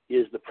 He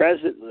is the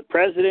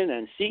president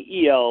and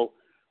CEO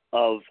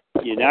of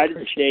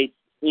United States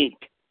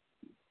Inc.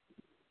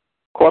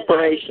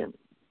 Corporation.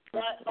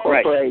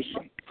 Right.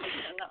 Corporation.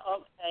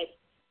 Okay.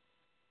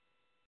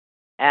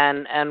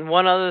 And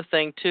one other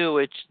thing too,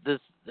 which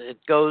it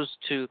goes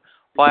to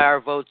why our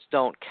votes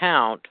don't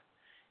count,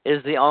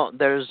 is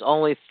there's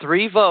only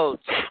 3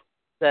 votes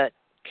that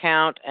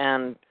count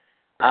and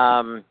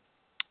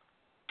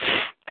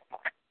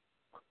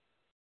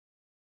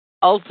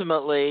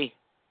ultimately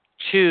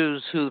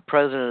choose who the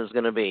president is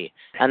going to be,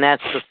 and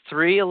that's the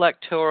 3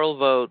 electoral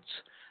votes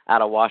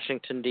out of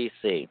Washington,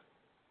 D.C.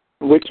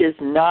 Which is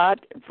not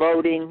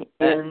voting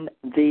in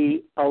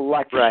the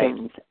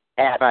elections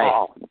at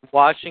all.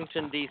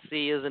 Washington,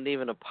 D.C. isn't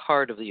even a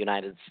part of the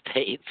United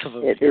States of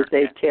America. It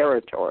is a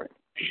territory.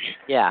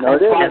 Yeah. No,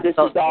 this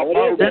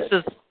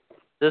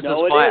is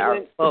why our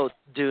votes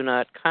do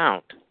not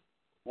count.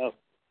 No.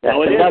 That's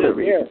another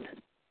reason.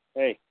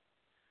 Hey.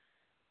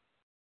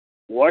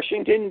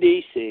 Washington,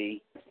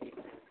 D.C.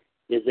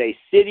 is a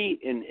city,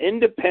 an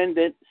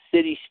independent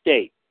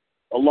city-state,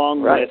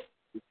 along with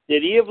the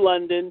City of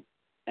London,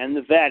 and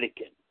the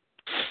Vatican.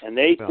 And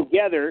they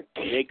together,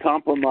 they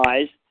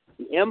comprise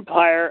the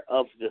empire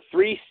of the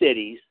three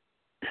cities,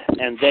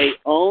 and they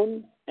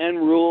own and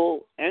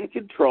rule and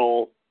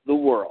control the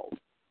world.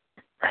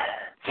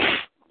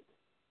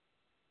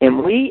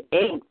 And we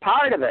ain't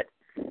part of it.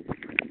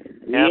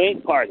 We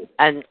ain't part of it.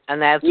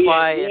 And that's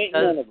why it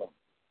does. None of them.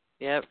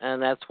 Yep,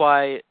 and that's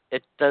why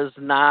it does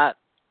not.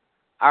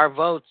 Our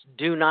votes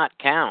do not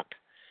count,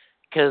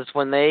 because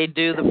when they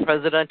do the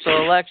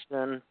presidential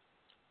election,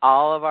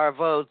 all of our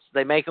votes,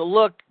 they make it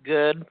look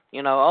good.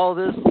 You know, oh,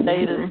 this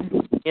state is,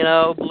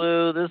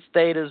 blue. This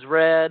state is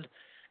red.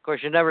 Of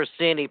course, you never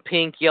see any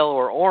pink, yellow,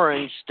 or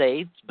orange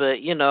states, but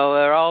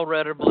they're all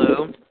red or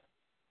blue,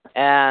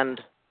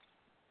 and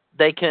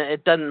they can.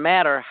 It doesn't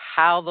matter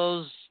how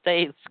those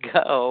states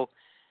go.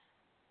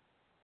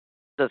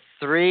 The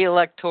 3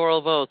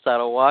 electoral votes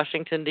out of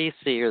Washington,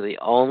 D.C. are the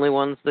only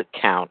ones that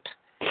count.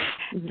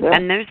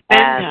 And there's been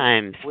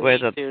times where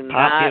the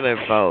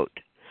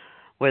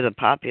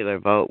popular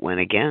vote went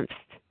against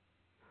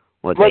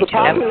what they chose. The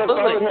popular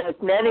vote has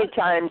many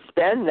times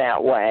been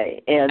that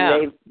way,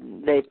 and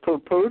they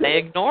poo-pooed it. They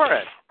ignore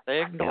it.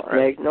 They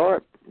ignore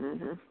it.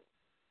 Mm-hmm.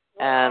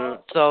 And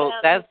so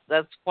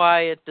that's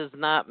why it does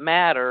not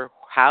matter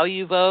how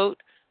you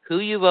vote, who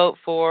you vote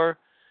for,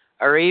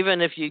 or even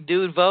if you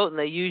do vote and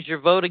they use your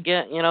vote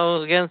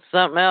against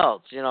something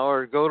else,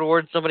 or go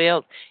towards somebody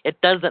else.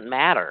 It doesn't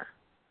matter.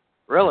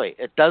 Really,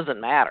 it doesn't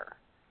matter,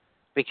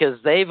 because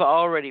they've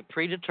already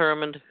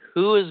predetermined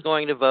who is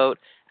going to vote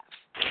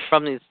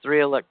from these 3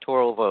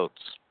 electoral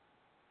votes.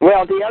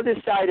 Well, the other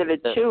side of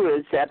it, too,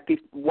 is that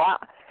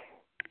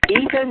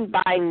even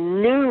by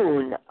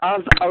noon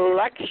of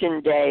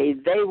Election Day,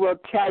 they will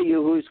tell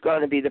you who's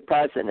going to be the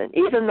president,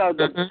 even though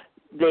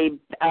the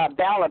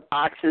ballot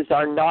boxes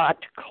are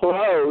not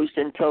closed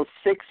until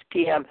 6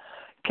 p.m.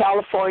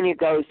 California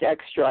goes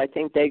extra. I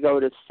think they go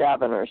to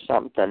 7 or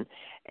something.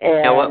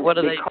 And what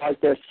because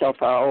they're so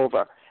far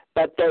over.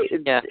 But they're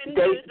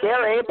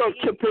able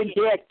to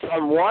predict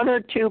on 1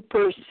 or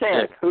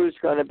 2% who's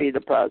going to be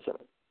the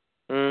president.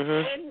 Mm-hmm.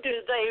 When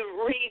do they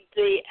read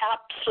the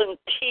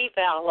absentee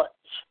ballots?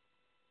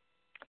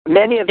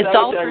 Many of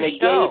those are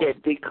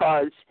negated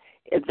because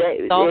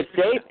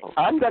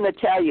I'm going to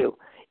tell you,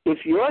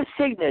 if your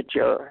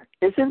signature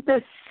isn't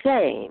the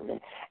same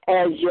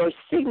as your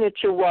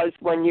signature was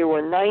when you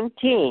were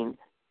 19,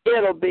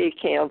 it'll be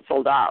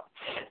canceled out.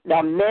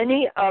 Now,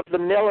 many of the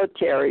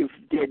military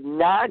did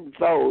not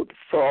vote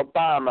for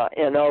Obama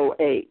in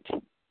 2008,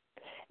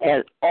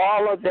 and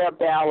all of their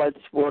ballots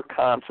were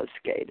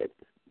confiscated.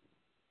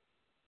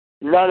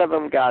 None of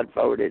them got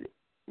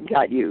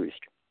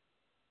used.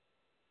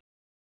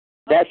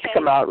 That's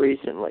come out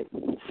recently.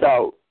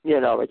 So,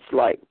 it's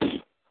like,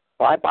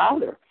 why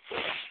bother?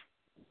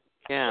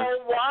 Yeah. So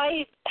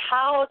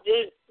how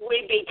did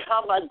we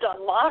become a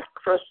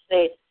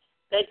democracy?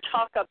 They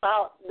talk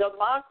about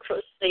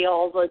democracy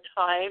all the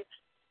time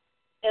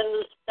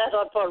instead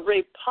of a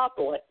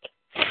republic.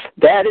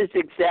 That is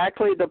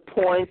exactly the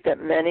point that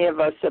many of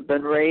us have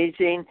been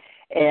raising,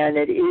 and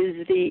it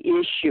is the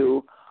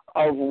issue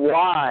of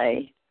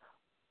why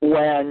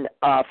when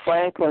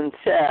Franklin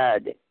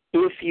said,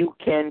 if you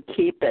can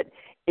keep it,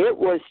 it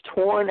was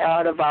torn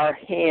out of our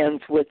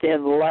hands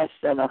within less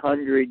than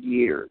 100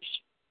 years.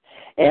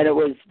 And it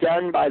was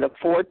done by the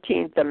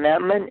 14th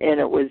Amendment, and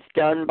it was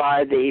done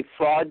by the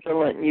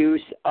fraudulent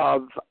use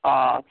of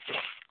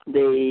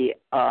the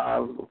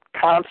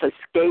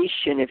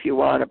confiscation, if you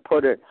want to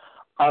put it,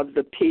 of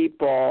the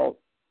people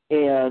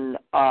in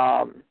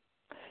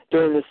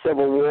during the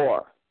Civil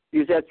War.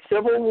 Because that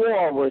Civil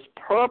War was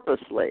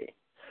purposely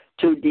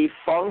to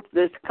defunct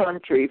this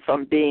country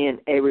from being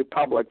a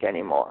republic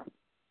anymore.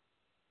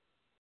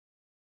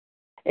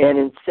 And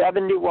in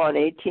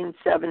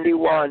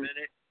 1871...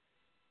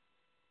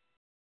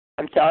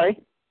 I'm sorry?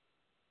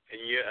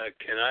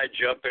 Can I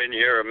jump in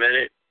here a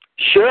minute?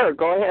 Sure,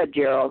 go ahead,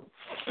 Gerald.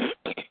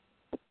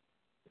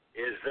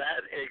 Is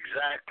that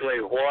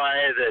exactly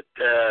why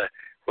that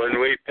when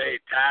we pay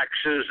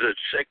taxes that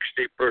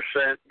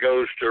 60%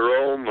 goes to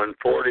Rome and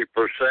 40%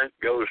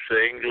 goes to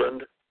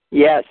England?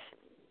 Yes,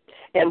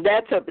 and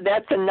that's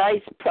a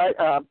nice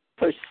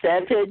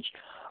percentage,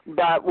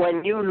 but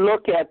when you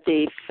look at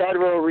the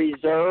Federal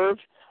Reserve,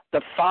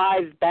 the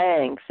 5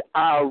 banks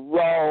are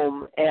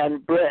Rome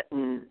and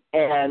Britain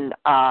and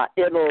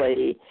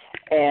Italy,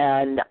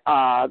 and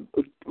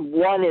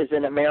one is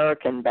an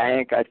American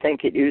bank. I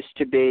think it used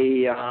to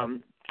be,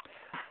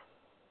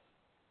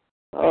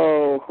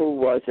 who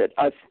was it?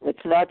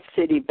 It's not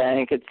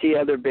Citibank. It's the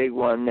other big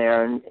one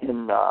there in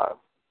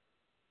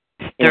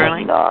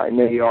Sterling? In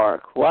New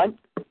York. What?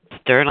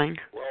 Sterling?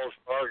 Wells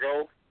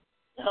Fargo?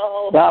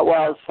 No. Not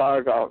Wells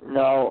Fargo.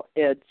 No,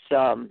 it's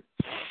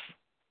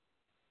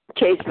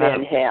Chase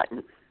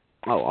Manhattan.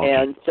 Oh, okay.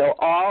 And so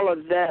all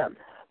of them,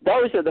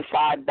 those are the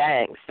 5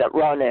 banks that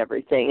run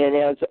everything. And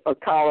as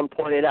Colin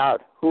pointed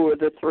out, who are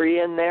the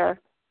 3 in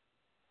there?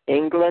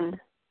 England,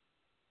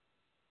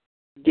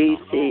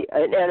 D.C.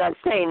 And I'm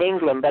saying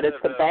England, but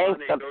it's the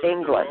banks of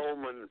England.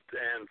 Rome and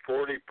and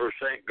 40%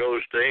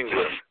 goes to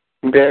England.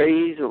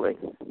 Very easily.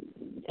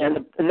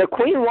 And the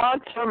Queen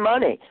wants her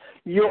money.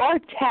 Your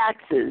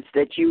taxes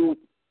that you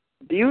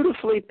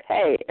beautifully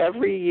pay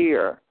every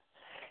year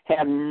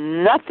have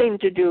nothing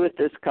to do with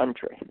this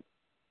country.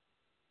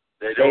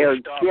 They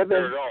don't stop here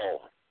at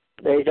all.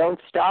 They don't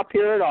stop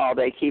here at all.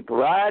 They keep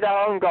right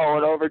on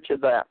going over to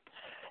them.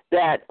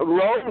 That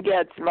Rome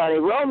gets money.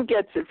 Rome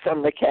gets it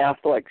from the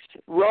Catholics.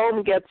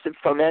 Rome gets it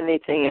from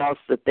anything else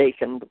that they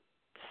can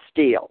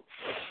steal.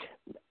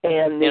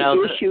 And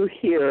the issue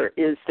here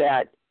is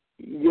that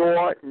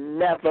you're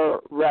never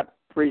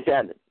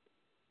represented.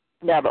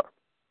 Never.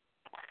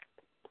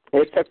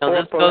 It's a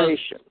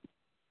corporation.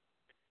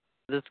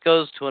 This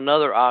goes to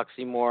another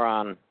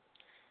oxymoron.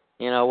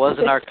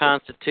 Wasn't our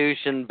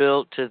Constitution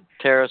built to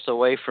tear us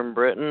away from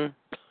Britain?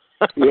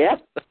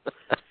 Yep.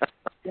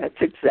 That's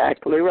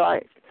exactly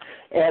right.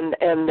 And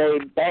the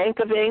Bank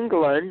of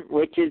England,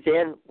 which is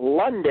in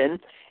London,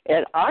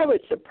 and I was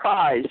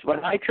surprised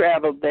when I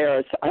traveled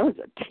there. I was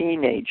a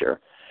teenager,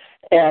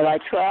 and I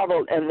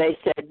traveled, and they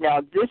said,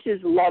 now this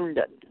is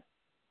London,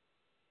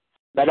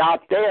 but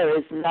out there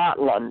is not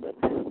London.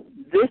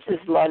 This is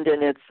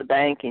London. It's the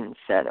banking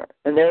center,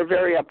 and they're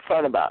very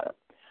upfront about it.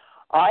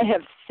 I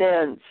have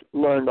since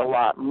learned a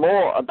lot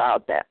more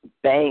about that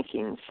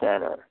banking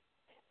center,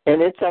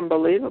 and it's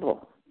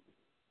unbelievable.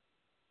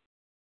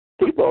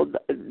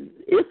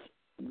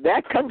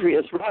 That country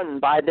is run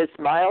by this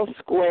mile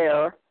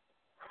square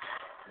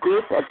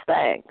group of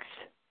banks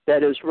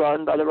that is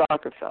run by the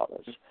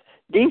Rockefellers.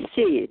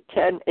 D.C.,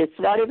 it's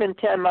not even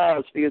 10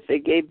 miles because they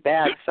gave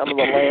back some of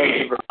the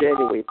land in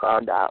Virginia, we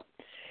found out.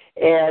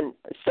 And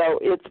so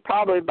it's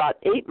probably about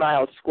 8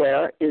 miles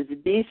square is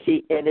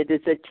D.C., and it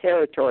is a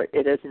territory.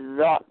 It is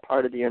not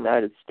part of the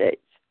United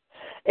States.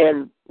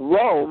 And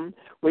Rome,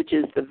 which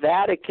is the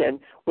Vatican,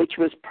 which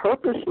was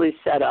purposely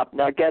set up,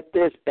 now get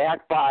this,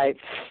 back by,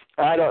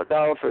 I don't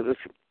know if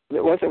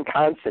it wasn't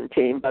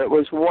Constantine, but it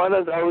was one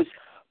of those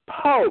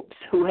popes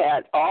who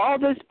had all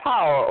this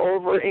power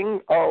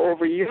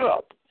over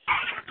Europe.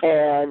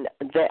 And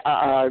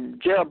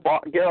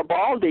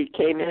Garibaldi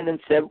came in and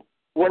said,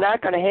 we're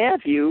not going to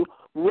have you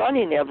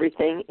running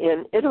everything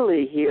in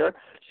Italy here.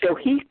 So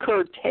he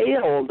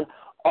curtailed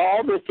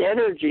all this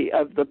energy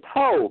of the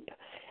Pope.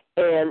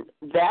 And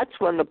that's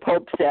when the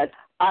Pope said,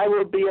 I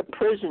will be a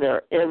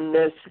prisoner in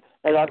this,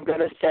 and I'm going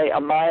to say a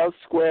mile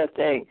square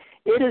thing.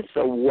 It is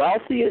the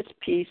wealthiest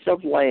piece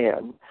of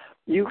land.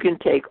 You can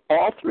take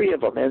all three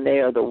of them, and they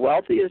are the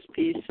wealthiest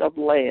piece of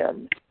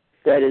land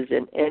that is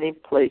in any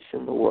place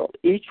in the world.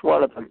 Each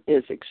one of them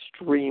is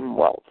extreme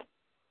wealth.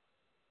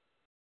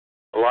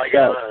 Well, I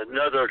got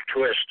another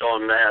twist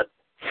on that.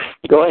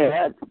 Go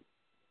ahead.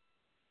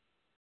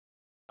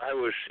 I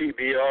was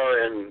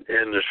CBR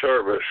in the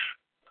service.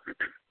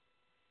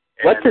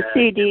 What's a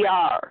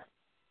CDR?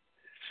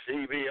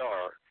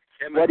 CBR,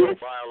 chemical,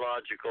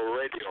 biological,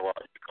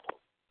 radiological.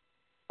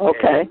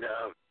 Okay. And,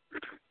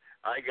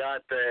 I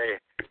got the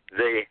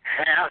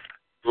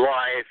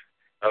half-life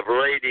of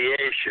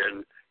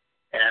radiation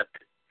at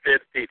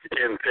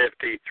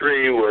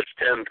 53 was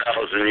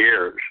 10,000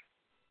 years.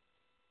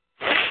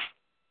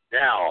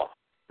 Now,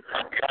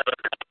 I got an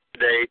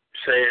update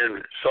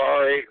saying,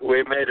 sorry,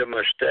 we made a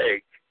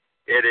mistake.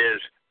 It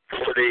is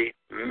 40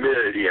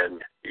 million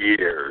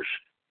years.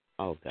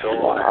 Oh, God. So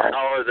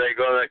how are they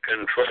going to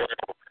control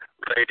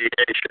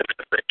radiation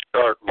if they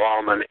start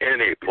bombing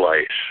any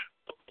place?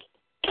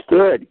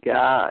 Good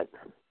God.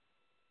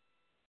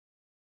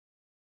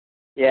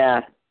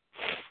 Yeah.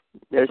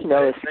 There's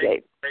no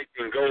escape. They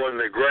can go in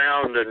the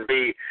ground and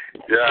be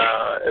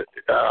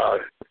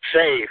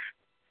safe.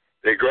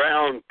 The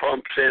ground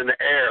pumps in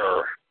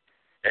air,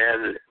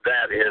 and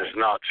that is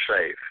not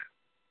safe.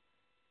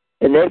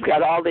 And they've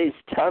got all these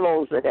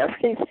tunnels and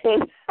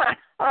everything.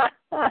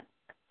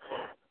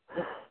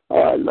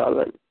 Oh, I love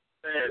it.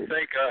 And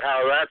think of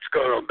how that's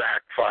going to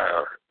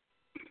backfire.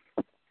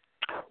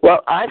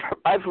 Well,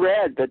 I've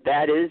read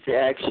that is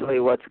actually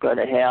what's going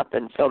to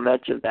happen. So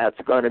much of that's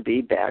going to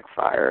be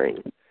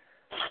backfiring.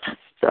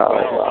 So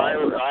well,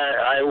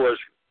 I was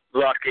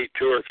lucky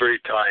 2 or 3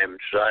 times.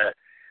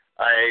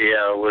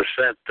 I was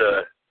sent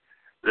to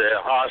the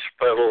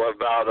hospital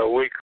about a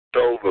week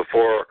or so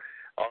before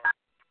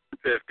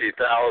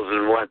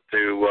 50,000 went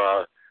to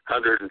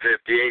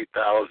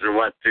 158,000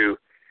 went to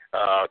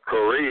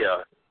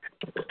Korea.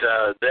 But,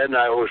 then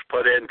I was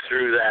put in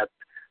through that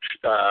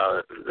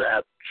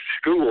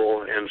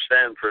school in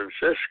San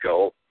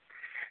Francisco,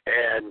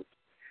 and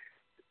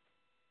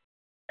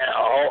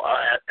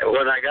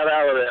when I got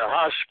out of the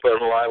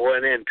hospital, I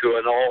went into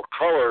an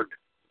all-colored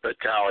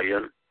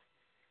battalion,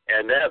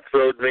 and that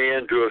threw me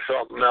into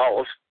something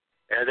else.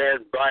 And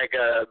then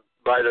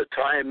by the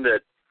time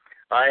that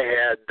I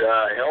had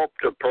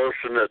helped a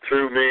person that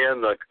threw me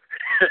in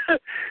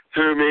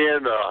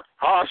the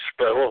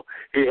hospital,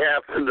 he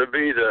happened to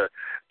be the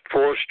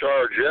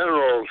 4-star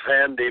general's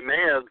handy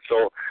man,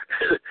 so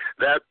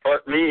that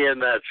put me in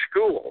that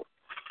school.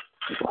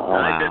 Wow.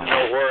 I didn't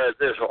know where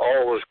this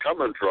all was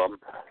coming from.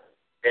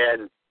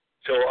 And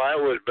so I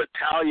was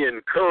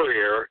battalion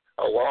courier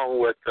along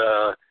with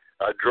a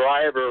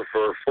driver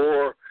for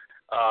four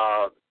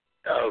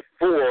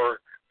for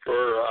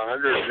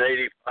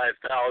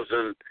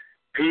 185,000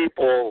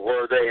 people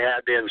where they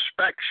had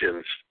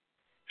inspections.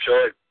 So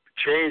it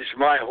changed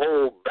my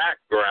whole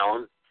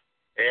background,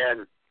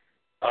 and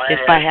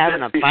just by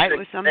having a fight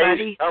with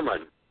somebody.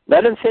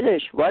 Let him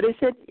finish. What is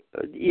it?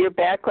 Your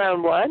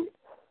background? What?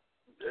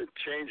 It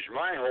changed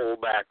my whole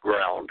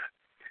background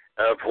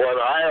of what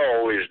I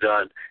always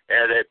done,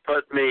 and it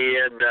put me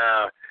in.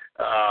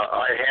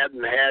 I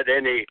hadn't had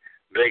any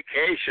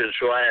vacation,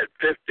 so I had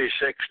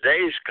 56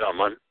 days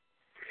coming,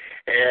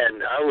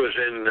 and I was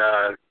in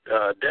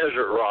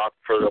Desert Rock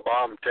for the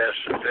bomb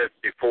tests in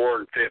 54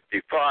 and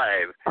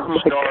 55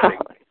 starting.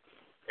 God.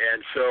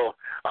 And so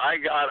I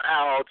got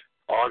out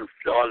on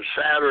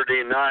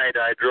Saturday night.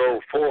 I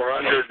drove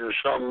 400 and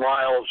some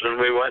miles, and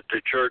we went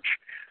to church.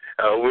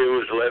 We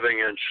was living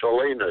in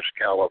Salinas,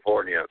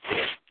 California.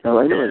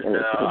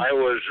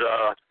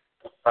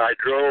 I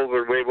drove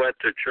and we went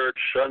to church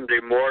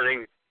Sunday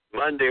morning.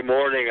 Monday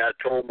morning, I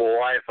told my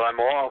wife I'm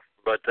off,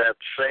 but at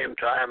the same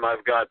time,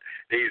 I've got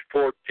these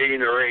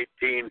 14 or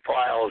 18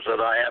 files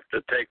that I have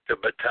to take to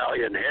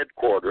battalion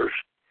headquarters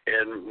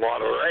in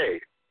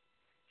Monterey.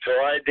 So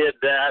I did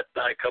that.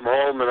 I come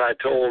home and I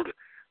told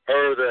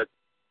her that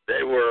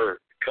they were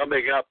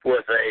coming up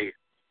with a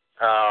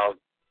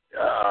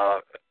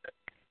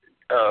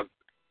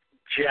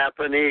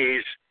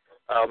Japanese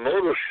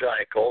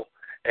motorcycle,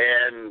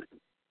 and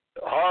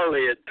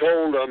Harley had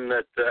told them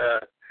that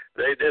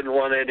they didn't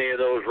want any of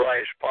those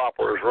rice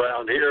poppers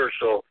around here,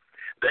 so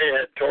they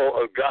had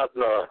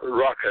gotten a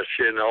ruckus,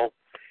 you know.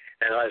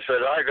 And I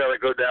said, I got to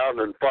go down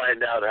and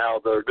find out how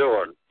they're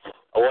doing.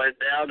 I went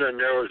down, and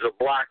there was a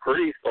black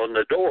wreath on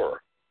the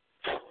door.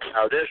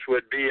 Now, this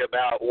would be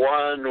about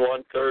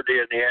 1:30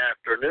 in the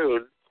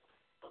afternoon,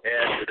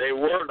 and they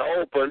weren't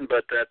open,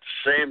 but at the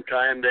same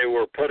time, they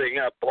were putting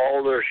up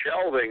all their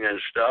shelving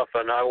and stuff,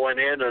 and I went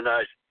in, and I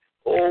said,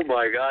 oh,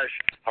 my gosh,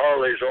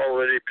 Harley's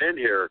already been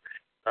here.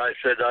 I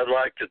said, I'd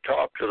like to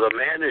talk to the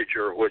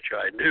manager, which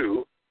I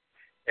knew,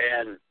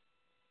 and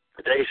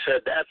they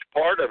said, that's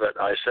part of it.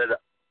 I said,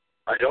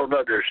 I don't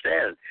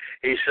understand.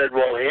 He said,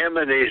 well, him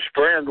and his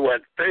friend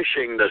went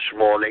fishing this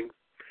morning,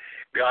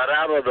 got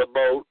out of the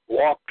boat,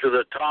 walked to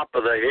the top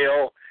of the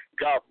hill,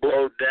 got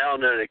blowed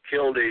down, and it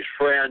killed his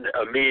friend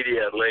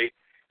immediately,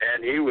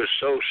 and he was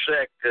so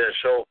sick,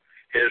 so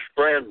his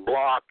friend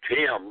blocked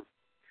him,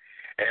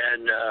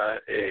 and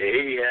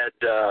he had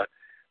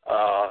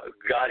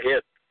got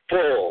hit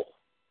full,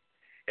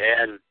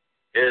 and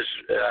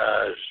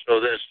so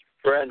this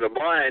friend of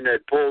mine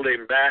had pulled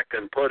him back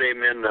and put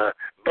him in the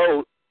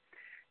boat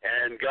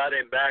and got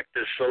him back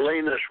to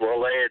Salinas.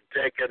 Well, they had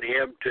taken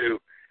him to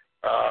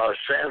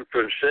San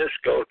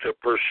Francisco to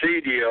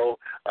Presidio.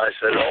 I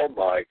said, oh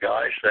my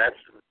gosh,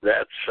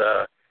 that's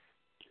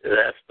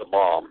the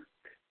bomb.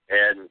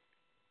 And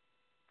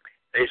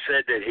they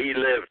said that he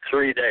lived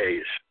 3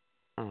 days.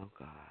 Oh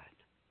God.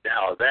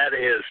 Now that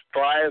is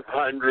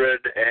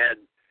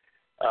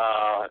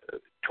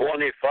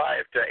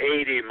 525 to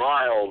 80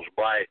 miles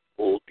by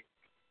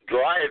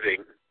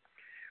driving,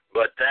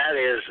 but that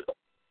is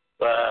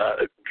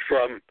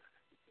from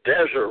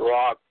Desert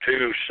Rock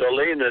to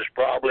Salinas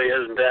probably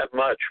isn't that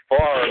much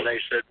far. And they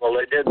said, well,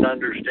 they didn't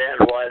understand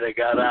why they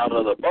got out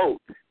of the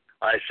boat.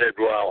 I said,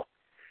 well,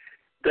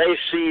 they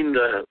seen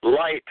the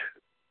light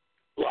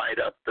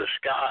up the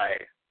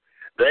sky.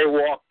 They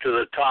walked to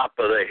the top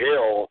of the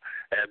hill,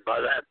 and by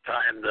that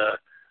time the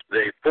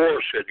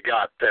force had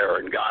got there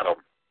and got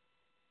them.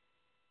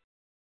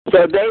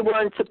 So they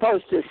weren't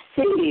supposed to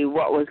see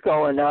what was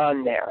going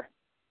on there.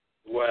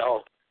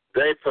 Well,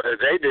 they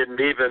didn't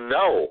even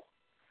know.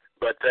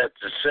 But at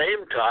the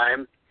same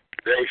time,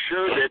 they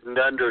sure didn't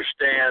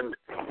understand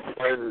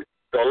when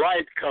the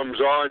light comes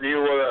on,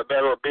 you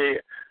better be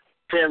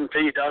 10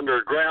 feet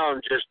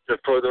underground just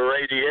for the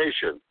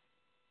radiation.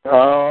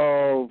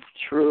 Oh,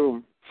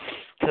 true.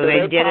 So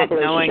they did it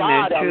knowing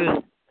their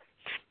troops.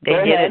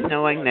 They did it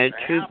knowing their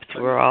troops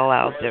were all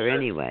out there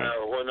anyway.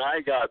 When I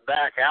got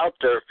back out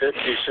there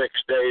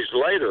 56 days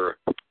later,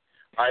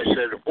 I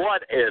said,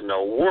 what in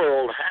the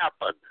world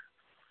happened?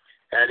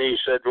 And he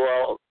said,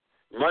 well,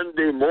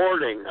 Monday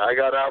morning, I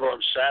got out on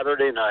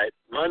Saturday night.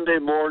 Monday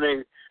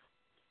morning,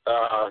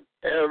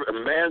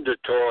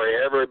 mandatory,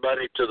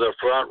 everybody to the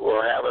front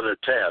were having a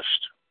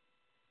test.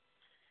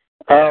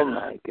 Oh,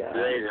 my God.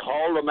 They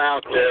hauled them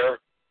out there,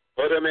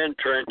 put them in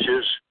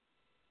trenches,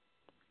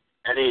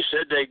 and he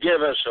said they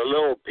give us a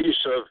little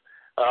piece of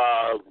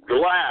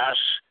glass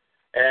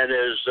and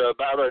is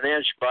about 1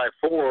 inch by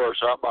 4 or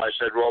something. I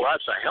said, well,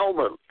 that's a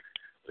helmet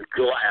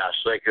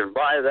glass. They can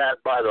buy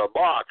that by the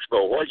box,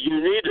 but what do you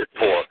need it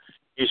for?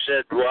 He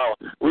said, well,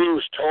 we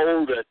was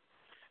told that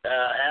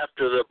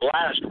after the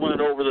blast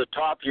went over the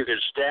top, you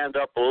could stand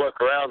up and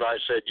look around. I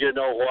said, you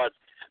know what?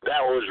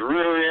 That was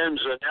rear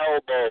ends and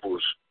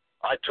elbows.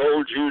 I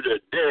told you to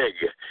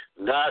dig,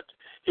 not.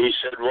 He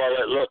said, well,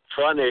 it looked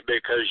funny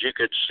because you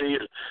could see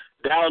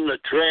down the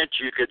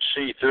trench, you could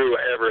see through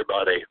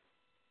everybody.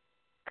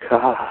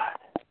 God.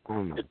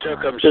 It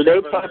took them so 7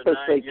 they to 9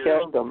 purposely years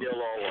killed them. to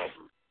kill all of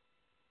them.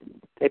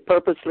 They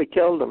purposely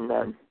killed them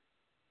then.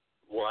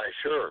 Why,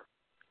 sure.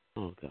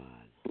 Oh, God.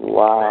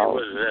 Wow. It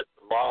was at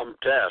the bomb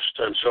test,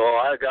 and so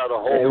I got a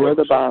hold of They were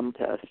the bomb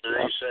test. and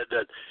they said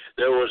that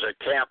there was a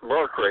Camp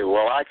Mercury.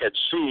 Well, I could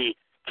see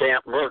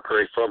Camp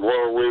Mercury from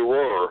where we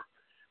were,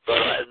 but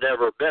I had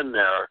never been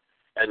there.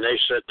 And they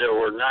said there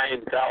were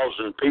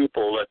 9,000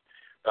 people that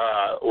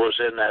was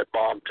in that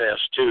bomb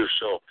test too.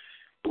 So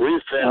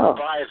we fed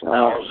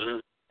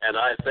 5,000, and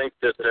I think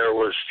that there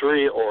was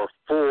 3 or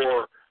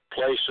 4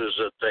 places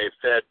that they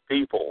fed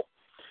people.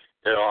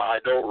 You know, I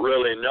don't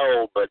really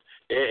know, but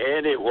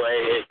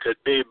anyway, it could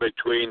be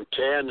between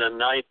 10 and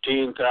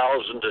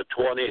 19,000 to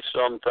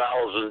 20-some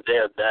thousand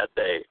dead that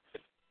day.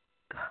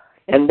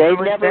 And they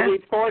never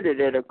reported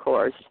it, of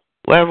course.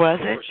 Where was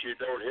it? Of course, you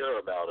don't hear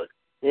about it.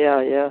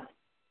 Yeah.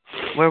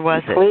 Where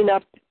was it? Clean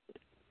up.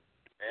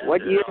 And,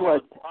 what year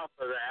was it? On top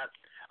of that,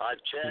 I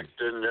checked,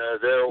 and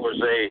there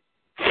was a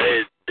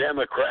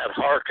Democrat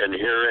Harkin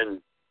here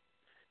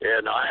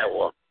in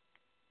Iowa.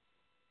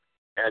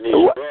 And his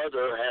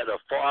brother had a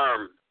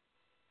farm,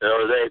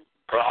 or they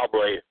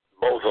probably,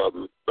 both of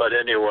them, but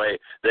anyway,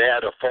 they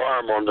had a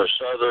farm on the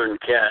southern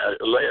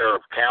layer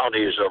of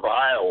counties of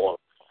Iowa.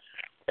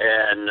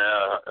 And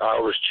I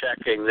was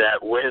checking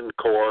that wind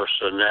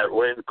course, and that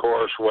wind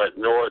course went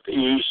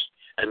northeast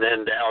and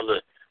then down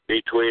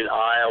between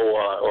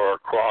Iowa or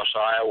across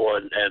Iowa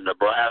and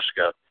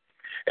Nebraska.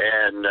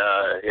 And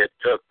it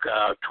took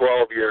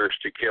 12 years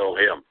to kill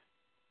him.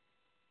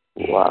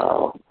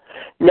 Wow.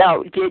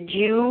 Now, did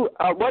you,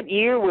 what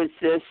year was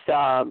this,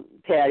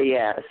 Patty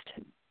asked?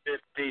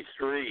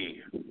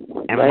 53.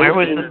 And where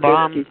was the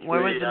bomb?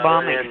 Where was the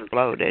bomb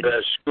exploded?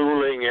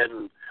 Schooling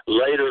in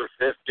later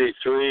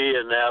 53,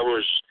 and that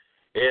was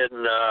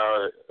in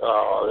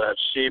that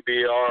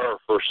CBR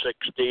for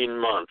 16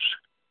 months.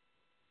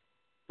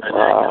 And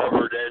that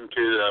covered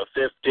into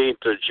the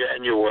 15th of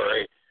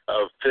January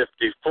of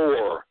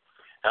 54.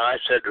 And I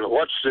said,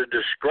 what's the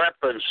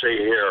discrepancy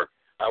here?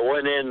 I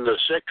went in the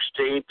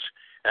 16th,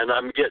 and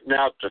I'm getting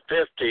out the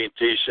 15th.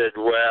 He said,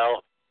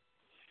 well,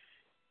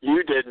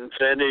 you didn't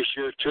finish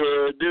your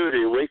tour of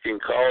duty. We can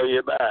call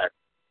you back.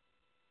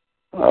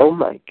 Oh,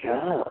 my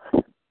God.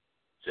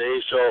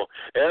 See, so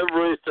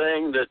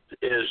everything that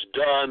is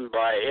done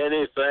by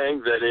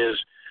anything that is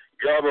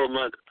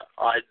government,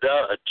 I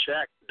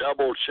check,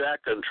 double check,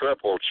 and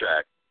triple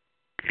check.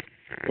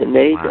 And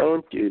they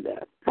don't do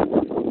that.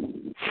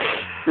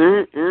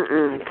 So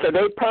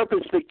they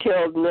purposely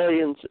killed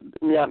millions,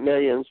 not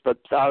millions, but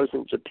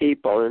thousands of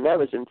people, and that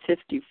was in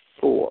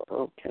 54.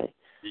 Okay.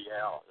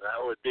 Yeah,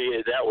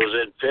 that was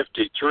in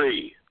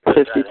 53.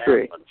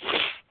 53.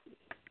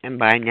 And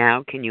by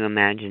now, can you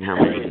imagine how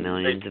many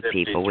millions of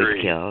people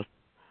we've killed?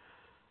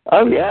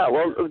 Oh, yeah.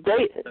 Well, the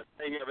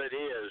thing of it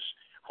is,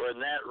 when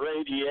that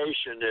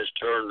radiation is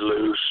turned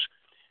loose,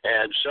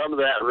 and some of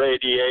that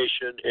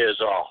radiation is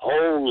a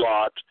whole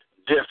lot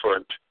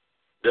different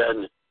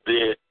than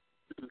the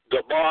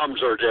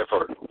bombs are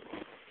different.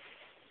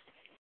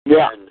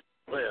 Yeah. And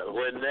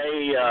when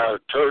they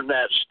turn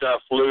that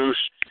stuff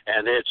loose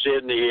and it's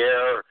in the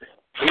air,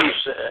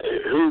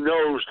 who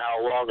knows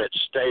how long it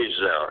stays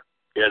there,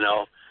 you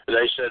know?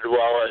 They said,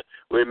 well,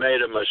 we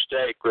made a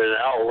mistake, but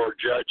now we're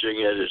judging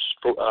it as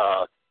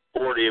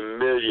 40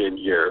 million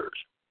years.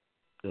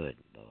 Good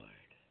Lord.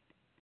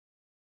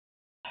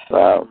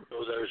 Wow. So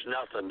there's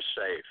nothing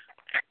safe.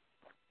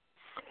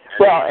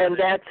 And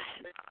that's...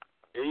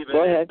 Even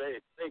Go if ahead. they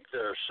think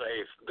they're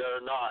safe,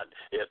 they're not.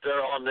 If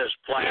they're on this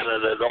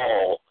planet at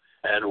all,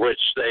 and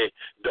which they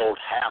don't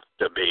have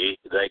to be,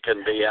 they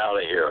can be out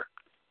of here.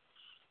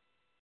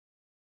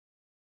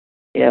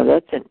 Yeah,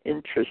 that's an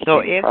interesting So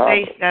if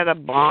problem. they set a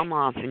bomb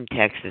off in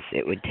Texas,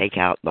 it would take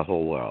out the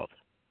whole world.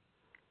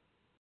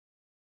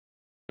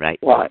 Right?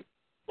 Why?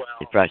 Well,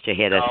 if Russia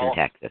hit us in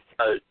Texas.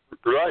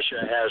 Russia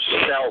has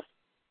stealth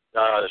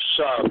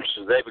subs.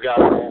 They've got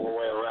them all the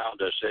way around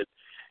us.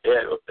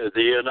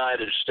 The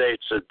United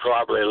States would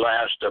probably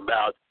last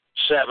about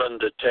 7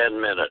 to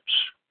 10 minutes.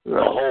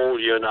 Right. The whole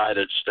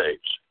United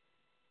States.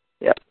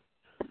 Yep.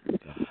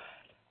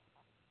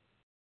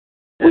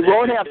 We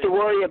won't have to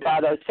worry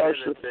about our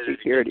Social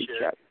Security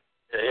check.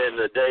 In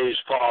the days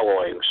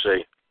following,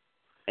 see.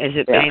 Is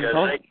it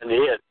painful?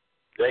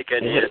 They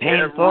can hit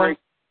every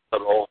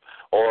hospital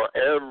or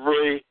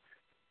every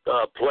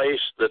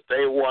place that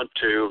they want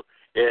to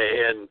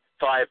in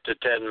 5 to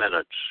 10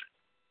 minutes.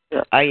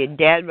 Yeah. Are you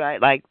dead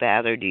right like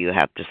that, or do you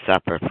have to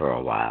suffer for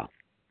a while?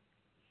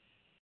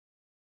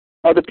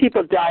 Oh, the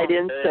people died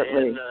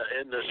instantly.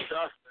 In the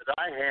stuff that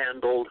I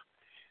handled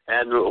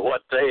and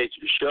what they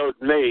showed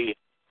me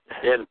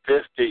in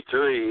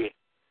 53,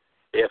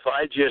 if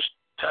I just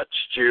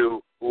touched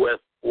you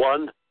with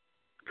one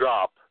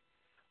drop,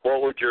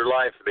 what would your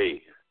life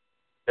be?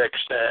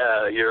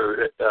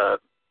 Your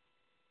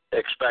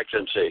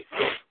expectancy?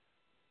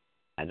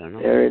 I don't know.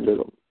 Very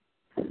little.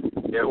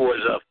 It was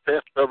a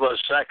fifth of a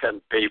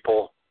second,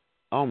 people.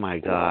 Oh, my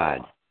God.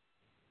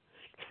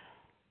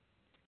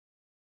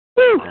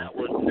 That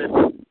was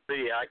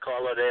 53. I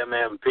call it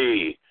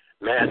MMP.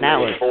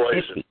 man-made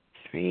poison.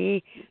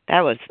 53.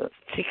 That was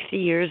 60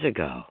 years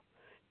ago.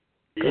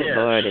 Good Yes.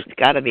 Lord, it's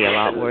got to be a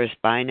lot worse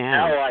by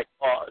now.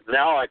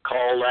 Now I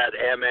call that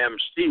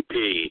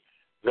MMCP,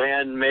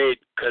 man-made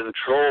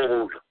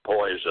controlled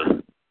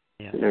poison.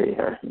 Yeah. There you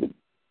are.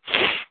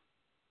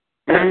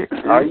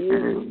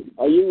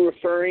 Are you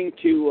referring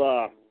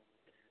to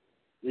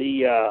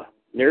the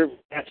nerve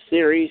gas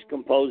series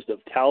composed of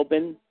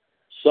Talbin,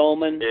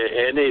 Solman?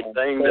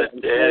 Anything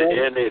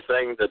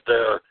that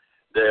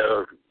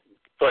they're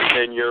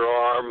putting in your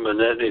arm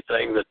and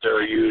anything that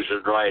they're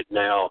using right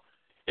now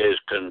is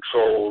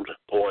controlled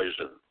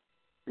poison.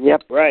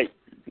 Yep. Right.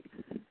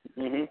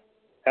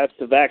 That's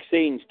the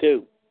vaccines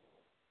too.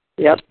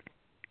 Yep.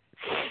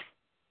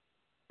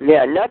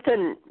 Yeah,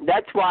 nothing.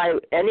 That's why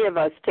any of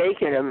us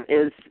taking them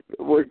is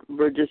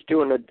we're just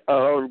doing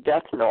our own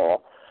death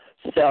knell.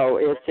 So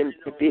it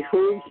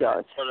behooves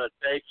us. I'm going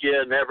to take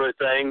you and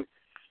everything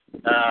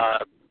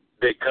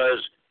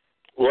because,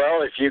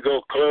 well, if you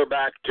go clear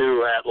back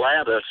to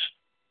Atlantis,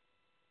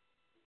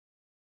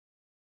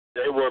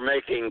 they were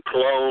making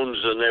clones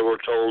and they were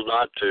told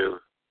not to.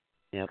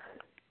 Yep.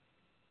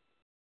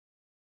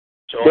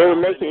 So they were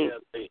making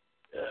the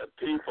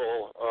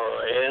people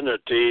or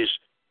entities,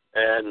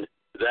 and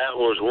that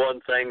was one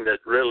thing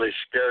that really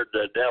scared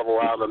the devil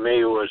out of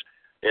me. Was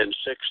in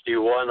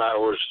 '61 I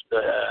was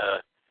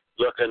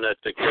looking at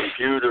the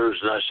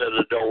computers and I said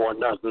I don't want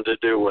nothing to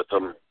do with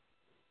them.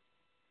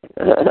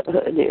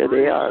 Here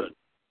they are.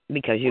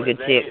 Because you could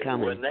see it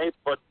coming. When they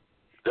put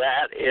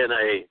that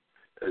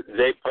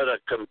they put a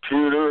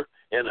computer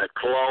in a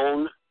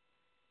clone,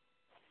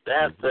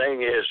 that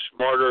thing is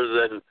smarter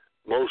than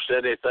most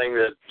anything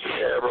that's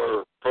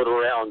ever put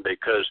around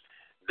because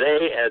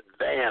they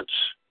advance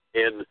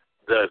in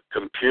the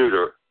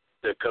computer.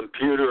 The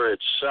computer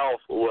itself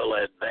will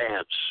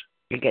advance.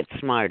 It gets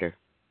smarter,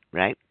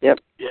 right? Yep.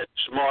 It's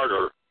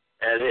smarter,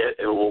 and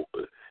it will,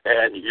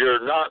 and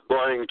you're not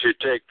going to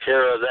take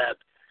care of that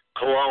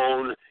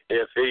clone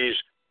if he's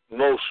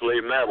mostly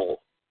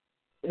metal.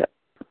 Yep.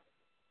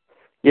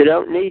 You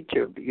don't need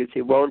to because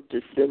he won't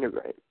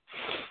disintegrate.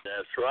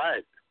 That's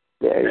right.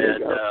 There you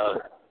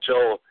go.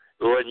 So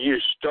when you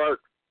start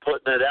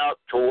putting it out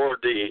toward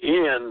the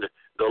end,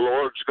 the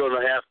Lord's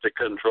going to have to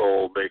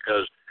control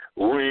because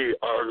we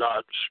are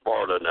not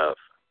smart enough.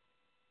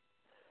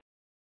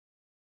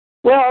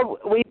 Well,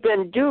 we've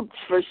been duped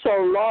for so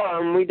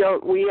long.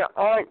 We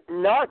aren't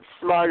not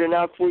smart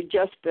enough. We've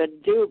just been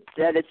duped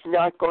that it's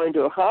not going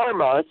to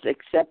harm us,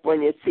 except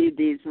when you see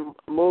these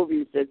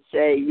movies that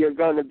say you're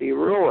going to be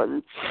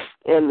ruined,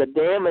 and the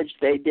damage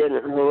they did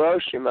in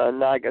Hiroshima and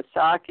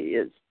Nagasaki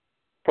is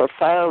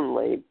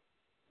profoundly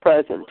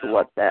present to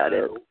what that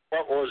is.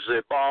 What was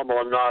the bomb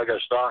on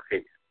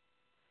Nagasaki?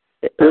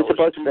 It was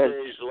supposed to 2 be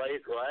days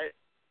late, right?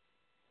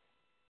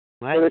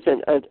 What? It was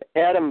an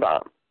atom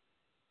bomb.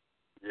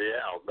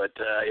 Yeah, but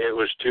it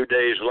was 2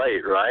 days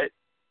late, right?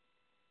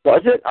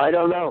 Was it? I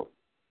don't know.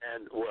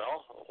 And,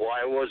 well,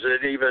 why was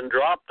it even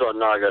dropped on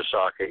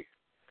Nagasaki?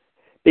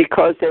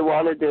 Because they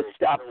wanted to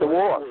stop the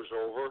war. It was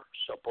over,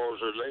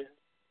 supposedly.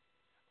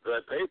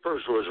 The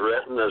papers was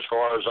written, as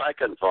far as I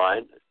can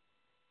find.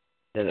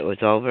 That it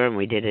was over and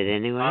we did it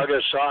anyway?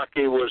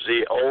 Nagasaki was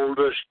the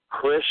oldest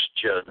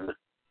Christian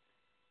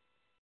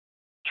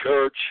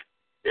church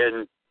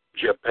in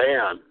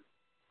Japan.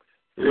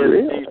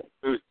 Really?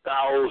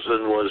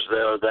 52,000 was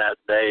there that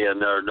day, and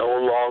they're no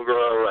longer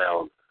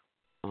around.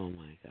 Oh,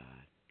 my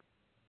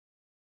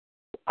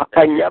God.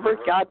 I never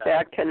got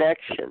that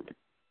connection.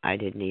 I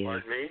didn't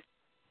either. Pardon me?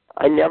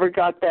 I never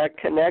got that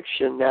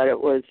connection that it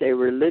was a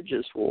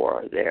religious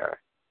war there.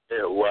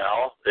 Yeah,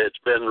 well, it's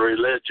been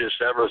religious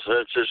ever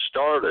since it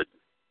started.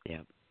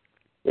 Yep.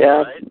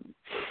 Yeah. Right?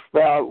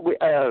 Well,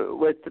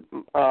 with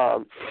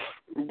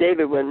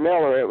David Wynn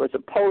Miller, it was a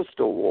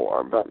postal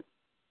war, but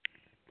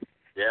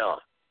Yeah.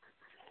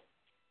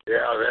 Yeah,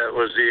 that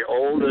was the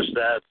oldest.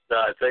 That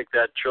I think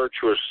that church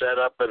was set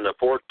up in the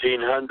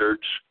 1400s,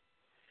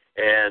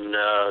 and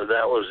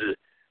that was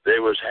they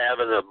was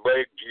having a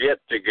big get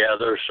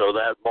together, so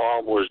that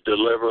bomb was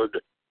delivered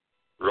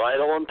right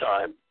on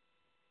time.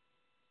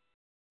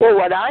 well,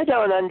 what I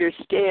don't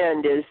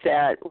understand is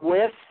that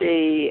with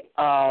the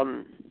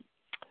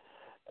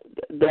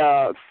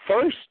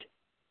first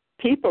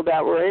people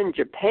that were in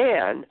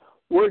Japan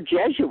were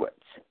Jesuits.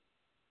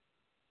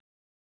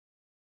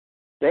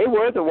 They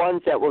were the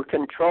ones that were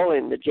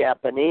controlling the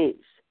Japanese.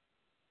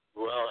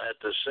 Well, at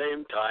the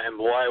same time,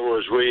 why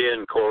was we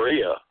in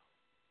Korea?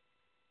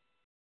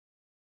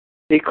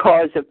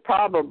 Because of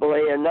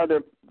probably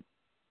another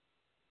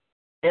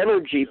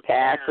energy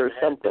pack or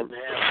something. They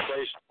had a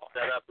place to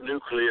set up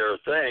nuclear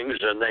things,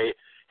 and they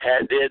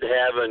did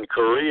have in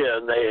Korea,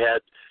 and they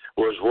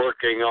was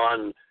working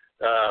on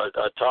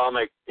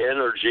atomic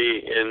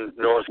energy in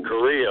North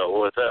Korea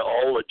with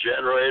all the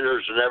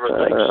generators and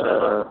everything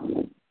set up.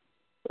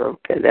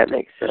 Okay, that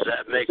makes sense. Does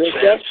that make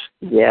sense?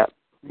 Yeah.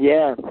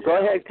 Yeah. Go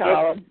ahead,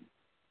 Colin.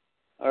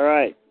 All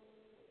right.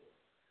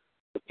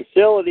 The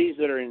facilities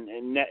that are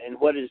in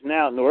what is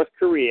now North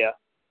Korea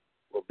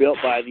were built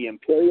by the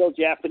Imperial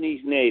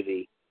Japanese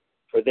Navy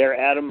for their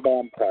atom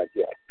bomb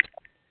project.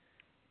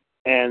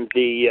 And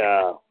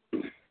the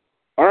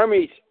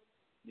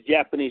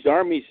Japanese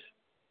Army's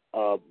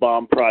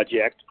bomb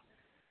project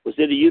was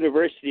at a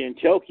university in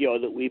Tokyo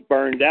that we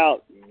burned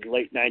out in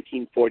late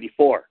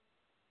 1944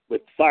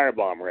 with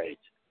firebomb raids.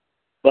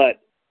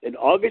 But on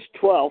August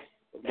 12th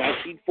of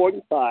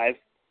 1945,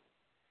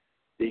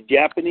 the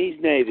Japanese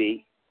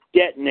Navy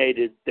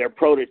detonated their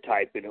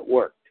prototype, and it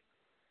worked.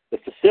 The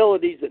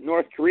facilities that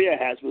North Korea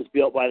has was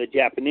built by the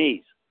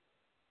Japanese.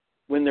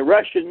 When the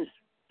Russians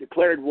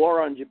declared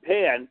war on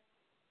Japan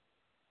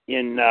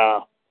in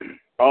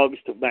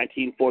August of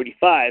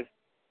 1945,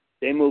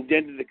 they moved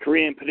into the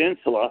Korean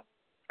Peninsula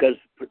because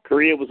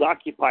Korea was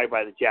occupied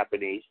by the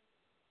Japanese.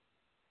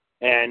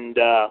 And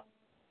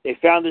they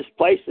found this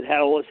place that had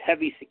all this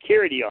heavy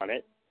security on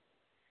it.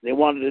 They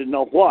wanted to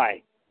know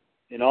why.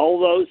 And all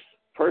those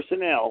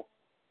personnel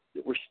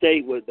that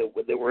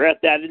were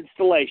at that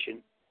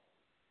installation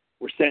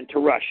were sent to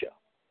Russia,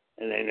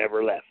 and they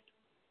never left.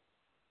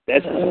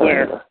 This is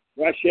where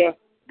Russia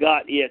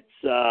got its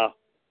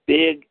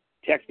big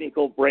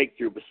technical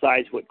breakthrough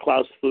besides what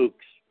Klaus Fuchs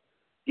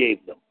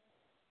gave them.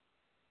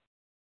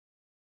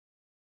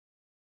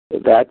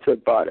 That's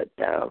what brought it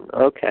down.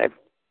 Okay.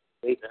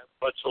 That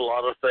puts a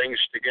lot of things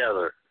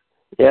together.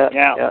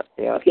 Yeah.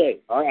 Okay,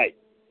 all right.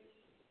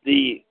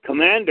 The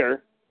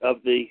commander of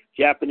the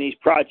Japanese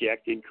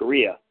project in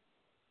Korea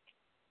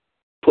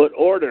put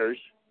orders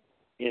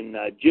in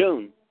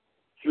June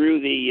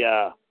through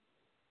the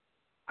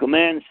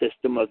command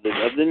system of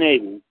the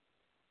Navy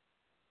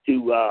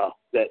to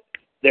that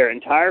their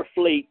entire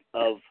fleet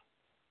of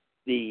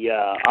the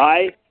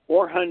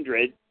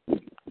I-400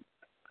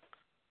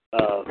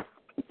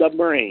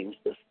 submarines,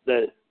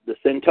 the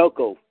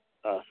Sentoku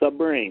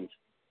submarines.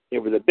 They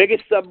were the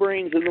biggest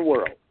submarines in the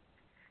world.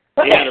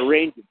 They had a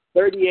range of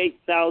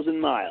 38,000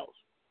 miles.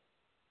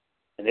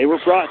 And they were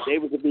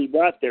to be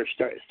brought there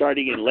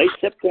starting in late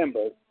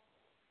September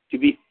to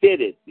be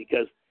fitted,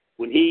 because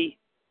when he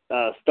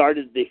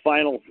started the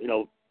final,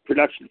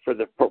 production for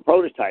the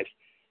prototypes,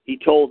 he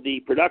told the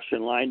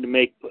production line to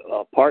make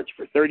parts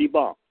for 30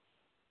 bombs.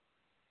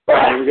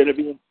 And they were going to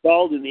be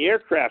installed in the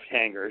aircraft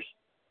hangars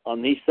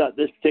on this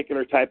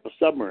particular type of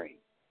submarine,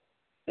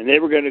 and they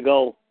were going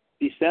to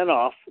be sent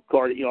off,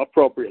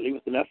 appropriately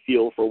with enough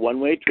fuel for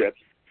one-way trips.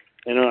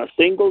 And on a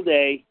single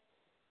day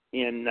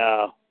in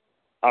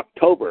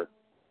October,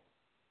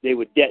 they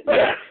would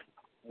detonate.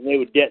 And they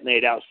would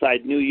detonate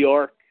outside New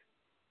York,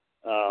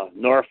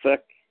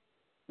 Norfolk,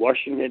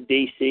 Washington,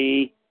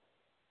 D.C.,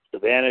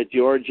 Savannah,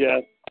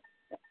 Georgia,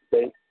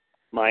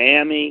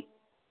 Miami,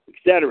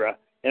 etc.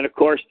 And, of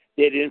course,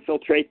 they'd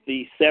infiltrate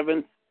the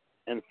 7th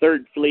and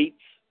 3rd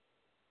Fleets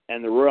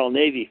and the Royal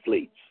Navy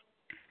fleets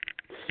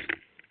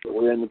that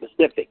were in the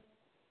Pacific.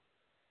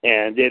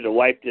 And they'd have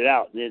wiped it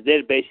out.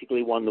 They'd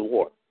basically won the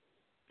war.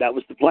 That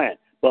was the plan.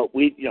 But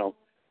the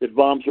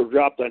bombs were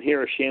dropped on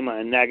Hiroshima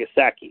and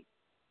Nagasaki,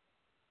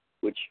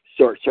 which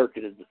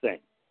short-circuited the thing.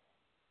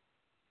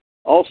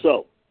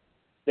 Also,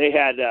 they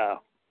had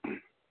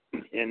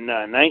in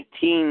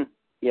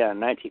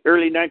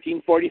early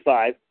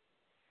 1945,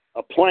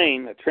 a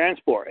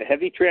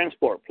heavy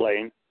transport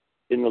plane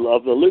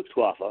of the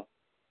Luftwaffe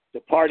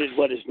departed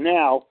what is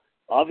now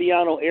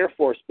Aviano Air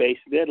Force Base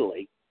in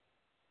Italy,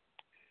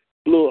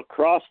 flew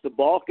across the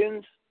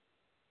Balkans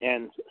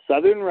and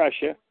southern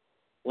Russia,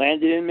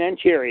 landed in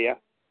Manchuria,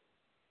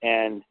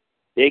 and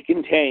they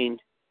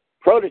contained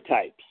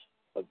prototypes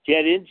of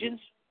jet engines,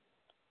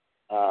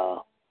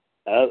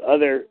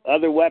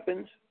 other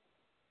weapons,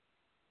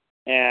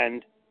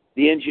 and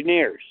the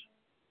engineers.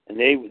 And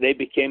they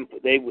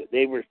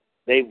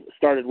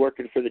started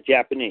working for the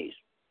Japanese.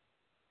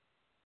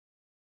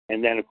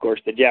 And then, of course,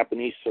 the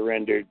Japanese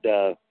surrendered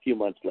a few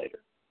months later.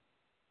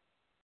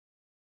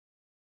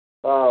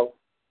 Wow.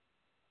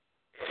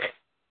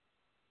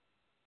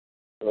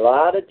 A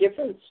lot of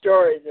different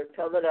stories are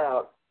coming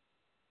out.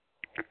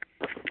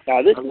 Now,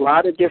 a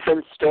lot of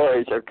different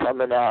stories are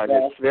coming out.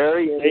 Yeah. It's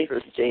very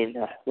interesting.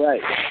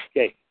 Right.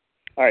 Okay.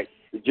 All right.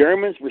 The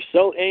Germans were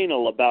so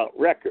anal about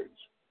records.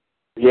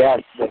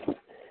 Yes.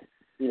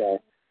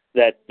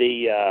 That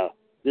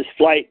this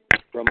flight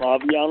from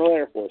Aviano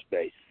Air Force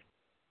Base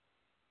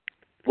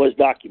was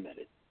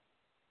documented.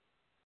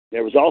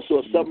 There was also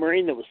a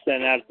submarine that was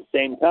sent out at the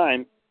same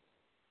time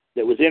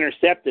that was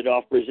intercepted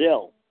off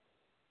Brazil.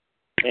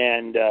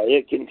 And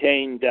it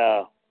contained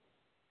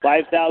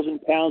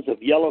 5,000 pounds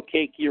of yellow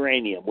cake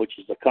uranium, which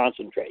is a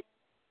concentrate.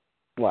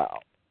 Wow.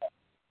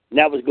 And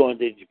that was going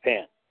to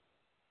Japan.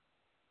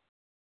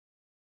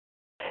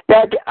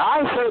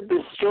 I heard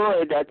the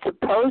story that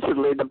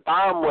supposedly the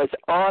bomb was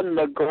on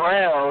the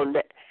ground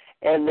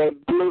and they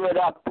blew it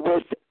up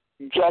with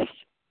just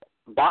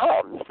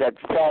bombs that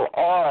fell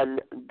on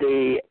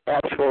the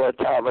actual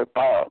atomic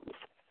bombs.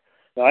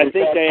 No, I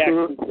think they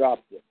actually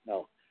dropped it.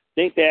 No, I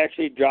think they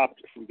actually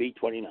dropped it from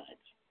B-29s.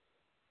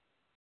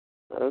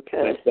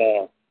 Okay.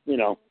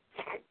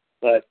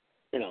 But,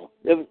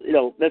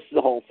 that's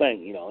the whole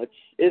thing.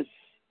 It's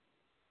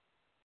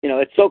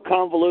it's so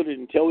convoluted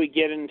until we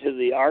get into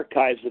the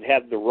archives that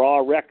have the raw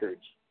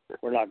records.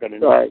 We're not going to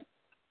know. Right.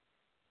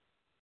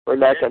 We're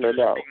not going to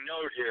know.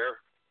 Note here.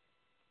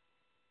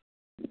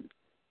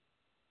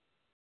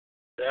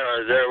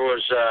 There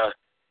was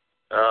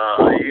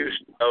I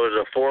was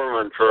a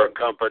foreman for a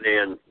company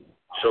in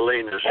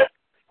Salinas,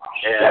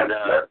 and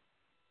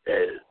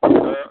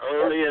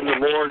early in the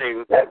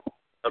morning,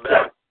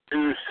 about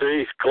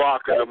 2-3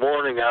 o'clock in the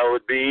morning, I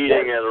would be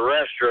eating at a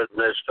restaurant, and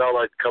this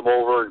fella would come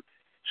over and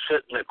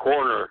sit in the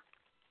corner,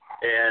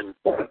 and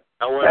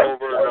I went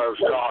over and I was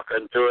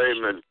talking to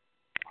him, and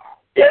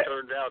he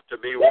turned out to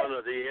be one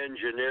of the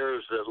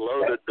engineers that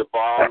loaded the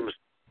bombs,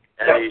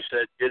 and he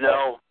said,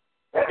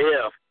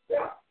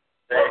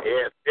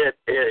 if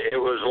it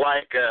was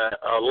like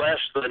a less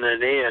than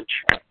an inch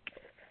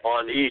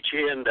on each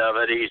end of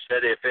it, he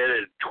said if it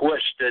had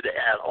twisted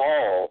at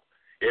all,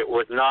 it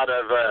would not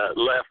have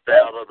left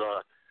out of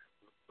the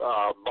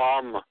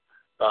bomb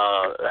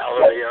out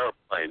of the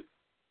airplane.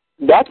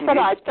 That's what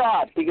I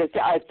thought, because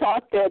I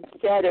thought they'd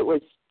said it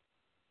was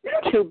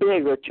too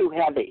big or too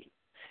heavy.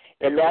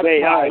 And that's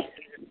why.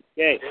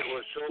 Okay. It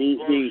was so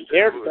the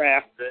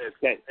aircraft.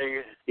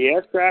 The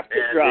aircraft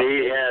was dropped.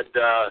 He had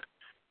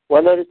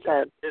one at a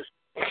time.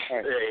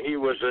 He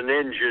was an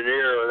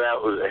engineer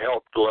that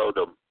helped load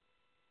them.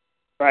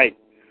 Right.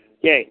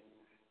 Okay.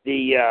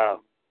 The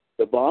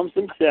bombs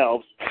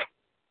themselves,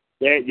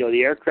 the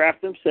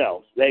aircraft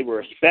themselves, they were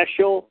a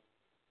special,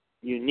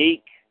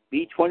 unique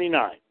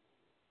B-29.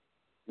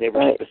 They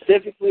were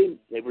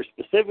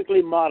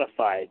specifically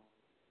modified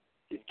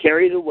to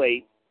carry the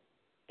weight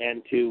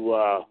and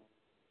to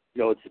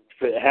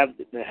have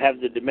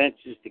the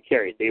dimensions to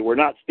carry it. They were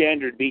not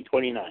standard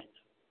B-29s.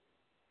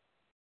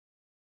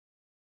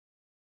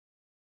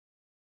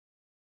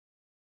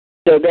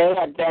 So they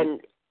had been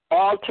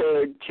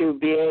altered to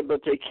be able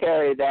to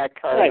carry that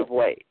kind of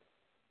weight.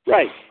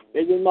 Right.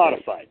 They've been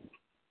modified.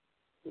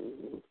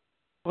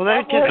 Well,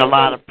 there took a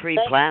lot of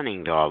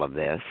pre-planning to all of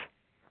this.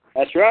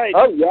 That's right.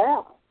 Oh,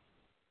 yeah.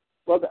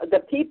 Well, the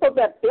people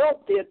that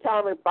built the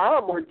atomic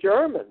bomb were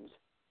Germans,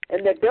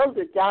 and they built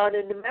it down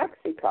in New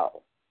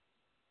Mexico.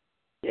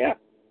 Yeah.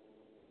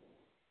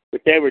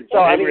 But they were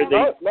What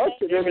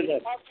the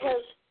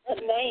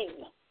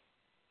name?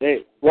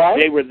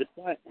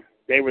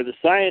 They were the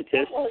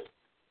scientists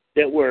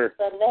that were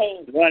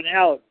run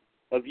out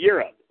of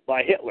Europe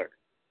by Hitler.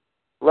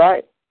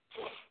 Right.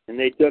 And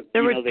they took.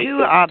 There were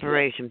two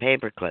Operation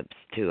Paperclips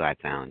too. I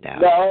found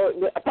out. No,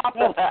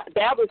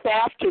 that was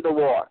after the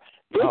war.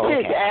 This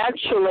is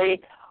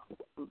actually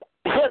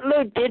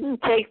Hitler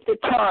didn't take the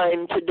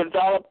time to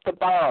develop the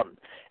bomb.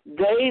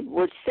 They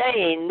were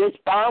saying this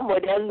bomb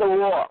would end the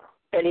war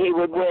and he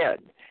would win,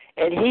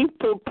 and he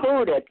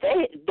poo-pooed it.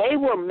 They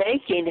were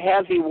making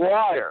heavy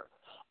water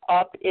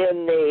up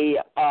in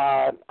the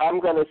I'm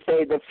going to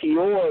say the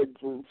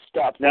fjords and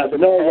stuff. Now, the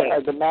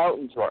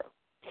mountains were.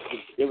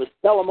 It was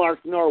Telemark,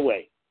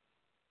 Norway.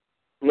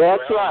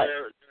 That's right.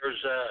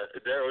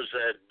 There was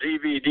a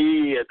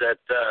DVD that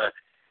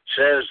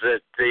says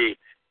that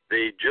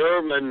the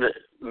German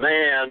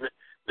man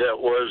that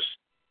was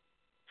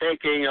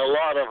taking a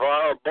lot of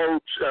our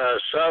boats,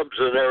 subs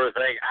and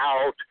everything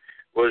out,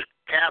 was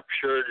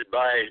captured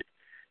by,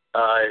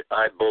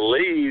 I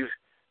believe,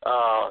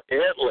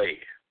 Italy.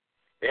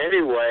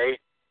 Anyway,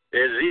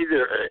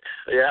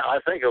 I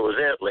think it was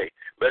Italy.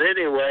 But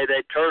anyway,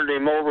 they turned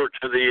him over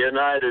to the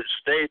United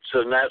States,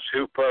 and that's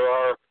who put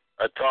our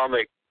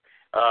atomic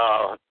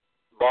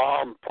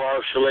bomb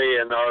partially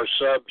and our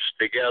subs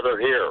together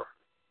here.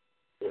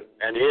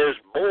 And his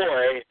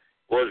boy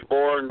was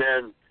born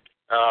in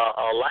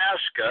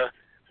Alaska,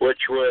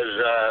 which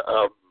was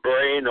a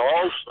brain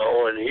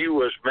also, and he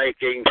was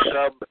making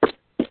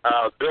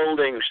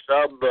building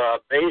sub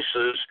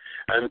bases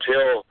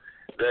until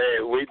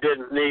we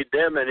didn't need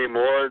them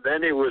anymore.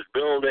 Then he was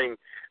building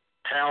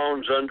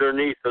towns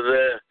underneath of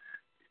the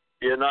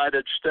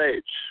United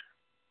States.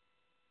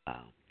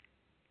 Wow.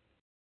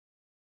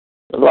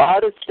 A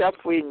lot of stuff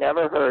we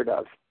never heard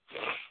of.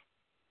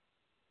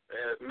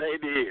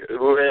 Maybe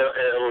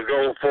it'll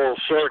go full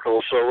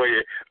circle so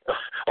we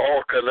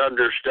all can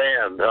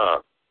understand.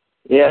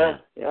 Yeah.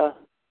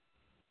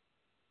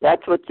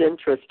 That's what's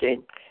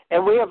interesting.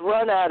 And we have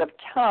run out of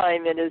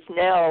time. It is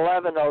now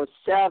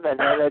 11:07,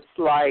 and it's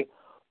like,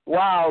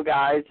 wow,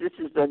 guys, this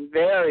has been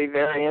very,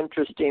 very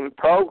interesting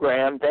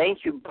program.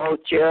 Thank you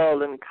both,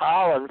 Gerald and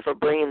Colin, for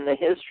bringing the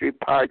history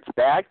parts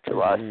back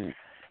to us,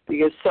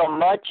 because so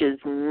much is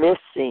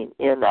missing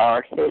in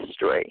our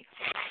history.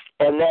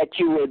 And that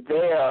you were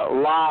there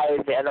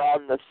live and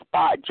on the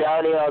spot.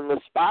 Johnny on the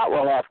spot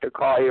will have to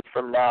call you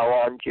from now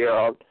on,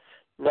 Gerald.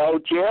 No,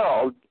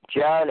 Gerald,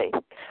 Johnny.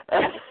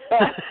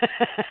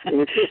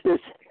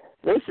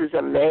 This is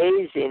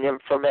amazing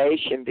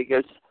information,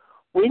 because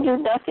we knew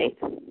nothing.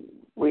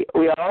 We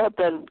all have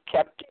been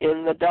kept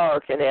in the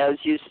dark. And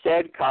as you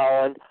said,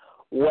 Colin,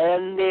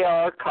 when the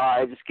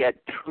archives get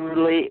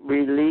truly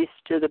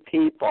released to the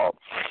people,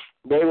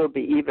 they will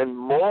be even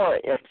more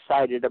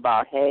excited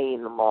about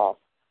hanging them all.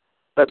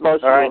 But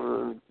most of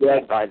them are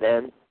dead by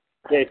then.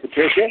 Okay,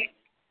 Patricia?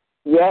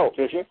 Yeah.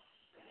 Patricia?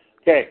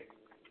 Okay.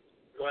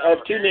 Well, I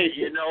have two nieces.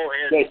 you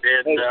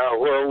know,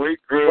 where we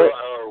grew,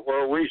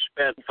 where we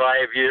spent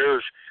 5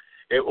 years,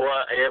 it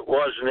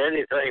wasn't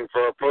anything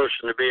for a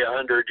person to be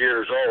 100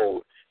 years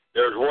old.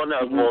 There's one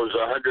of them was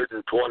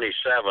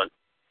 127,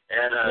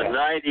 and a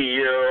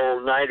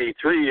 90-year-old,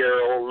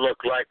 93-year-old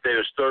looked like they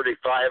was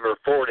 35 or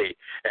 40.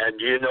 And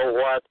you know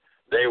what?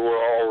 They were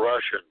all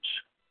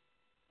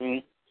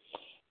Russians.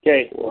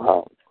 Okay.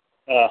 Wow.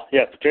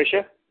 Yeah,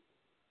 Patricia?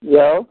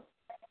 Yeah.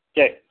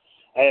 Okay.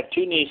 I have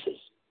two nieces.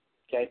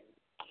 Okay.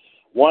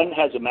 One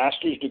has a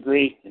master's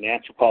degree in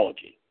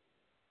anthropology.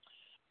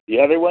 The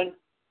other one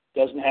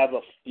doesn't have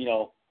a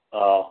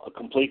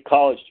complete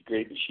college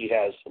degree, but she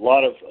has a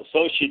lot of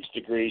associate's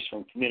degrees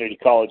from community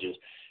colleges,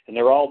 and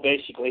they're all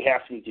basically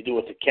having to do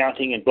with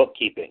accounting and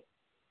bookkeeping.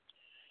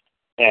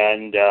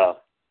 And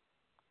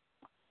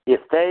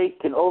if they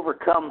can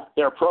overcome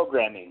their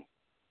programming,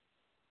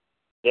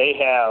 they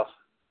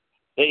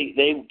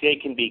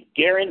can be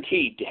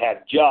guaranteed to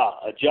have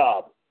a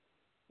job,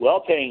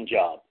 well-paying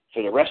job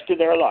for the rest of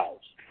their lives.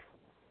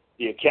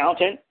 The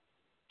accountant,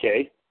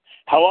 okay,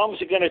 how long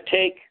is it going to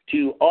take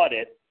to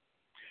audit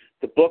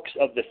the books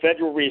of the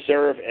Federal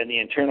Reserve and the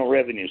Internal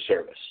Revenue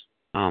Service?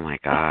 Oh, my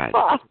God.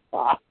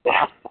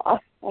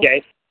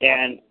 Okay,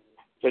 and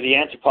for the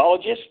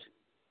anthropologist,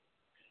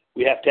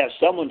 we have to have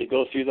someone to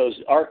go through those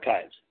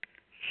archives.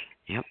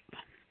 Yep.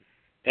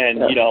 And,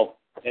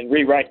 and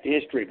rewrite the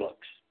history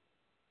books.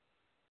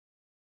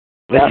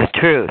 With the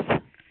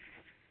truth.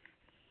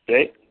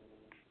 Okay?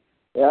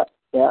 Yeah,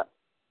 yeah.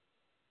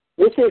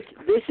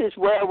 This is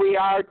where we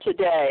are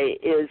today,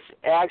 is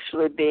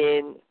actually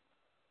being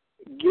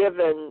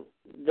given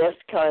this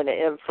kind of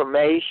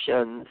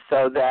information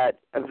so that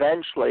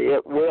eventually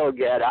it will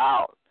get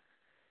out.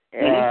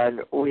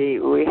 And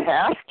we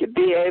have to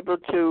be able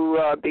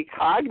to be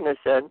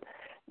cognizant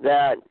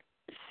that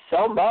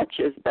so much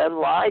has been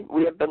lied.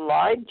 We have been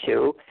lied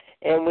to,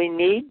 and we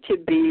need to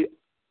be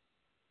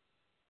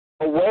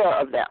aware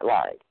of that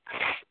lie,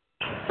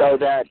 so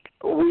that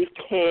we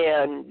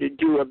can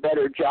do a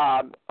better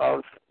job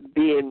of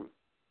being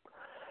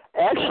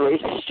actually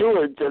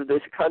stewards of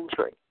this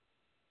country.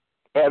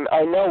 And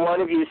I know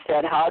one of you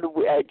said, how do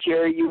we,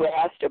 Jerry, you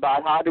asked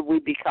about how do we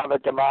become a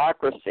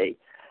democracy.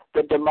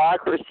 The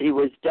democracy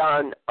was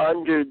done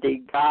under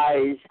the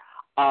guise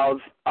of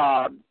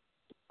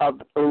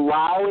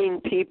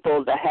allowing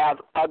people to have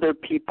other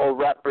people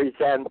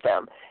represent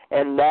them.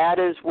 And that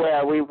is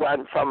where we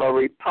went from a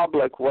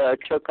republic where it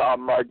took a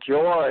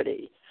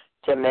majority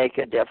to make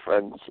a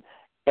difference.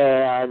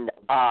 And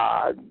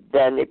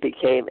then it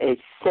became a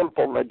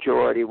simple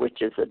majority,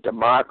 which is a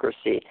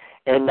democracy.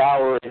 And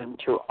now we're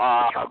into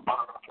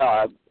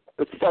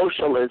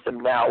socialism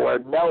now, where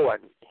no one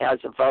has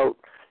a vote.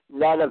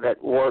 None of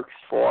it works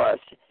for us.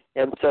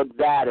 And so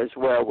that is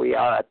where we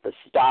are at the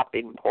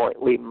stopping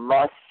point. We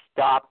must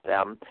stop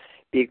them,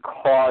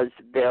 because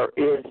there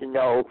is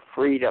no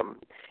freedom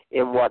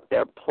in what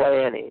they're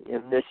planning.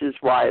 And this is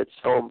why it's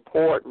so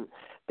important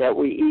that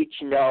we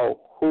each know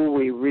who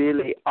we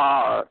really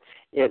are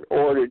in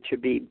order to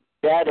be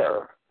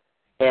better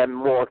and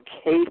more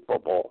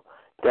capable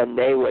than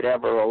they would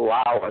ever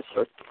allow us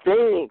or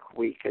think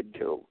we could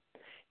do.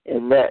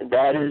 And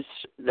that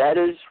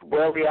is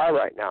where we are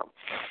right now.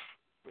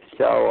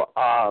 So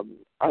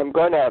I'm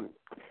going to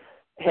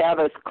have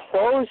us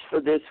close for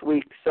this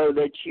week so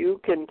that you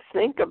can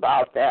think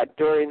about that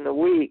during the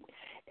week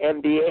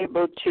and be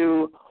able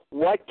to,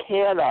 what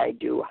can I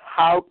do?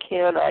 How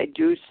can I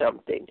do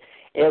something?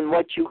 And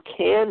what you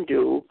can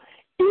do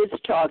is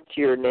talk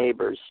to your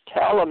neighbors.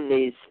 Tell them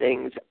these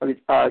things,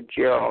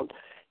 Gerald.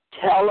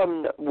 Tell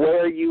them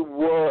where you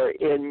were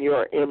in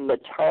the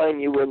time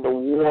you were in the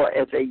war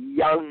as a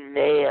young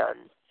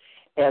man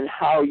and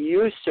how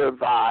you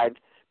survived,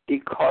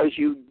 because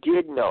you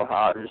did know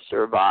how to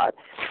survive.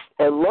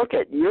 And look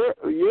at, you're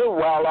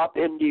well up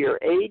into your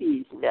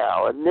 80s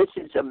now, and this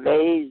is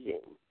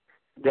amazing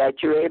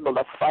that you're able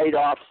to fight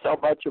off so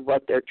much of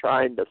what they're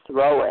trying to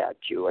throw at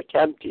you,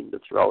 attempting to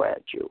throw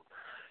at you.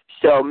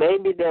 So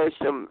maybe there's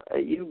some,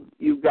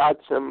 you got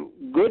some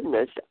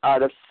goodness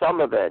out of some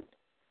of it,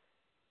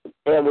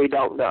 and we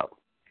don't know.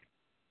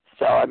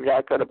 So I'm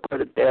not going to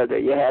put it there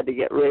that you had to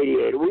get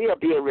radiated. We are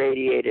being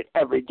radiated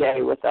every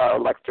day with our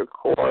electric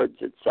cords,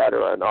 et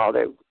cetera, and all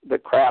the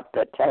crap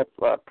that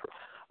Tesla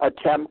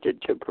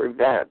attempted to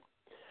prevent.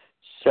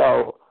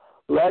 So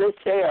let us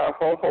say our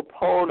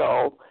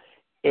Ho'opono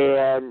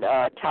and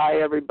tie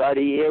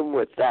everybody in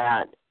with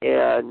that.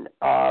 And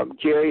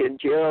Jerry and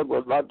Gerald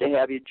would love to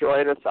have you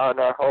join us on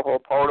our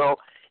Ho'opono.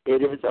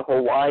 It is a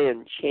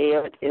Hawaiian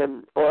chant.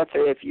 And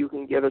Arthur, if you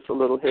can give us a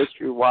little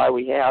history why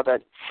we have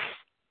it,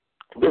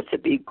 this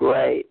would be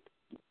great.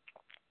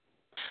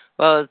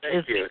 Well,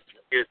 Thank you.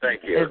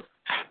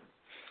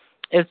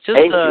 It's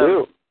just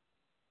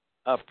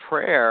a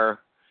prayer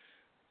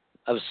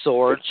of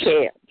sorts.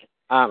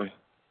 Well,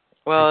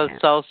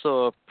 it's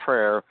also a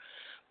prayer,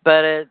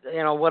 but it,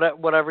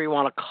 whatever you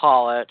want to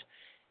call it,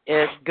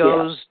 it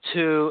goes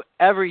to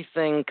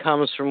everything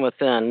comes from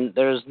within.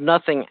 There's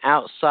nothing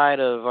outside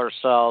of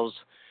ourselves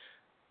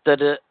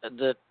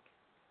that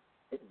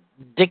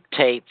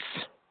dictates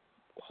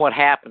what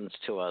happens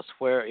to us.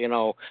 Where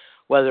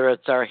whether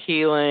it's our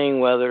healing,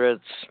 whether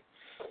it's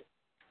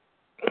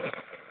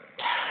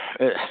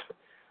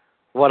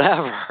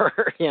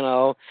whatever,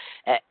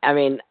 I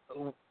mean,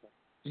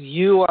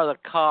 you are the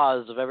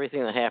cause of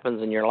everything that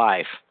happens in your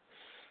life.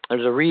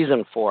 There's a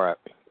reason for it.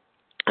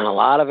 And a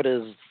lot of it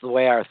is the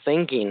way our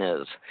thinking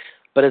is.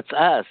 But it's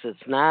us. It's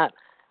not.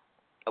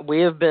 We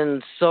have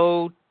been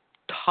so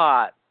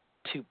taught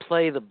to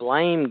play the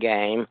blame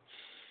game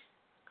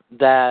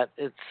that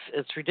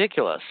it's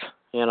ridiculous.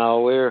 We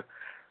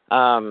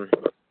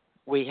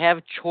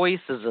have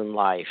choices in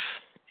life,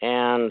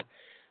 and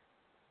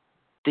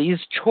these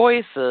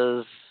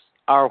choices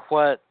are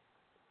what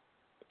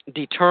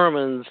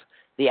determines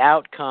the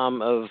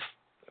outcome of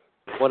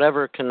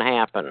whatever can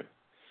happen.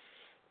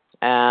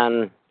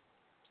 And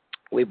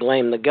we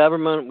blame the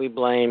government, we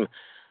blame,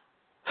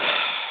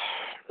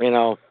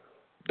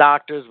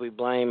 doctors, we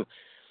blame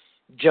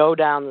Joe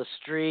down the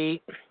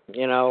street,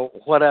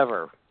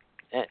 whatever.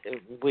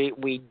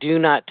 We do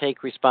not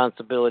take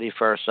responsibility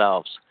for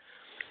ourselves.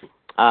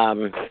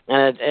 And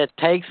it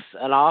takes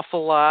an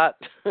awful lot,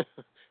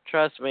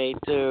 trust me,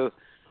 to,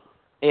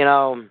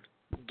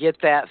 get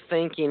that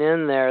thinking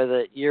in there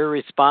that you're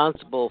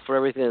responsible for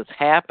everything that's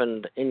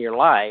happened in your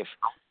life.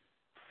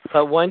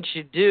 But once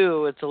you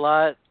do, it's a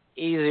lot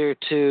easier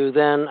to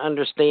then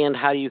understand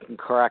how you can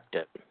correct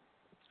it.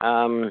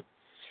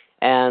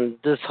 And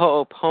this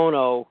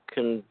Ho'opono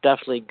can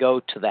definitely go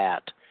to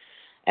that.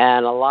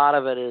 And a lot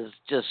of it is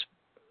just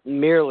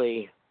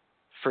merely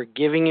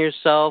forgiving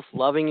yourself,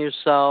 loving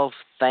yourself,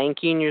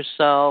 thanking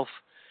yourself,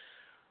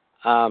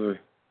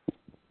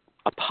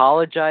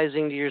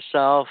 apologizing to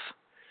yourself.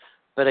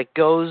 But it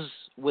goes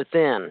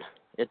within.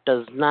 It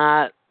does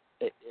not.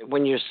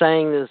 When you're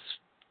saying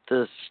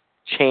this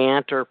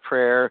chant or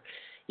prayer,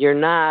 you're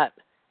not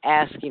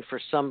asking for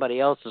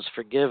somebody else's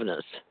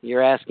forgiveness.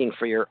 You're asking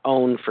for your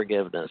own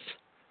forgiveness.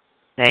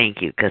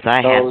 Thank you, because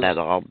I had that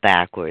all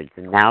backwards,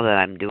 and now that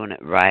I'm doing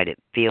it right, it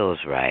feels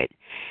right.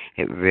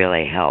 It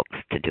really helps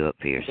to do it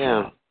for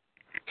yourself. Yeah.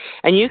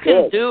 And you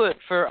can do it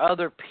for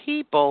other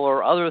people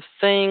or other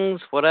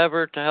things,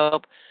 whatever, to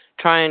help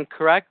try and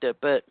correct it.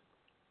 But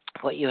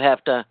what you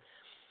have to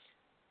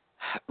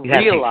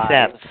realize...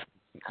 Have to accept.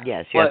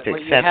 Yes, you have to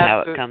accept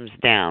how it comes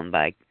down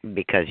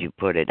because you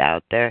put it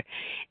out there,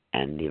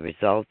 and the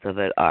results of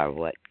it are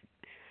what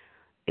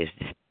is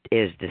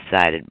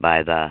decided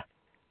by the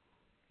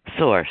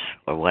source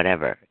or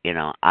whatever.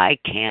 I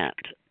can't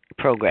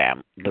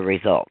program the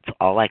results.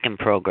 All I can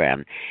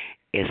program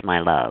is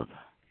my love.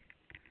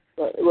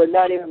 We're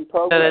not even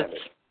programming.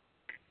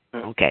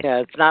 Okay. Yeah,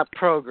 it's not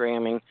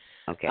programming.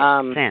 Okay.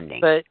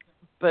 Sending.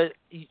 But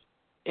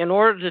in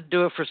order to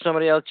do it for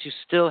somebody else, you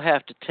still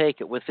have to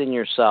take it within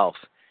yourself.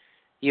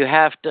 You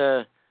have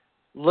to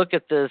look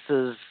at this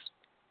as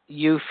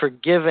you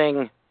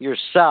forgiving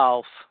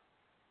yourself,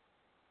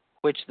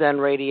 which then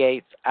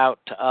radiates out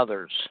to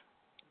others.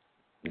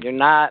 You're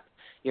not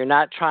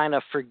trying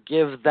to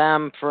forgive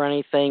them for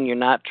anything. You're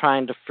not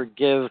trying to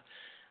forgive,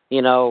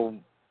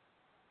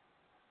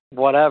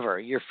 whatever.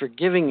 You're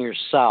forgiving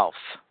yourself.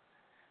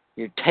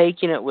 You're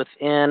taking it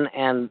within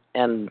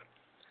and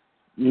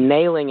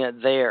nailing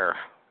it there.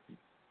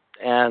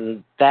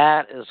 And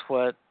that is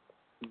what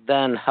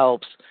then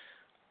helps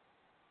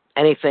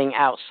anything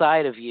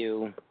outside of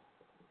you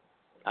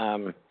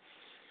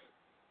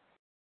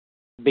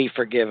be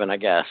forgiven, I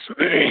guess.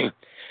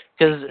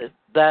 Because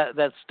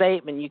that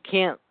statement, you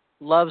can't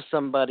love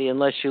somebody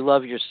unless you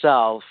love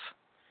yourself,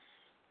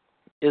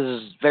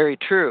 is very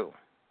true.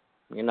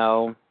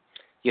 You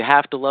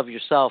have to love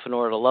yourself in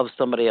order to love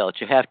somebody else.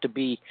 You have to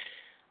be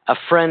a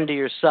friend to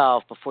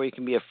yourself before you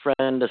can be a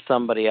friend to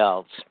somebody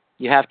else.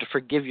 You have to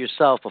forgive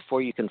yourself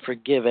before you can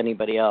forgive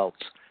anybody else.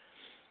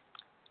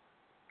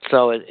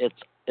 So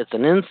it's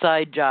an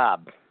inside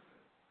job.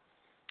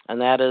 And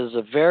that is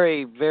a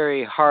very,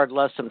 very hard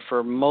lesson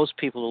for most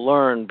people to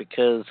learn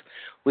because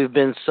we've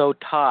been so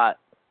taught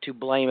to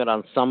blame it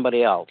on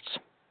somebody else.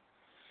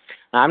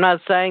 Now, I'm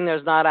not saying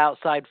there's not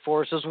outside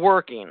forces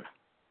working.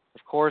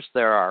 Of course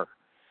there are.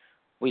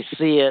 We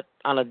see it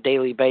on a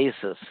daily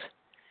basis.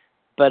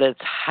 But it's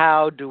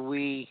how do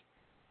we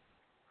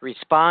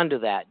respond to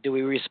that? Do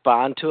we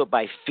respond to it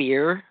by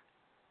fear,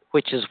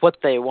 which is what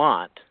they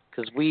want?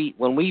 Because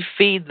when we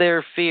feed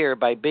their fear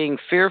by being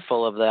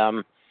fearful of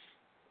them,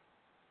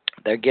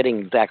 they're getting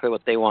exactly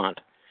what they want.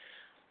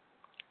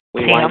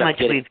 See how much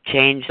we've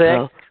changed,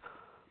 though?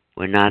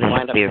 We're not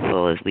as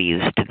fearful as we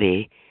used to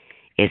be.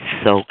 It's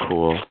so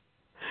cool.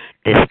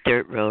 This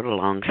dirt road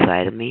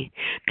alongside of me,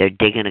 they're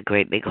digging a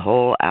great big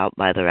hole out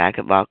by the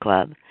racquetball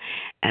club,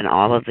 and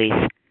all of these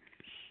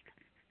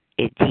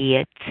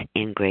idiots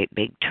in great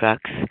big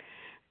trucks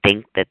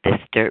think that this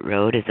dirt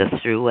road is a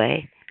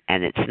throughway,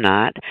 and it's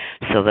not.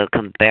 So they'll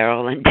come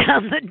barreling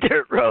down the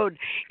dirt road,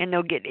 and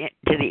they'll get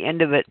to the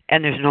end of it,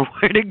 and there's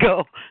nowhere to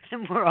go.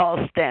 And we're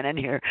all standing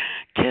here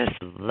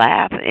just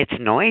laughing. It's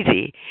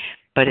noisy,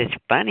 but it's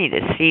funny to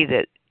see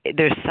that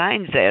there's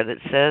signs there that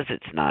says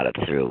it's not a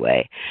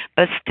throughway,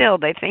 but still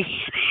they think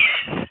it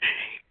is.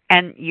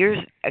 And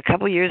a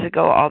couple years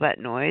ago, all that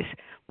noise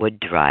would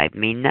drive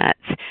me nuts.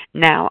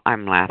 Now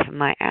I'm laughing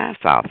my ass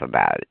off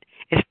about it.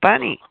 It's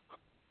funny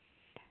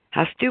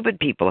how stupid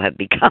people have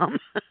become,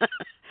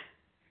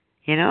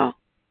 you know?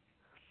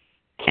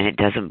 And it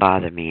doesn't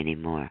bother me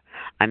anymore.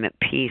 I'm at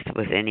peace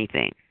with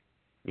anything,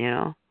 you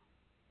know?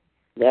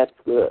 That's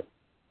good.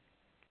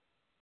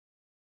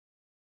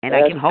 And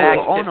I can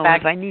hold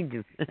if I need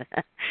to.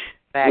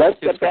 Back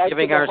to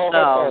forgiving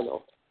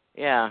ourselves.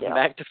 Yeah,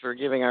 back to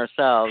forgiving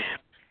ourselves.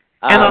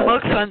 And the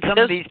looks on some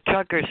of these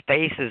truckers'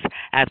 faces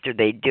after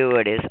they do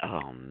it is,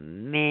 oh,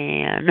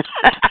 man.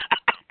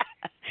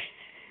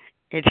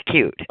 It's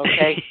cute.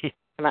 Okay.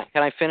 Can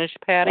I finish,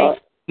 Patty?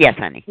 Yes,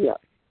 honey. Yeah.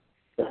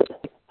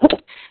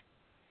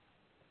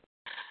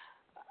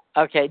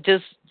 Okay,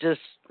 just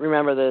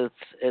remember that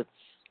it's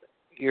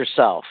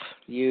yourself.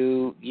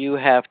 You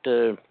have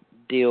to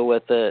deal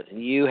with it.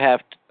 You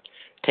have to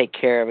take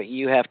care of it.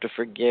 You have to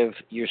forgive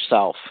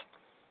yourself.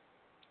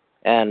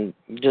 And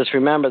just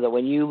remember that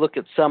when you look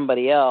at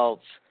somebody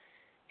else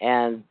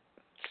and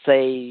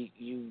say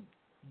you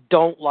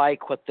don't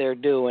like what they're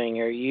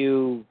doing or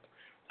you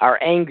are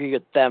angry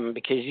at them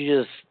because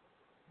you just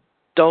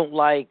don't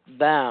like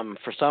them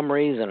for some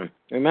reason,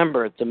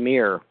 remember it's a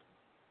mirror.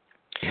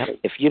 Yep.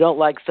 If you don't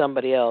like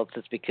somebody else,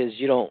 it's because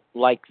you don't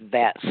like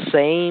that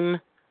same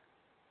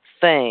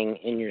thing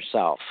in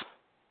yourself.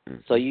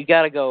 So you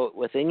got to go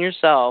within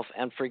yourself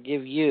and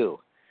forgive you.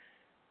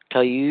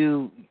 Tell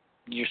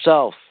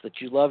yourself that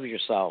you love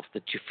yourself,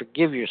 that you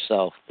forgive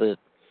yourself, that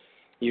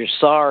you're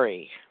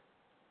sorry,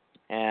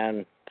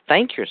 and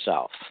thank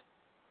yourself.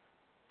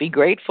 Be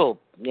grateful.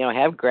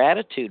 Have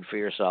gratitude for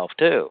yourself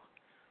too.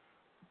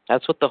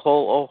 That's what the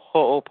whole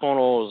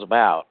Ho'oponopono is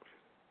about.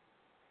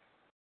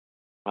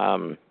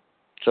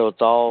 So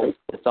it's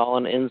all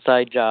an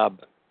inside job,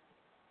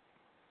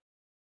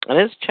 and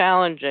it's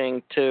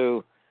challenging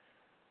to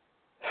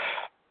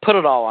put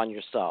it all on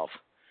yourself.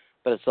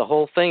 But it's the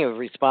whole thing of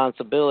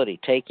responsibility,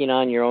 taking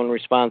on your own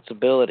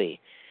responsibility.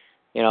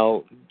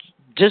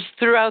 Just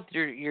throughout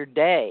your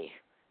day,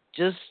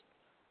 just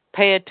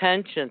pay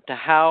attention to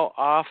how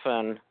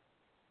often,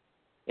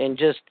 in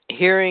just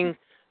hearing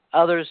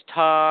others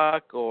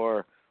talk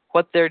or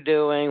what they're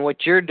doing,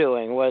 what you're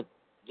doing,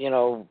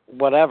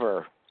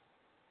 whatever.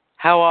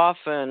 How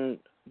often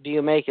do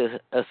you make a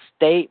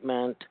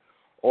statement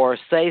or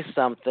say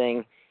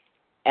something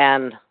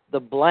and the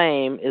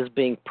blame is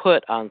being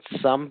put on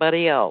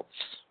somebody else?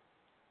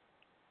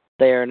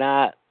 They are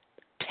not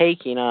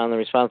taking on the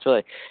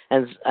responsibility.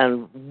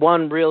 And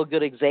one real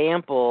good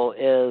example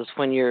is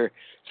when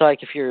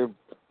if you're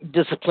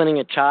disciplining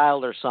a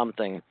child or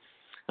something,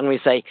 and we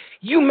say,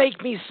 "You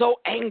make me so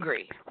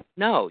angry."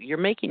 No, you're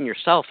making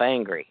yourself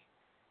angry.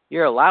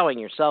 You're allowing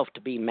yourself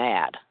to be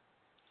mad.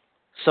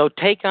 So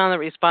take on the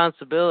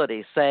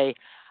responsibility. Say,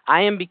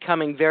 "I am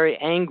becoming very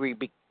angry,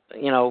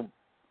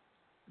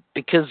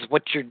 because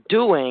what you're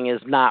doing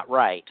is not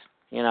right,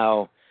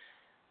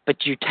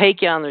 But you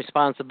take on the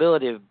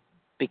responsibility of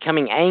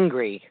becoming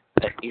angry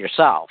at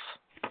yourself.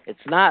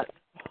 It's not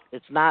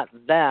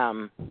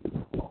them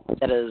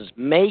that is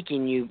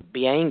making you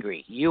be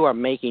angry. You are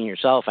making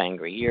yourself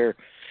angry.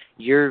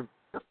 You're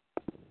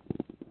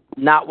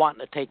not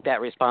wanting to take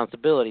that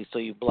responsibility, so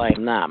you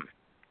blame them.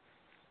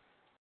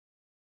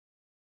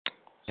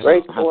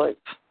 Great point.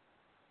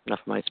 Enough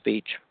of my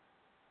speech.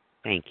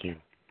 Thank you.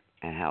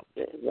 That helped.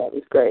 That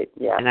was great,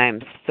 yeah. And I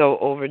am so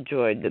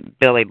overjoyed that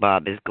Billy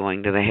Bob is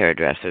going to the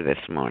hairdresser this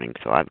morning,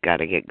 so I've got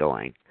to get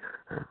going.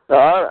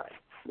 All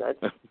right.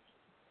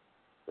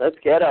 Let's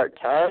get our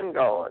time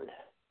going.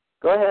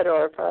 Go ahead,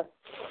 Orpha.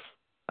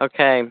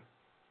 Okay.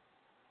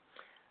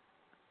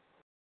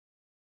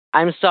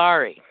 I'm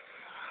sorry.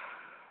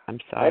 I'm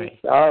sorry.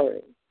 I'm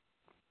sorry.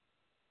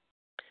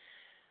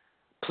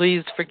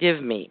 Please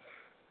forgive me.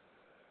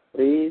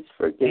 Please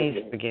forgive me.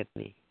 Please forgive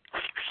me.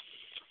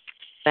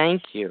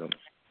 Thank you.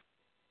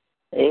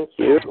 Thank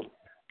you.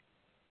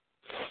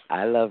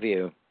 I love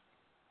you.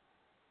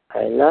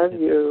 I love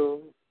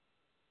you.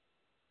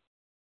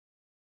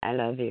 I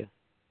love you.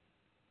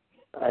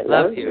 I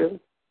love you.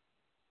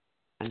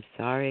 I'm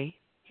sorry.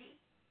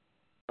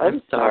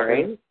 I'm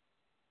sorry.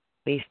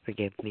 Please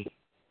forgive me.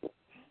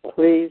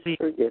 Please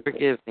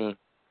forgive me.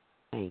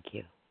 Thank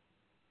you.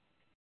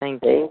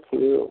 Thank you.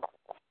 Thank you.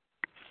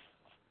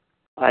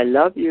 I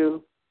love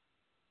you.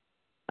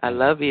 I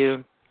love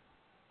you.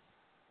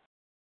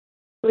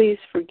 Please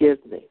forgive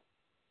me.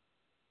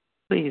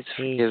 Please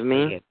forgive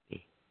me. Forgive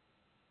me.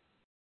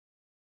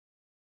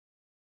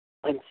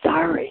 I'm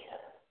sorry.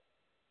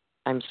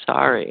 I'm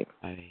sorry.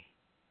 Sorry.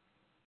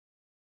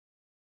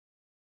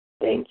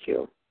 Thank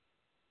you.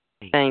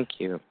 Thank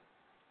you.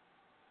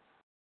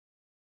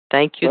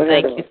 Thank you,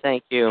 thank you,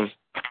 thank you.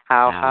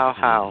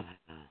 How.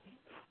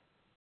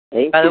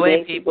 By the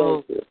way,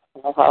 people,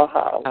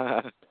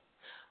 how.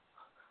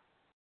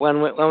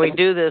 When we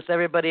do this,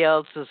 everybody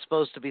else is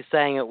supposed to be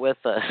saying it with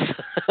us.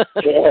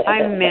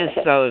 I miss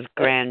those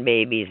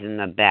grandbabies in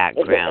the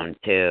background,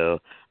 too.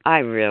 I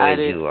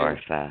really do,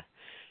 Artha.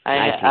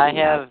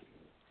 I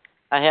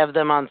have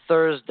them on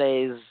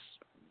Thursdays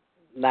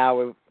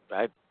now.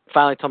 I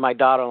finally told my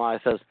daughter-in-law, I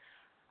says,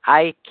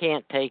 I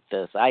can't take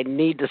this. I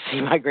need to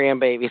see my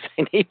grandbabies.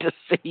 I need to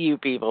see you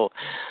people.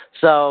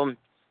 So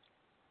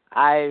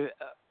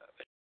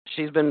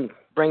she's been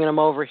bringing them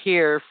over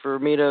here for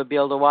me to be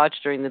able to watch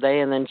during the day,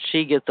 and then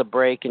she gets a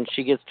break and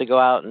she gets to go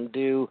out and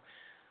do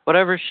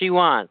whatever she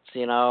wants,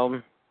 you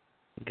know.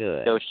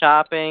 Good. Go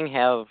shopping.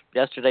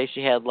 Yesterday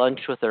she had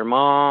lunch with her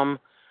mom,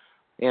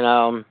 you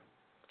know,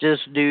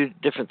 just do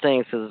different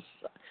things. Because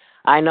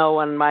I know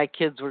when my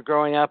kids were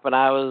growing up and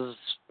I was,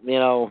 you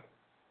know,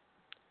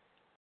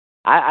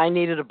 I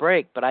needed a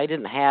break, but I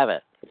didn't have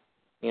it.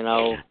 You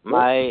know,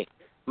 my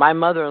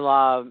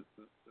mother-in-law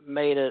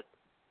made it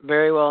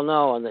very well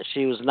known that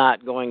she was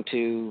not going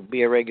to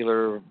be a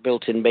regular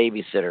built-in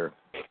babysitter.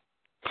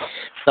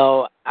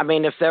 So, I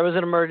mean, if there was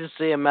an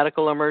emergency, a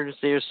medical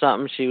emergency or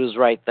something, she was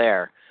right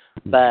there.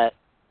 But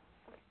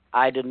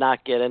I did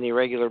not get any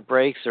regular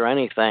breaks or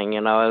anything.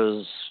 You know, it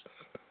was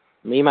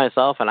me,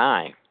 myself, and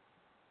I.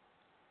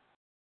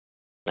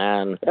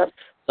 And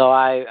so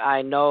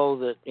I know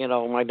that, you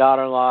know, my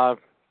daughter-in-law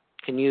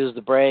can use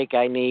the break.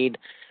 I need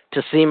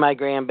to see my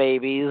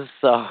grandbabies.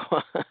 So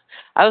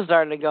I was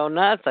starting to go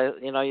nuts.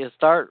 You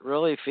start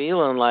really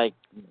feeling like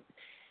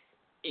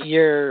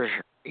you're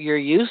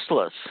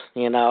useless,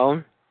 you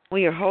know. Well,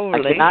 your whole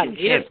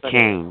relationship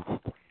changed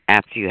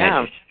after you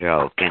had a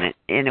stroke, and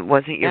it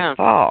wasn't your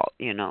fault,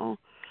 you know.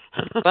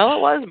 Well,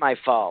 it was my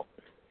fault.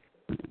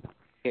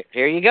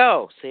 Here you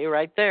go. See,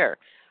 right there.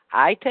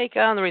 I take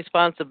on the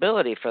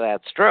responsibility for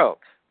that stroke.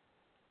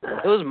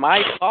 It was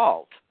my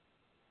fault.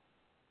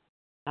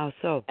 How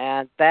so?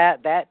 And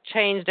that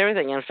changed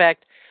everything. In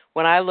fact,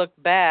 when I look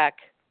back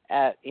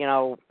at, you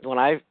know, when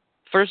I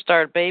first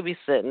started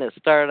babysitting, it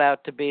started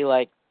out to be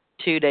like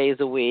 2 days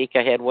a week.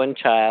 I had one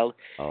child.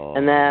 Oh.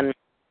 And then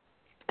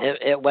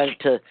it went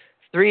to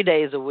 3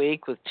 days a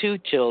week with 2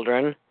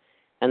 children.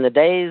 And the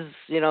days,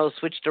 you know,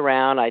 switched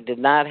around. I did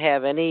not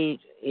have any,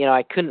 you know,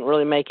 I couldn't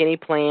really make any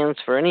plans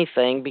for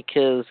anything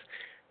because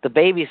the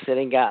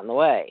babysitting got in the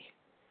way.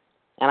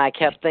 And I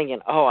kept thinking,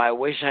 oh, I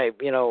wish I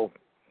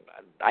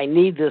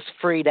need this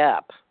freed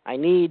up. I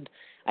need,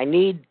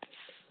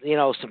 you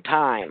know, some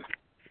time.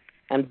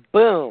 And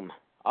boom,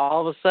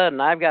 all of a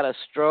sudden I've got a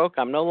stroke.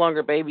 I'm no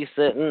longer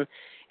babysitting,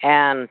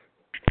 and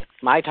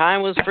my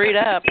time was freed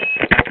up.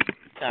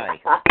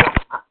 Sorry.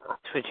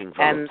 Switching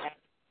phones.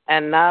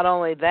 And not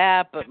only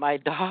that, but my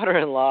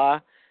daughter-in-law,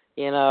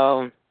 you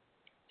know,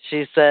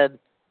 she said,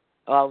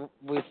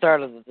 we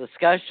started the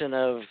discussion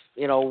of,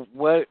 you know,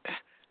 what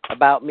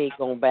about me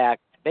going back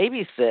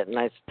babysitting.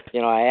 I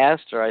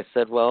asked her, I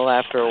said, well,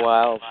 after a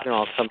while, you know,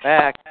 I'll come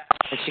back.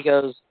 And she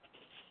goes,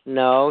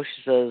 no,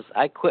 she says,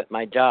 I quit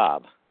my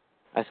job.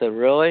 I said,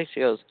 really?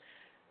 She goes,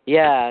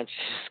 yeah. And she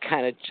just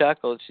kind of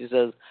chuckled. She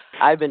says,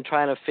 I've been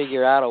trying to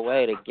figure out a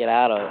way to get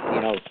out of,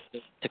 you know,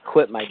 to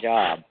quit my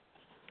job.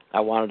 I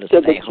wanted to stay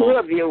home. So the two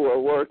of you were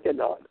working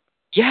on it.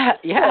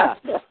 Yeah.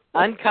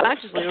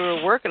 Unconsciously, we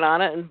were working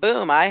on it, and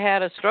boom, I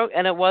had a stroke.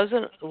 And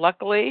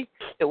luckily,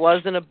 it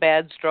wasn't a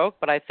bad stroke,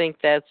 but I think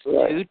that's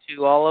due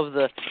to all of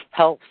the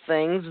health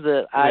things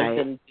that I've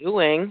been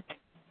doing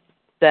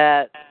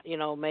that, you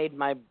know, made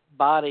my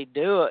body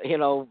do it, you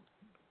know,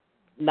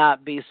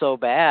 not be so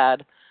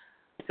bad,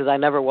 because I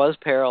never was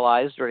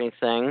paralyzed or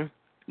anything.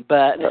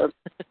 But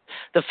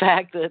the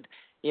fact that,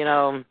 you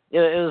know, it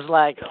was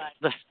like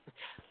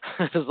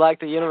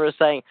the universe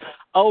saying,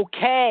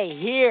 okay,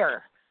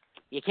 here.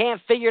 You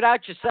can't figure it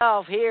out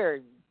yourself.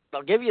 Here,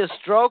 I'll give you a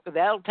stroke, and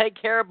that'll take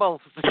care of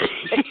both of you.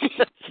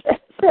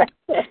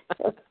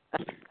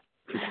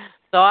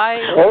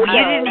 You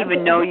didn't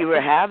even know you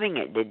were having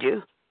it, did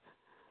you?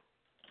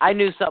 I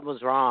knew something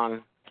was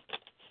wrong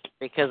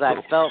because I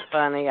felt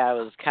funny. I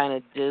was kind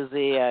of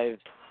dizzy.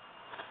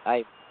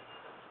 I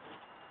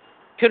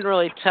couldn't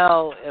really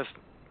tell if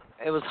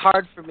it was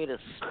hard for me to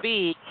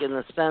speak in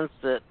the sense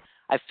that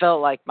I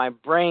felt like my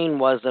brain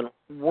wasn't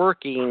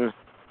working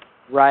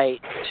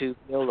right to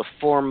be able to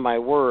form my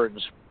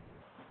words.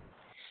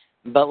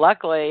 But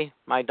luckily,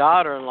 my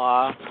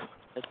daughter-in-law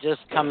had just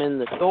come in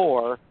the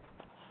door.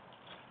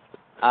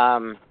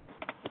 I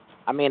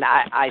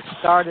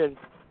started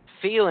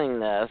feeling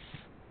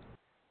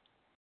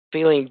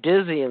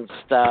dizzy and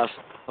stuff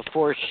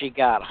before she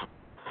got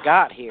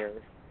here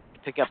to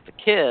pick up the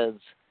kids.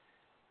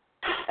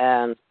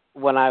 And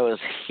when I was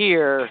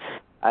here,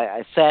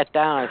 I sat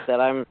down. I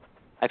said, I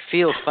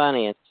feel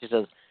funny. And she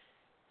says,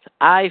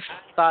 I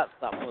thought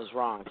something was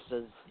wrong. She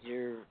says,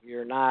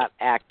 you're not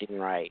acting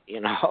right,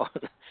 you know.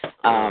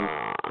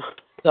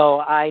 So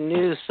I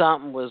knew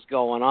something was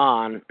going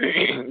on, but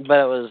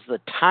it was the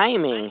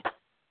timing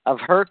of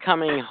her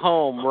coming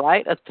home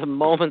right at the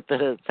moment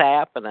that it's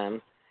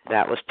happening.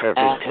 That was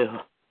perfect, too.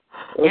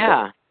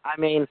 Yeah. I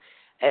mean,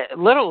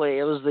 literally,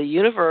 it was the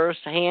universe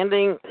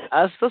handing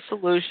us the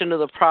solution to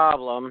the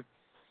problem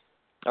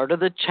or to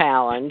the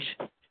challenge.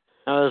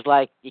 And it was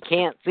like, you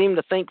can't seem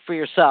to think for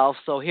yourself,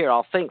 so here,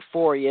 I'll think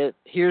for you.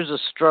 Here's a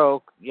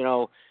stroke, you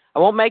know. I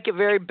won't make it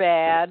very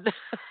bad,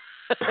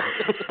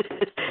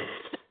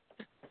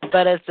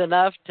 but it's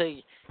enough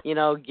to,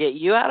 get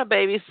you out of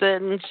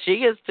babysitting. She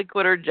gets to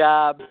quit her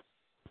job.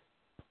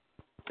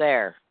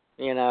 There,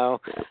 it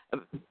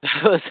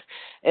was.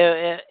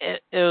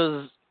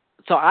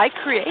 So I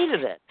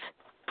created it.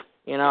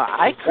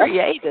 I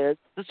created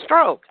the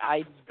stroke.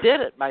 I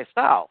did it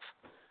myself,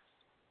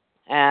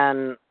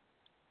 and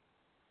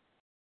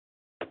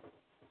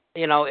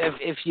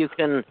if you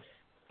can.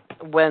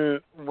 When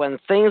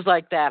things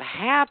like that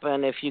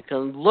happen, if you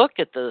can look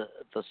at the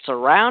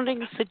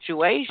surrounding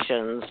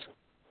situations,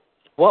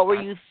 what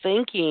were you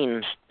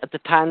thinking at the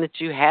time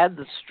that you had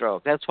the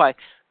stroke? That's why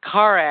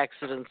car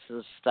accidents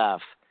and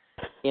stuff,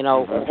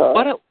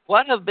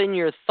 what have been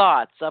your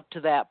thoughts up to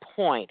that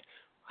point?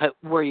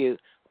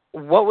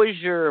 What was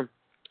your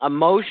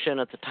emotion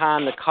at the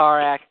time the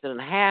car accident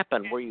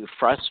happened? Were you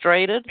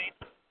frustrated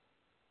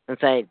and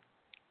saying,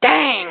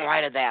 dang,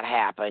 why did that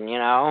happen,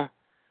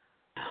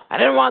 I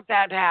didn't want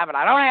that to happen.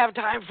 I don't have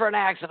time for an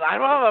accident. Blah,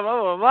 blah,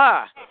 blah, blah,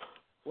 blah.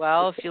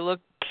 Well, if you look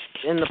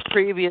in the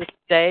previous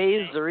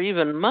days or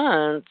even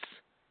months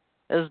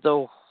as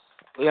though,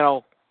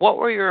 what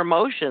were your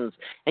emotions?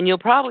 And you'll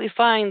probably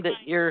find that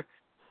your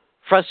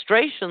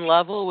frustration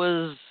level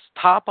was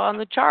top on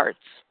the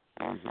charts.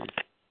 Mm-hmm.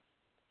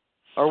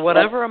 Or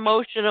whatever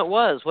emotion it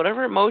was,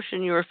 whatever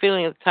emotion you were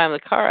feeling at the time of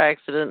the car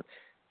accident,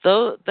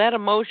 though that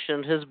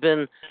emotion has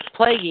been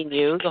plaguing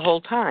you the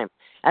whole time.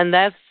 And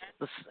that's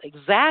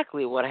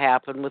exactly what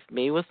happened with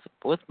me with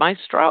my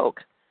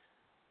stroke.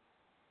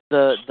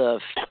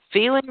 The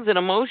feelings and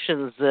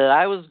emotions that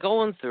I was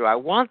going through. I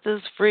want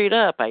this freed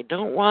up. I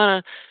don't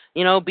want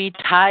to, be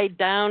tied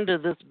down to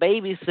this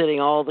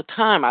babysitting all the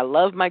time. I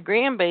love my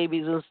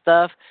grandbabies and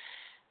stuff,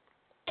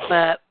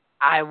 but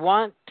I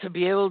want to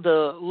be able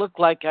to look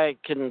like I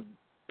can,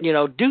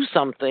 do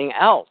something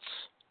else.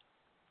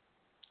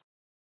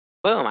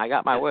 Boom, I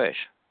got my wish.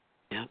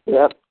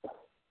 Yep.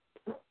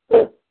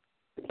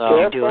 So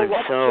you're doing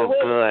so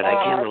good. I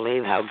can't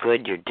believe how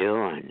good you're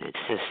doing. It's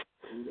just,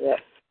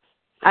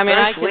 I mean,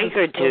 first week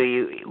or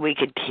two, we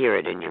could hear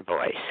it in your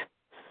voice.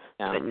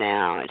 Yeah. But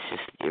now it's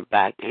just, you're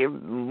back. You're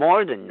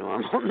more than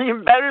normal.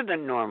 You're better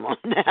than normal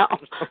now.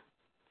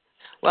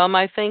 Well,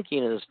 my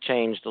thinking has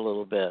changed a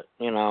little bit,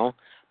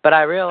 But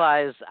I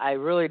realized I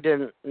really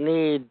didn't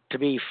need to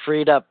be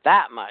freed up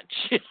that much.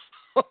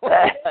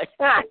 Wow,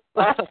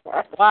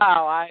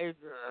 I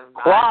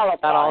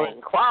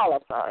qualifying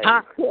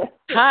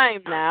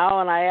time now,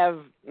 and I have,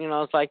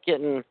 it's like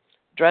getting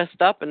dressed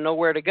up and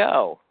nowhere to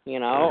go,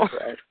 Yep.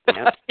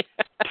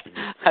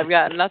 I've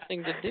got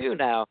nothing to do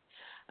now.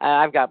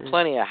 I've got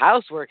plenty of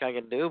housework I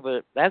can do,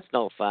 but that's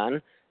no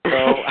fun. So,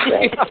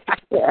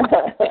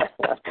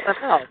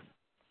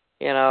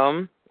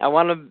 I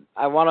want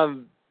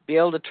to be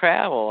able to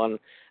travel, and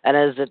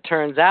as it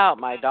turns out,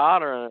 my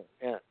daughter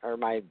or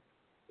my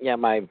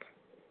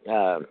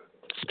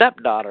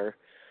stepdaughter,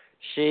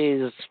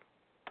 she's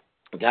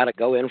got to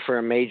go in for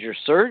a major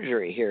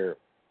surgery here.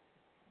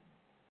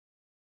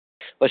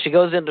 Well, she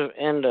goes into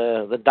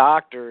the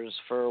doctors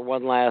for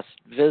one last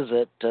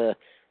visit to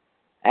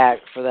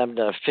for them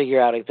to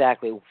figure out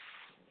exactly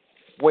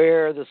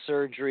where the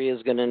surgery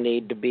is going to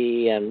need to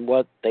be and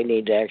what they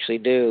need to actually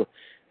do,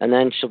 and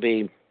then she'll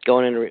be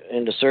going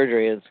into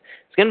surgery. It's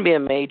going to be a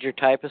major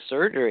type of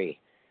surgery.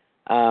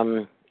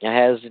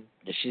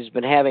 She's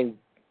been having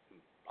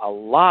a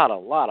lot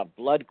of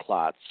blood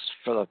clots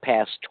for the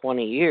past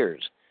 20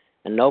 years,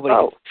 and nobody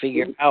could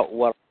figure out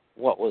what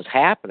was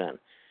happening.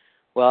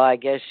 Well, I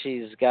guess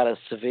she's got a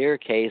severe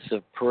case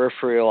of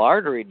peripheral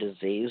artery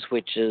disease,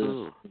 which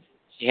is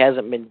she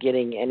hasn't been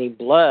getting any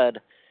blood,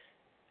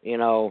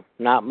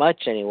 not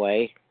much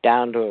anyway,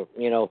 down to,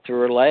 through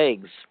her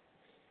legs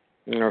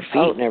and her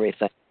feet and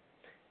everything.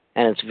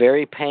 And it's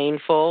very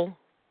painful.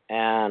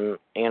 And,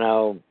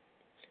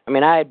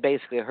 I had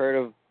basically heard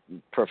of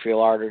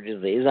peripheral artery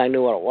disease. I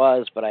knew what it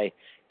was, but I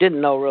didn't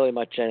know really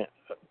much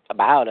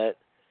about it.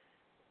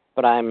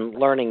 But I'm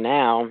learning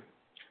now.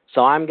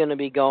 So I'm going to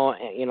be going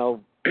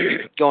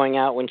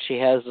out when she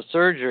has the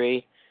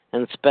surgery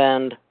and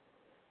spend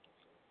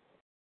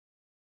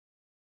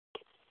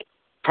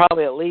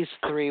probably at least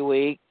 3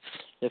 weeks,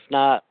 if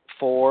not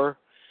 4,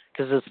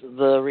 because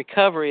the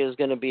recovery is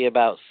going to be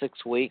about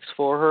 6 weeks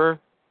for her.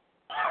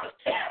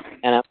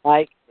 And it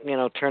might,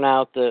 turn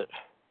out that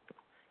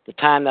the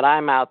time that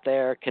I'm out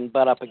there can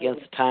butt up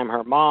against the time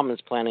her mom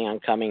is planning on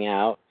coming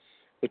out,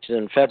 which is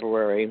in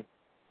February.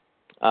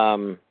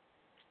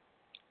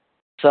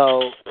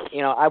 So,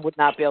 I would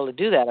not be able to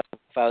do that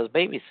if I was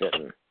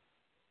babysitting.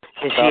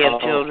 Does she have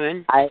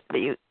children?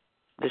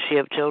 Does she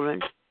have children?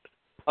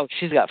 Oh,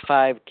 she's got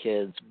 5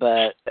 kids,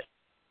 but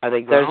are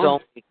they grown? There's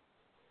only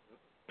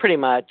pretty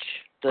much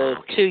the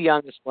 2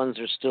 youngest ones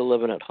are still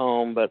living at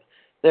home, but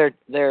they're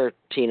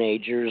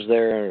teenagers.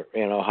 They're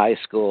high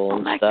school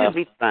and that stuff. That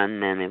could be fun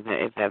then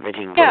if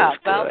everything goes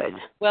good.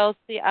 Well,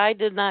 see, I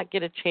did not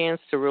get a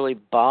chance to really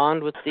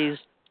bond with these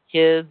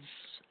kids.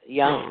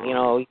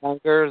 Younger.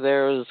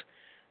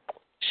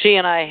 She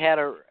and I had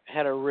a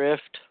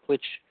rift,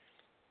 which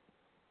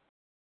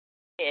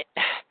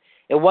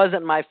it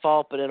wasn't my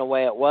fault, but in a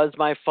way it was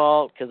my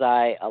fault because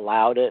I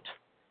allowed it.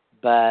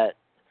 But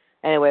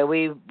anyway,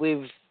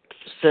 we've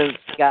since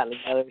gotten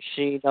together.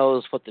 She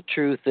knows what the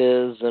truth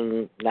is,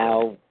 and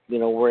now,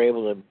 we're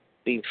able to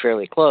be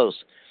fairly close.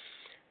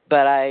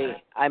 But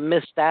I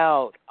missed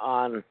out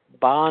on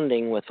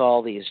bonding with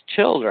all these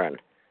children.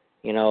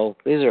 These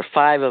are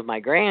 5 of my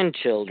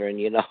grandchildren,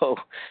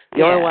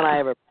 The only one I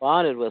ever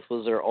bonded with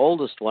was their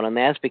oldest one, and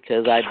that's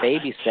because I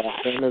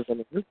babysat him as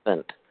an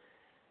infant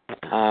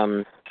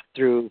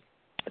through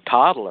a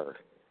toddler.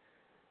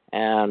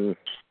 And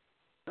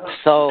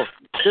so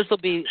this will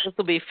be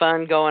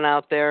fun going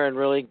out there and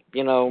really,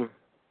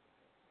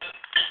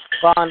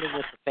 bonding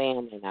with the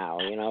family now,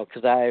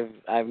 because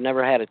I've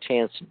never had a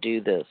chance to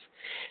do this.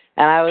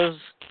 And I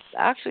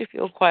actually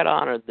feel quite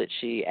honored that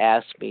she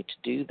asked me to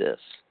do this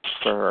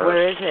for her.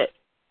 Where is it?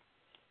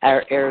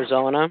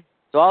 Arizona.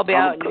 So I'll be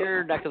out in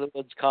your neck of the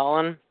woods,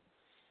 Colin.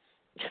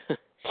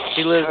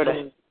 She lives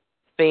in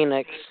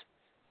Phoenix.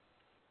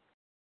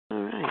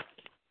 All right.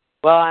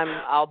 Well,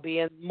 I'll be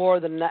in more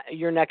than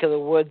your neck of the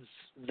woods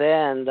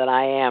then than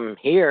I am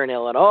here in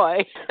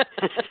Illinois.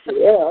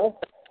 Yeah.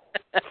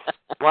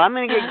 Well, I'm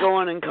going to get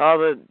going and call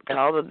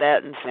the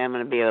vet and say I'm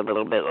going to be a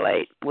little bit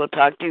late. We'll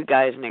talk to you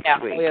guys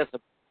next week. Yes.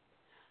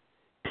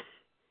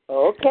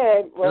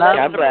 Okay. Well,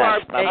 God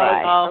bless.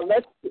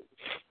 Bye-bye.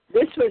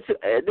 This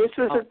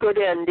was a good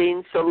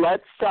ending. So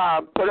let's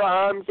put our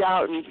arms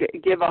out and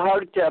give a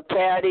hug to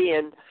Patty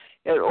and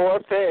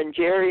Orpha and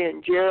Jerry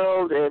and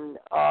Gerald and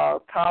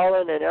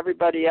Colin and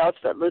everybody else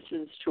that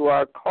listens to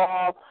our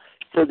call,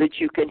 so that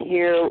you can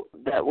hear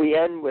that we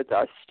end with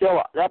a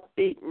still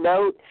upbeat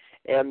note.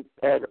 And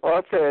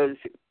Orpha is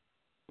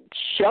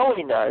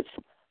showing us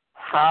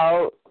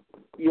how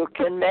you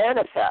can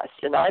manifest.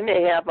 And I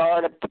may have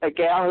on a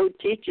gal who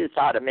teaches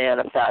how to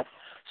manifest.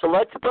 So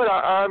let's put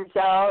our arms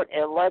out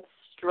and let's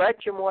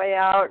stretch them way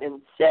out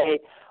and say,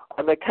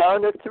 on the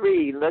count of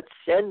 3, let's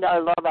send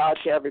our love out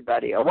to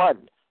everybody. A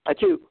 1, a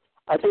 2,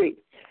 a 3.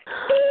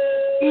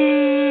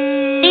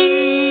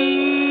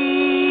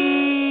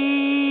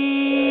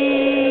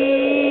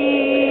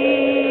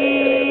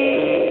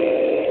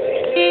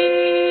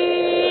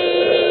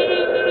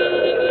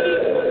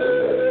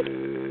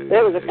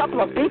 There was a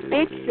couple of beep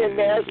beeps in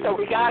there, so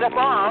we got them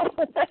all.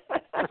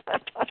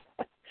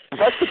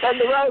 Must have been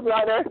the road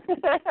runner.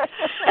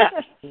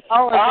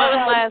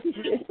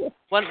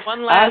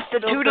 One last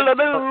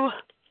toodaloo.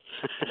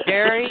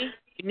 Jerry,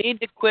 you need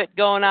to quit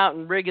going out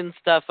and rigging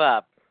stuff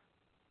up.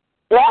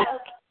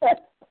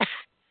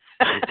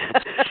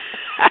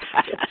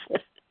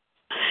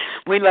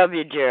 We love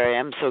you, Jerry.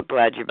 I'm so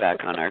glad you're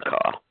back on our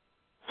call.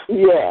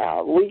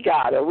 Yeah, we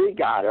got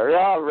her.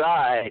 All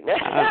right.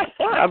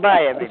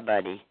 Bye-bye,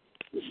 everybody.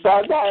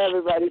 Bye-bye,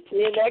 everybody. See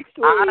you next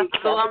week.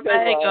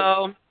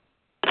 Lumbago.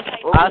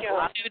 I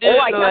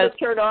got to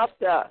turn off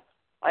the